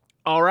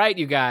 All right,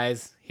 you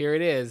guys. Here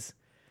it is.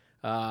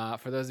 For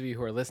those of you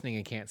who are listening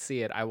and can't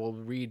see it, I will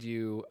read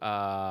you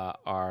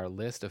our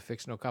list of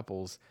fictional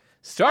couples,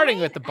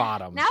 starting at the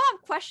bottom. Now I'm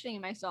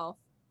questioning myself.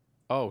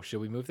 Oh, should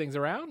we move things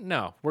around?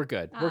 No, we're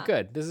good. We're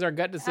good. This is our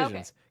gut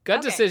decisions. Okay.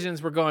 Gut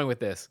decisions, we're going with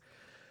this.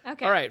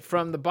 Okay. All right,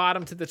 from the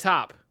bottom to the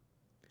top.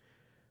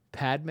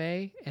 Padme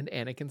and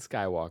Anakin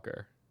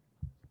Skywalker.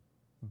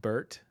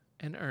 Bert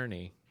and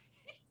Ernie.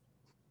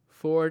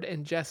 Ford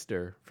and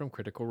Jester from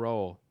Critical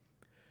Role.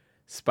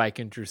 Spike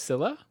and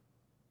Drusilla.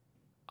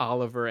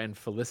 Oliver and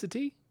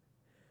Felicity.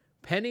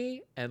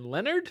 Penny and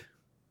Leonard.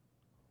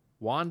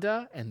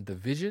 Wanda and the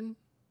Vision.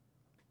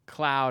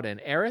 Cloud and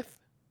Aerith.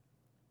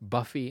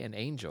 Buffy and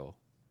Angel.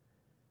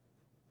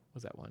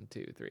 Was that 1,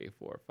 2, 3,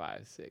 4,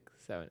 5, 6,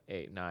 7,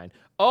 8, 9?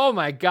 Oh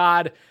my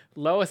God.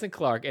 Lois and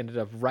Clark ended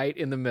up right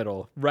in the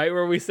middle, right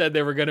where we said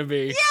they were going to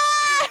be. Yeah!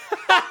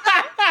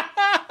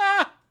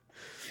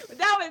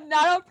 That was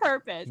not on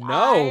purpose. No.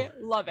 I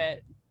love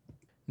it.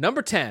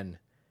 Number 10,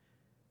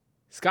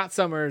 Scott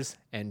Summers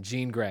and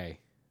Jean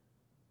Grey.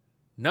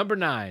 Number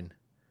 9,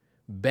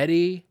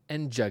 Betty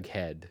and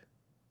Jughead.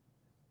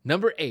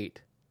 Number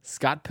 8,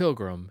 Scott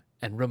Pilgrim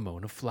and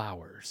Ramona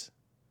Flowers.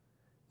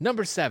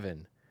 Number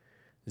 7,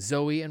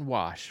 Zoe and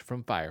Wash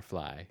from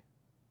Firefly.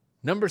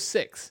 Number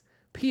 6,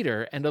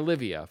 Peter and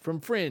Olivia from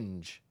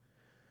Fringe.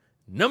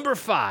 Number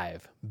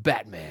 5,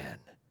 Batman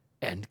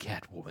and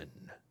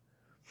Catwoman.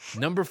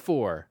 Number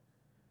 4,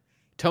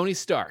 Tony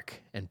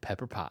Stark and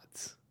Pepper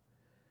Potts.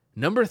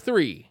 Number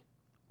 3,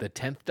 the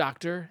 10th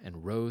Doctor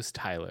and Rose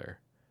Tyler.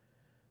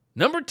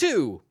 Number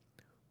 2,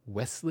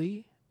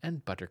 Wesley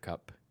and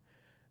Buttercup.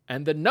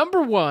 And the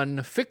number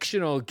 1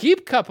 fictional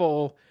geek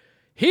couple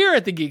here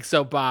at the Geek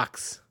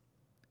Soapbox,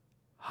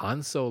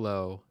 Han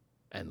Solo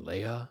and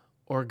Leia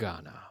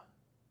Organa.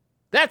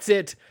 That's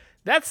it.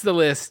 That's the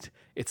list.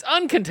 It's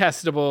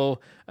uncontestable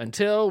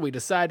until we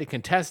decide to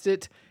contest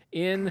it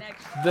in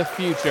the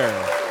future.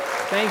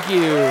 Thank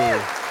you.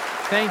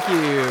 Thank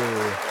you.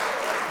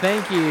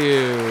 Thank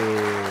you.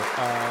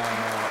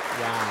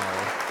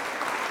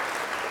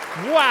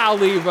 Wow. Wow,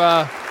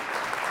 Leva.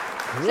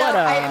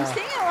 I am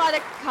seeing a lot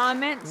of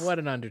comments. What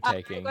an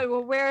undertaking.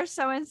 Well, where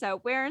so-and-so?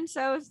 Where and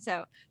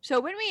so-and-so? So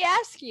when we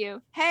ask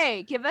you,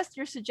 hey, give us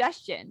your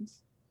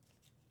suggestions.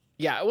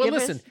 Yeah, well,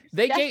 listen,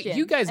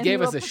 you guys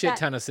gave us a shit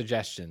ton of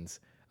suggestions.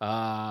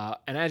 And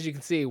as you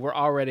can see, we're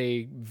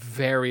already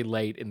very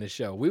late in the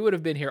show. We would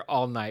have been here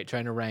all night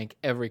trying to rank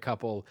every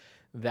couple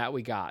that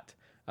we got.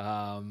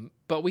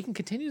 But we can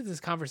continue this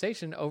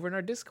conversation over in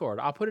our Discord.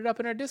 I'll put it up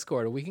in our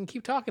Discord and we can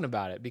keep talking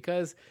about it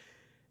because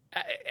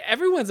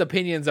everyone's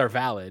opinions are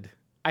valid.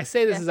 I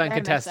say this is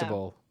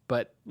uncontestable,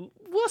 but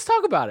let's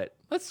talk about it.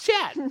 Let's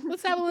chat.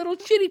 Let's have a little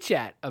chitty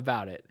chat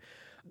about it.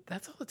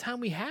 That's all the time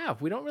we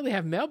have. We don't really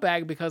have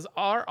mailbag because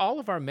all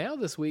of our mail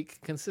this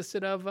week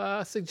consisted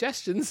of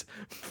suggestions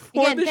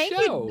for the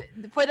show.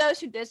 You for those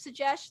who did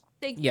suggest.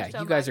 Thank you so much.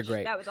 Yeah, you guys are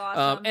great. That was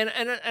awesome. And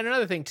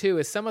another thing too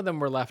is some of them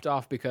were left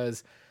off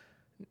because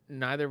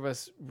neither of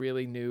us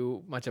really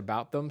knew much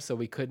about them, so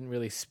we couldn't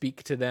really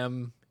speak to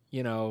them,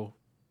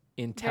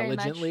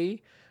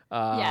 intelligently.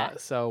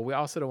 So we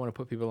also don't want to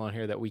put people on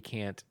here that we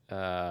can't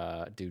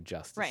do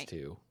justice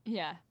to.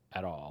 Yeah.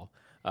 At all.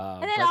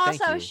 And then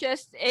also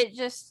it's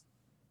just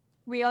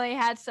we only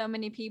had so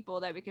many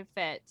people that we could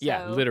fit. So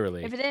yeah,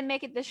 literally. If it didn't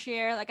make it this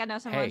year, like I know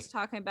someone was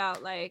talking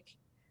about like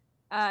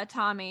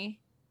Tommy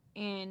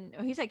and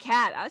he said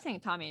Kat. I was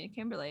saying Tommy and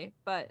Kimberly,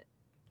 but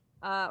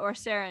or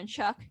Sarah and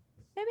Chuck.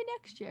 Maybe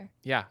next year.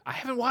 Yeah, I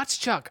haven't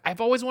watched Chuck.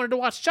 I've always wanted to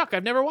watch Chuck.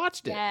 I've never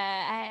watched it.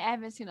 Yeah, I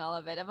haven't seen all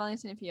of it. I've only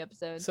seen a few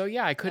episodes. So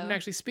yeah, I couldn't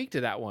actually speak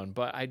to that one,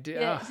 but I did.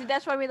 Yeah, see,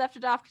 that's why we left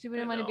it off, because we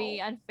didn't want to be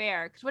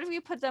unfair. Because what if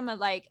you put them at,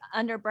 like,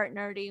 under Bert and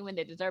Ernie when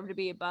they deserve to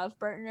be above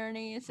Bert and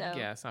Ernie? So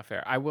yeah, it's not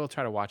fair. I will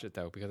try to watch it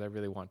though, because I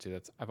really want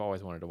to. I've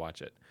always wanted to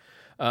watch it.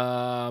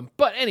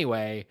 But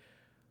anyway,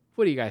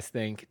 what do you guys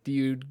think? Do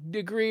you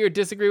agree or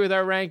disagree with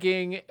our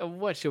ranking?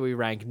 What should we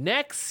rank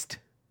next?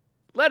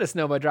 Let us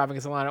know by dropping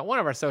us a line at one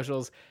of our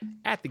socials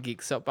at the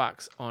Geek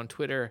Soapbox on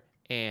Twitter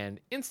and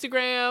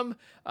Instagram.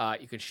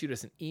 You can shoot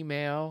us an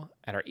email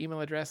at our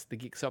email address,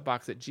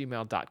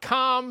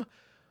 thegeeksoapbox@gmail.com,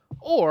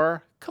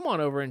 or come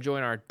on over and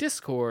join our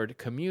Discord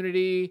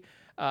community.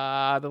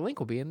 The link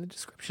will be in the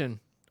description.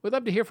 We'd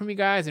love to hear from you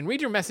guys and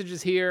read your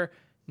messages here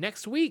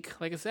next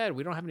week. Like I said,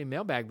 we don't have any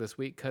mailbag this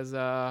week because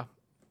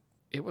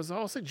it was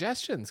all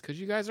suggestions, because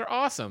you guys are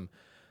awesome.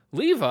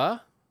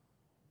 Leva,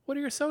 what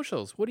are your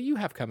socials? What do you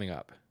have coming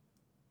up?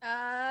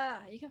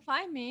 You can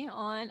find me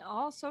on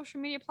all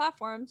social media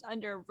platforms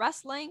under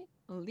Wrestling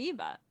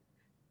Leva.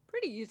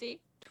 Pretty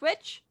easy.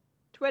 Twitch,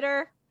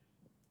 Twitter,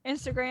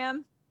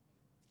 Instagram.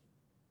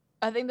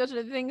 I think those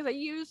are the things I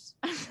use.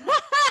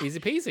 Easy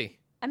peasy.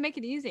 I make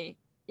it easy.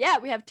 Yeah,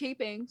 we have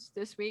tapings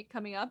this week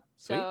coming up.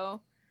 Sweet.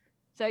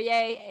 So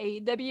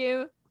yay,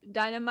 AEW,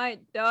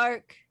 Dynamite,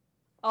 Dark,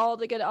 all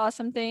the good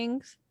awesome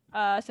things.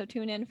 So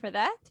tune in for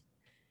that.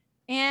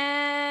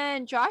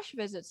 And Josh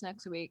visits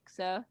next week,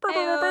 so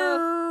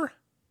Sweet.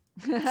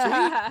 We'll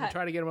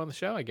try to get him on the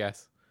show, I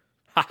guess.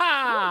 Ha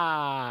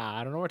ha!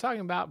 I don't know what we're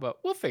talking about, but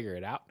we'll figure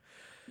it out.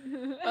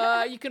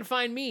 You can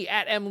find me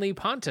at Emily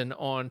Ponton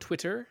on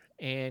Twitter,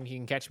 and you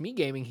can catch me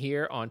gaming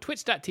here on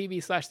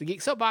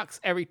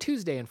twitch.tv/thegeeksoapbox every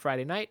Tuesday and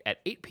Friday night at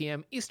 8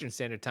 p.m. Eastern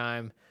Standard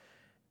Time.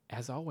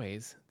 As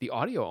always, the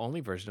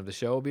audio-only version of the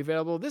show will be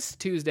available this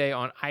Tuesday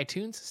on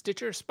iTunes,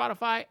 Stitcher,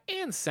 Spotify,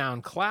 and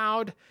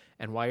SoundCloud.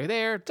 And while you're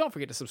there, don't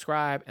forget to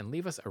subscribe and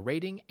leave us a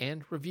rating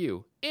and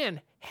review.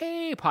 And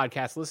hey,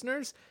 podcast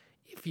listeners,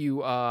 if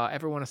you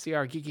ever want to see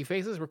our geeky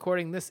faces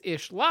recording this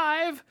ish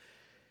live,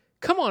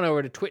 come on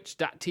over to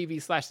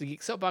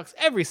twitch.tv/thegeeksoapbox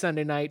every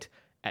Sunday night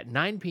at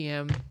 9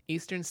 p.m.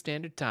 Eastern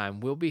Standard Time.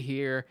 We'll be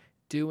here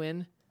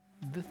doing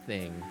the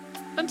thing.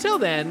 Until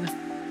then,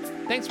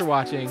 thanks for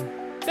watching.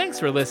 Thanks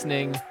for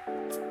listening.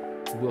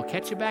 We'll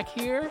catch you back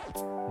here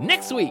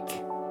next week.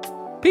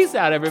 Peace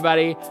out,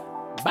 everybody.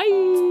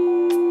 Bye.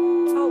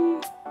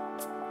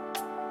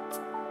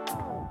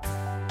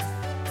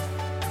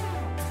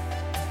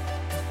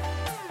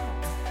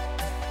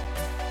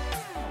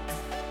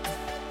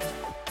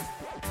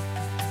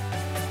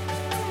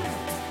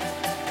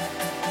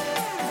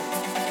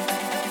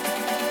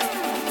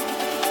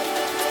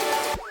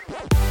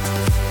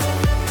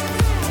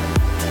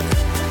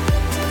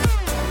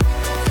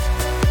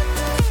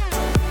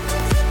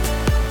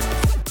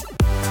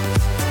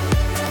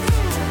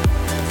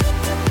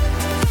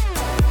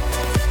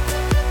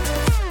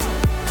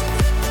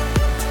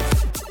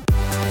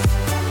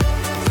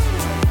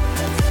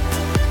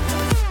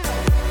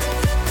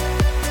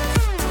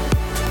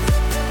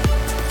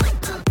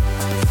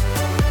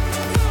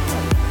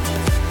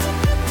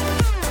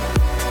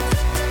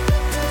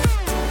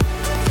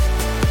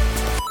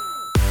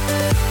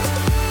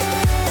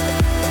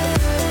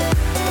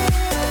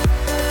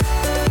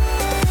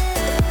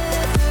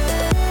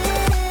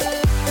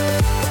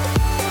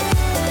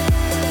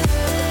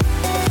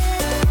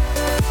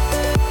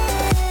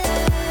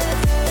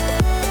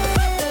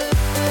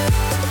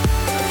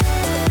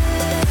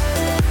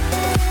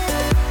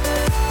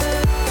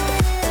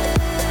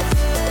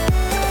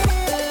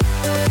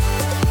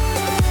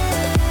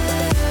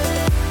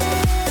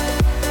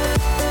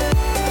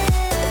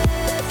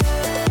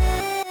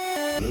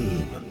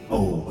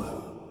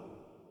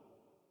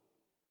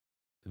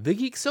 The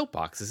Geek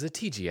Soapbox is a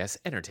TGS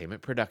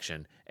Entertainment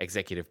production,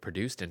 executive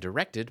produced and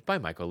directed by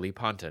Michael Lee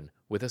Ponton,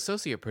 with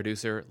associate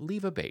producer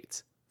Leva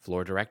Bates,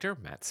 floor director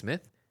Matt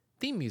Smith,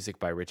 theme music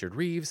by Richard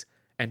Reeves,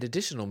 and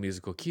additional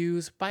musical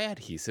cues by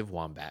Adhesive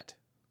Wombat.